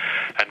and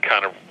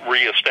kind of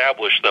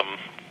reestablish them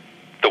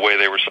the way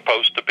they were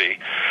supposed to be.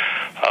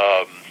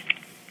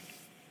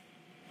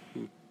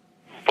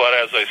 But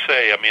as I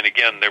say, I mean,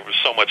 again, there was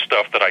so much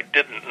stuff that I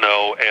didn't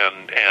know,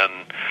 and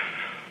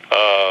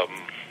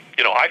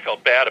I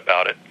felt bad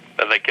about it.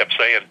 And they kept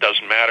saying, it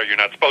doesn't matter, you're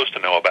not supposed to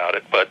know about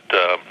it. But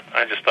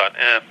I just thought,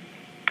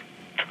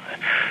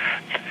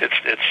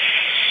 it's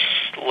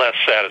less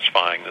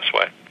satisfying this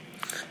way.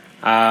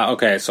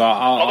 Okay, so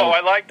although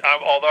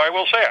I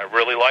will say, I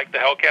really like the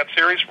Hellcat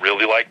series,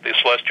 really like the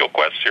Celestial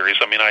Quest series.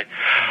 I mean, I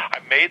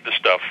made the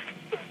stuff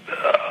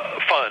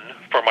fun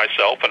for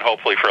myself and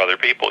hopefully for other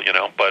people,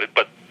 But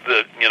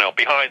the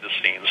behind the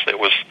scenes, it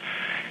was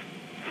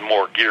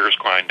more gears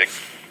grinding.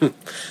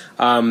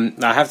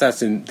 I have to ask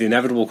the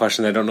inevitable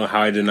question. I don't know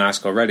how I didn't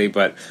ask already,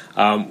 but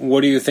what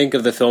do you think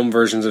of the film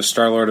versions of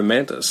Star-Lord and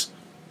Mantis?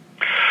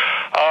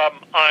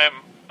 I'm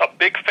a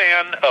big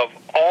fan of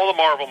all the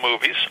Marvel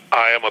movies.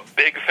 I am a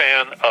big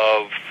fan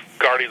of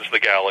Guardians of the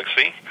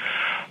Galaxy.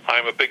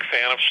 I'm a big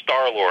fan of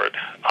Star-Lord.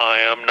 I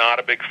am not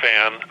a big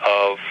fan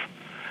of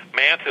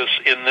Mantis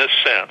in this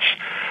sense.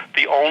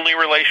 The only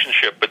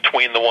relationship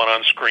between the one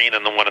on screen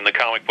and the one in the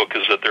comic book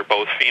is that they're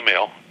both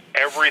female.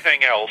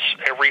 Everything else,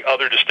 every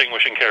other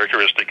distinguishing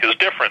characteristic is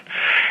different.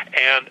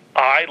 And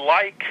I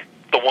like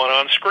the one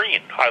on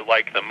screen. I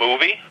like the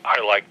movie. I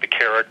like the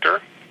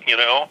character,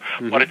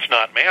 but it's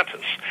not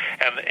Mantis.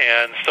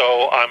 And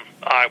so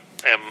I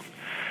am,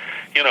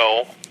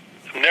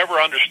 never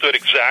understood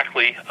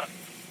exactly.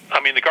 I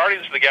mean, the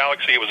Guardians of the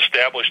Galaxy, it was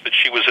established that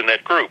she was in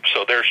that group,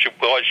 so there she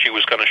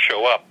was going to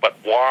show up. But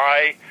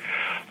why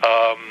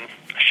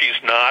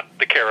she's not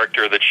the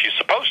character that she's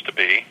supposed to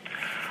be,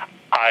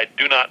 I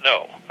do not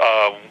know.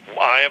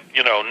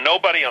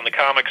 Nobody on the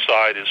comic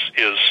side is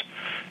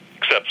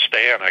except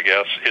Stan, I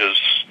guess,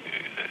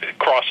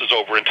 crosses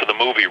over into the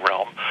movie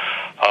realm.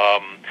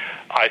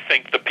 I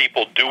think the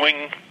people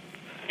doing,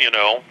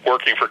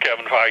 working for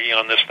Kevin Feige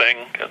on this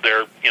thing,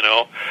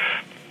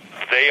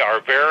 they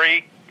are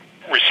very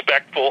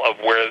respectful of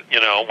where,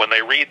 when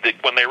they read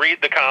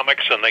the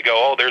comics and they go,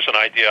 oh, there's an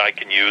idea I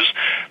can use.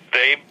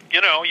 They,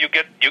 you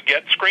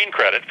get screen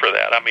credit for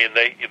that. I mean,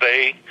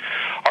 they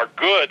are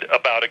good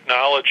about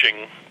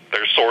acknowledging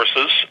their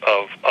sources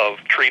of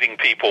treating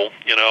people,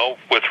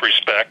 with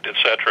respect, et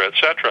cetera, et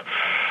cetera.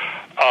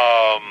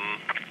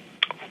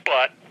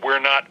 But we're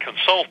not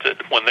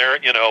consulted when they're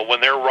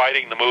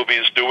writing the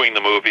movies, doing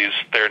the movies.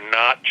 They're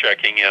not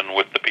checking in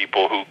with the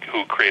people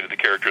who created the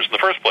characters in the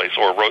first place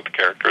or wrote the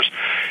characters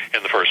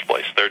in the first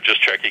place. They're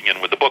just checking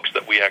in with the books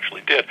that we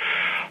actually did.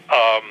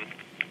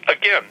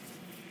 Again,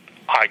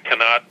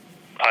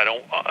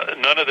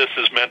 none of this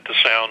is meant to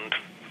sound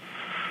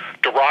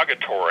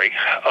derogatory.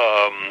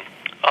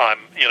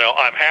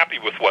 I'm happy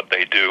with what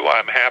they do.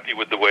 I'm happy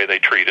with the way they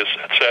treat us,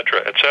 et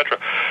cetera, et cetera.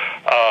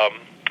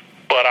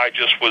 But I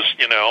just was,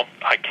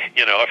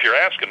 if you're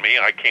asking me,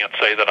 I can't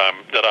say that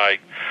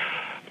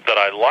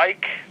I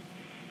like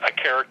a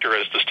character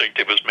as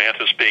distinctive as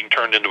Mantis being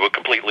turned into a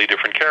completely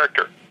different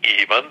character,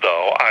 even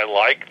though I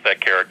like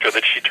that character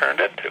that she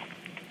turned into.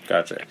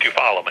 Gotcha. If you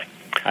follow me.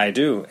 I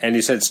do. And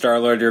you said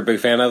Star-Lord you're a big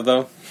fan of,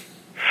 though?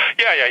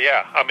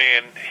 Yeah. I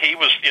mean, he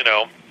was,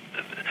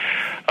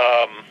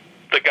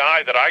 the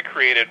guy that I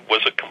created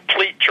was a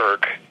complete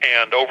jerk,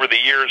 and over the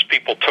years,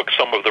 people took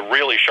some of the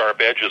really sharp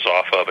edges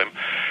off of him,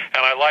 and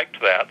I liked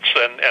that.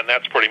 And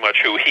that's pretty much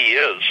who he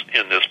is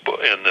in this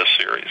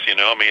series.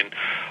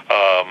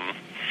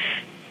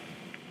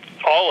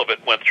 All of it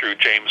went through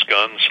James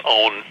Gunn's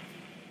own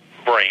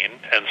brain,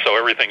 and so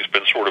everything's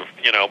been sort of,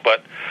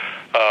 But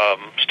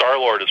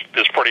Star-Lord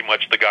is pretty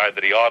much the guy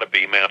that he ought to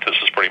be. Mantis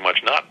is pretty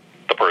much not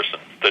the person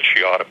that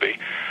she ought to be,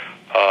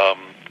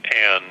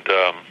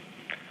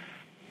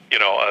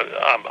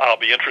 I'll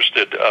be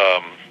interested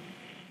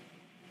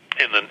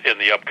in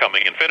the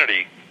upcoming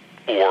Infinity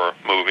War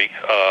movie.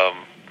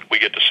 We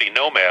get to see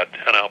Nomad,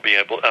 and I'll be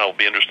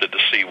interested to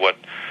see what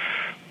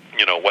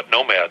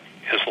Nomad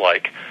is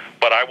like.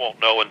 But I won't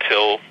know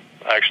until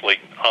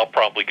I'll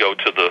probably go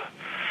to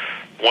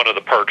one of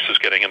the perks is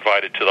getting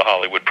invited to the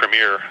Hollywood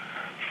premiere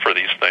for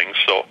these things.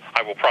 So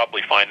I will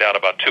probably find out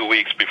about 2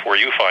 weeks before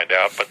you find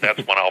out. But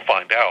that's when I'll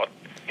find out,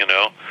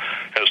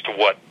 as to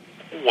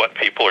what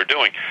people are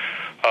doing.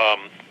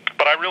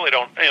 But I really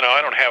don't,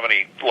 I don't have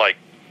any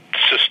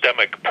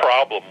systemic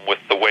problem with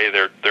the way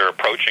they're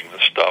approaching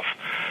this stuff.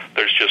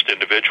 There's just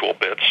individual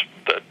bits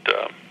that,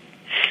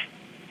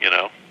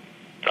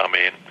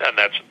 and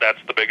that's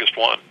the biggest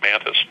one,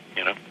 Mantis.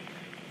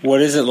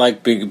 What is it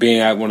like being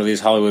at one of these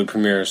Hollywood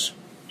premieres?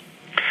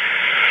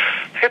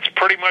 It's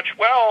pretty much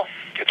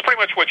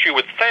what you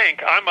would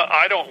think.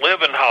 I don't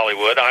live in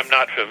Hollywood. I'm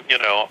not,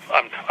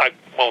 I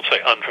won't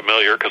say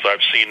unfamiliar because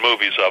I've seen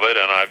movies of it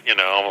and I've,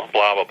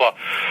 blah, blah, blah.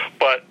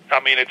 But,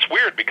 it's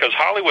weird because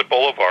Hollywood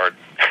Boulevard,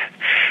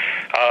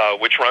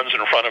 which runs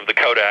in front of the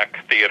Kodak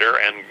Theater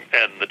and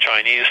the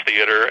Chinese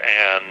Theater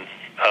and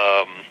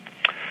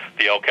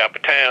the El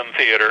Capitan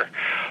Theater,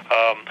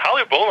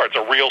 Hollywood Boulevard's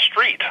a real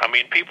street.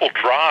 People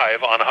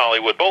drive on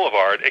Hollywood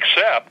Boulevard,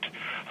 except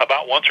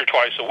about once or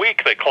twice a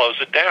week they close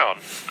it down,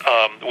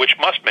 which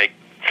must make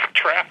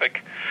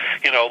traffic.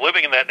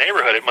 Living in that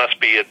neighborhood, it must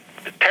be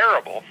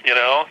terrible,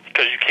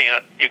 because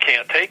you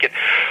can't take it.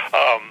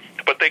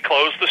 But they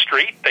close the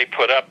street. They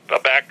put up a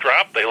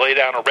backdrop. They lay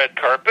down a red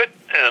carpet,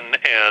 and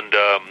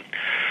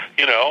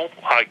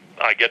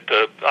I get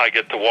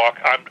to walk.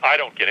 I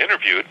don't get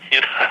interviewed.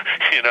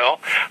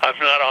 I'm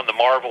not on the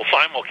Marvel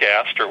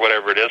simulcast or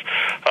whatever it is.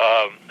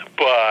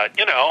 But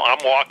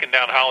I'm walking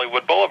down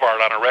Hollywood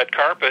Boulevard on a red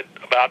carpet,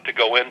 about to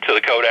go into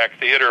the Kodak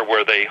Theater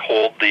where they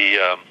hold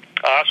the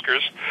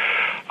Oscars.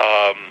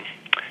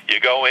 You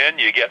go in,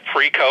 you get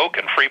free Coke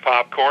and free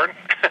popcorn,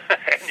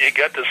 and you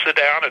get to sit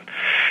down and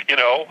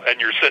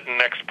you're sitting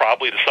next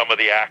probably to some of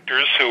the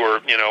actors who are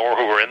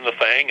in the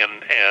thing,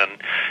 and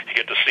you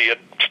get to see a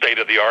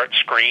state-of-the-art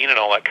screen and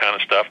all that kind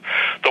of stuff.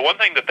 The one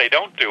thing that they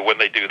don't do when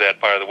they do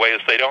that, by the way,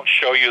 is they don't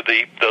show you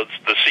the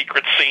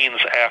secret scenes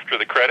after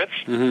the credits,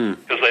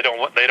 because they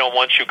don't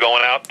want you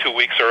going out 2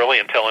 weeks early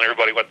and telling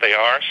everybody what they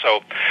are.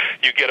 So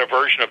you get a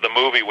version of the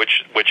movie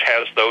which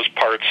has those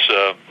parts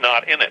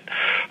not in it.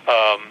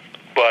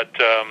 But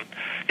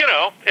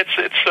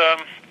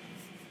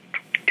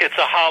it's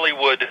a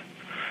Hollywood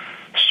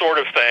sort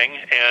of thing,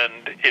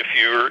 and if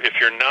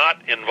you're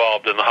not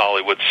involved in the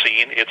Hollywood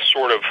scene, it's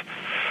sort of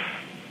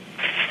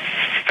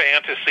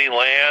fantasy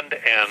land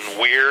and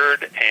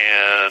weird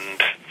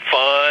and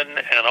fun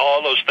and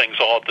all those things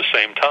all at the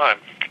same time.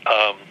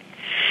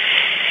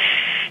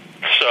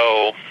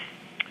 So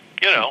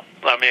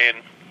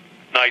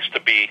nice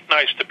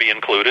to be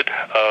included.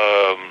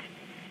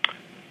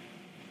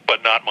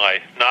 But not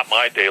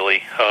my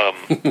daily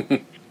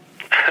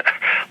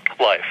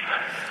life.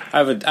 I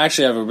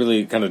have a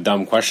really kind of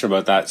dumb question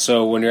about that.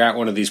 So when you're at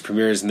one of these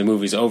premieres and the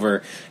movie's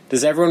over,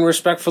 does everyone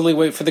respectfully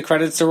wait for the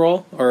credits to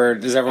roll, or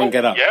does everyone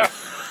get up? Yeah,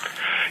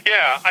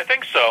 I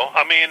think so.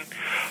 I mean,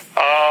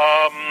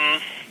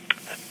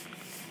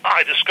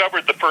 I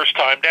discovered the first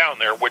time down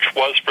there, which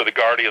was for the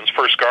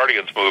first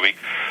Guardians movie,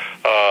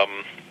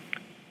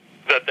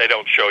 that they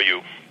don't show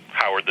you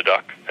Howard the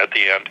Duck at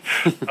the end.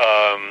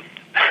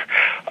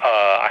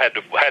 I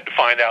had to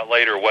find out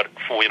later what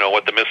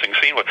the missing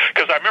scene was,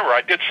 because I remember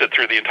I did sit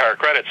through the entire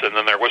credits and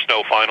then there was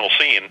no final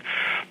scene.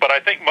 But I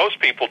think most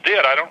people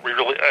did. I don't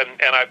really,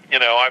 and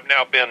I've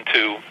now been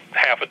to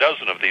half a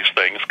dozen of these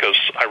things because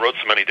I wrote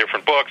so many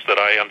different books that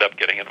I end up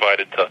getting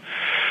invited to,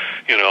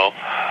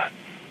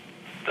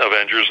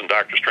 Avengers and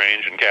Doctor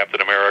Strange and Captain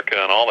America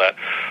and all that.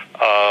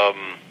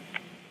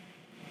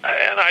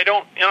 And I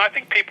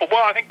think people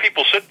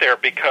sit there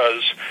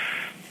because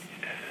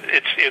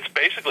it's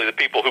basically the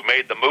people who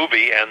made the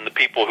movie and the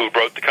people who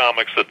wrote the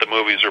comics that the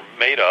movies are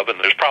made of, and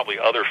there's probably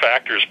other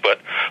factors,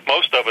 but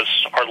most of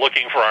us are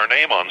looking for our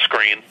name on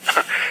screen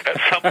at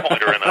some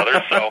point or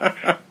another. So,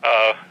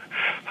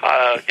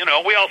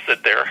 we all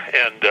sit there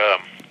and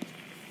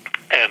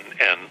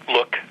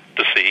look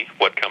to see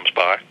what comes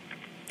by.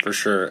 For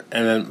sure.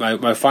 And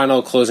then my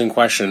final closing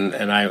question,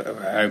 and I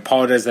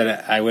apologize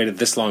that I waited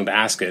this long to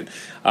ask it.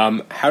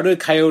 How did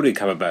Coyote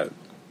come about?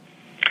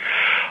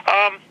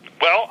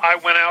 Well, I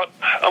went out.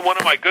 One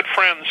of my good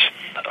friends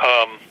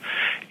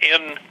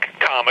in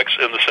comics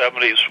in the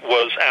 70s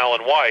was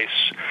Alan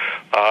Weiss,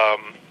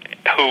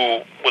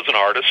 who was an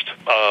artist.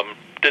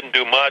 Didn't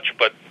do much,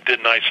 but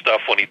did nice stuff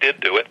when he did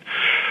do it.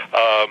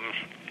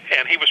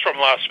 And he was from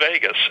Las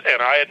Vegas,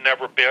 and I had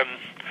never been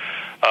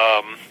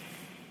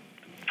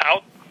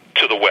out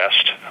to the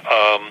West.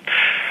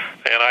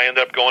 And I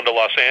ended up going to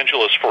Los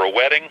Angeles for a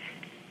wedding.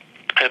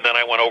 And then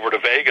I went over to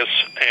Vegas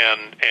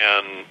and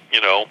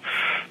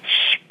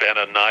spent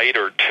a night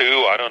or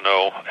two, I don't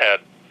know,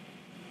 at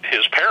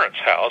his parents'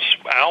 house.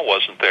 Al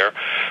wasn't there.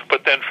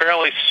 But then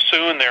fairly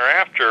soon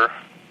thereafter,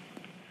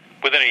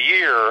 within a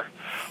year,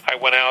 I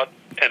went out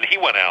and he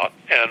went out,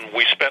 and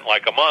we spent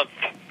like a month.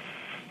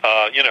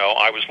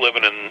 I was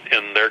living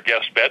in their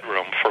guest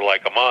bedroom for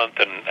like a month,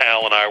 and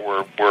Al and I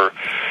were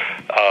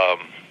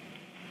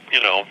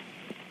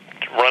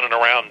running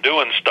around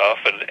doing stuff,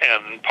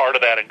 and part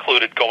of that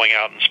included going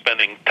out and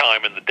spending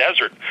time in the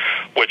desert,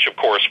 which of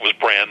course was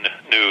brand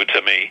new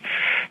to me.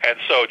 And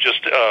so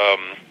just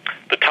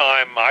the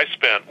time I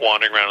spent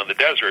wandering around in the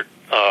desert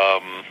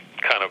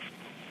kind of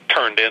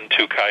turned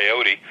into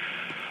Coyote.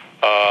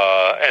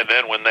 And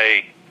then when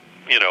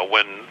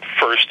when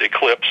first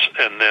Eclipse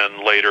and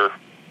then later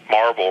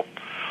Marvel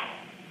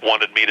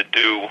wanted me to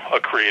do a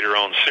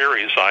creator-owned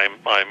series, I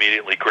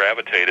immediately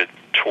gravitated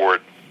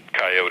toward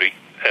Coyote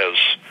as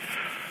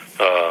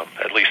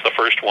at least the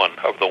first one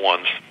of the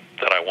ones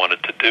that I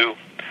wanted to do.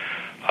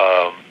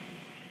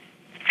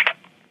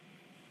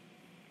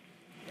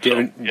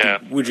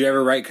 Would you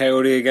ever write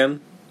Coyote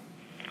again?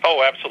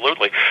 Oh,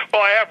 absolutely.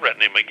 Well, I have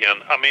written him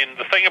again. I mean,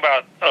 the thing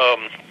about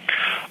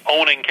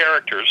owning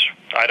characters,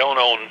 I don't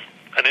own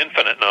an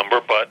infinite number,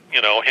 but,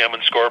 him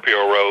and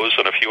Scorpio Rose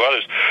and a few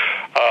others.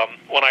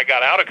 When I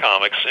got out of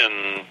comics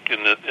in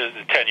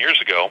 10 years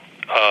ago,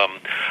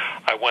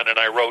 I went and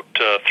I wrote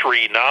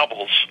 3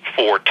 novels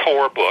for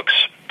Tor Books,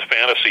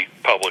 fantasy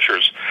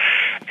publishers,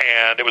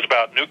 and it was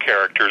about new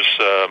characters,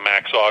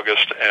 Max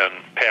August and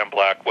Pam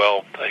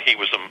Blackwell. He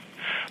was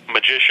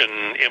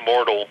magician,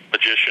 immortal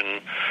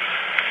magician,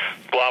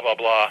 blah, blah,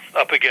 blah,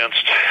 up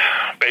against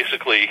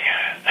basically,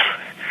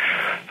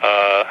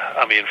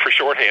 for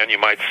shorthand, you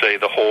might say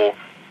the whole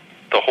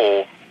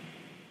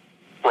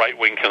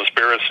right-wing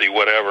conspiracy,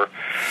 whatever,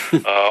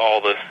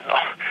 all the,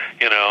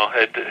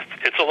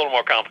 it's a little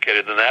more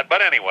complicated than that.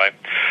 But anyway,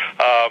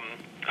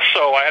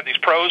 so I had these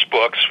prose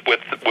books with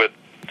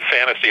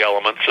fantasy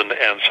elements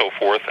and so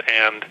forth,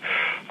 and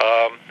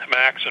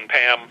Max and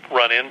Pam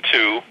run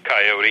into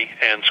Coyote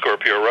and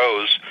Scorpio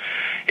Rose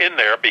in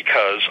there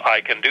because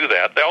I can do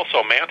that.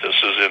 Also, Mantis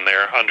is in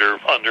there under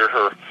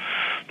her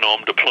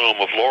nom de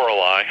plume of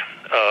Lorelei.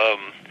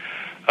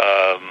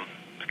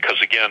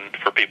 Because, again,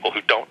 for people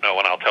who don't know,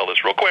 and I'll tell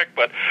this real quick,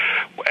 but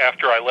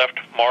after I left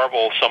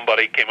Marvel,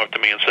 somebody came up to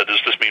me and said, does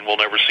this mean we'll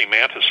never see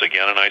Mantis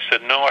again? And I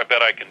said, no, I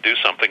bet I can do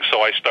something. So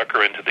I stuck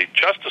her into the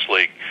Justice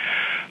League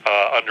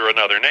under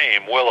another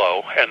name,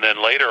 Willow, and then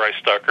later I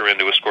stuck her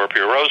into a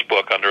Scorpio Rose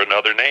book under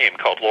another name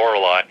called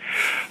Lorelei.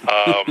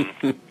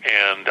 And,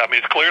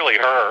 it's clearly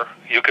her.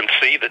 You can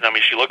see that,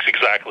 she looks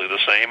exactly the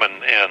same,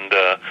 and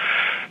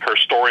her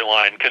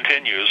storyline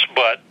continues,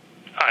 but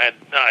I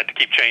had to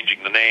keep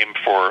changing the name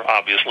for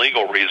obvious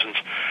legal reasons,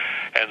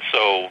 and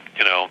so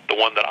the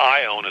one that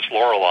I own is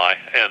Lorelei,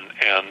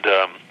 and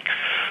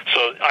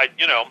so I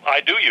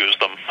do use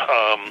them,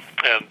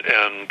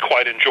 and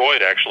quite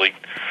enjoyed actually.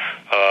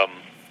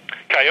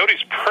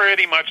 Coyote's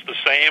pretty much the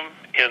same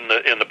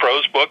in the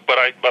prose book, but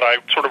I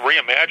sort of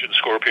reimagined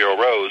Scorpio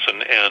Rose,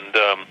 and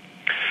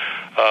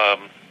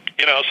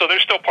so they're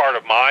still part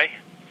of my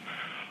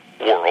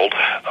world.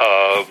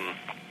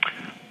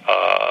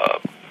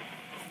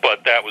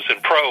 But that was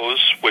in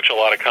prose, which a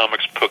lot of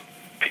comics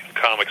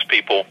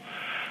people,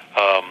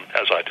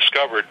 as I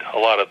discovered, a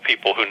lot of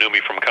people who knew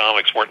me from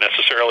comics weren't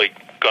necessarily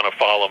going to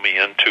follow me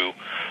into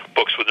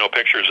books with no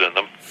pictures in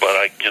them. But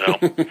I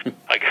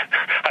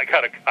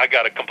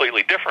got a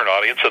completely different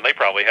audience, and they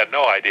probably had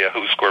no idea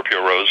who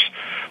Scorpio Rose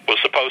was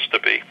supposed to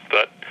be.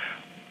 But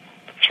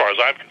as far as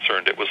I'm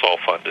concerned, it was all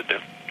fun to do.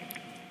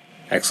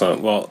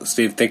 Excellent. Well,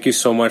 Steve, thank you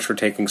so much for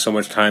taking so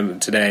much time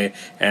today.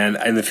 And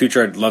in the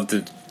future, I'd love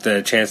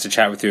the chance to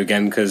chat with you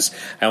again, because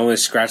I only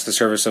scratched the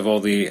surface of all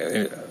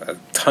the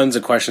tons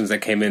of questions that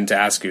came in to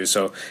ask you.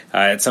 So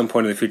at some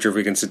point in the future, if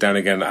we can sit down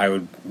again, I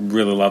would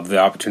really love the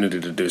opportunity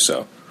to do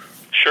so.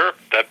 Sure,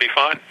 that'd be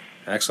fine.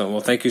 Excellent.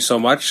 Well, thank you so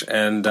much.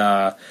 And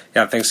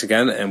thanks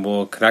again. And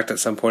we'll connect at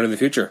some point in the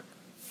future.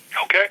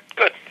 Okay,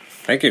 good.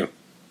 Thank you.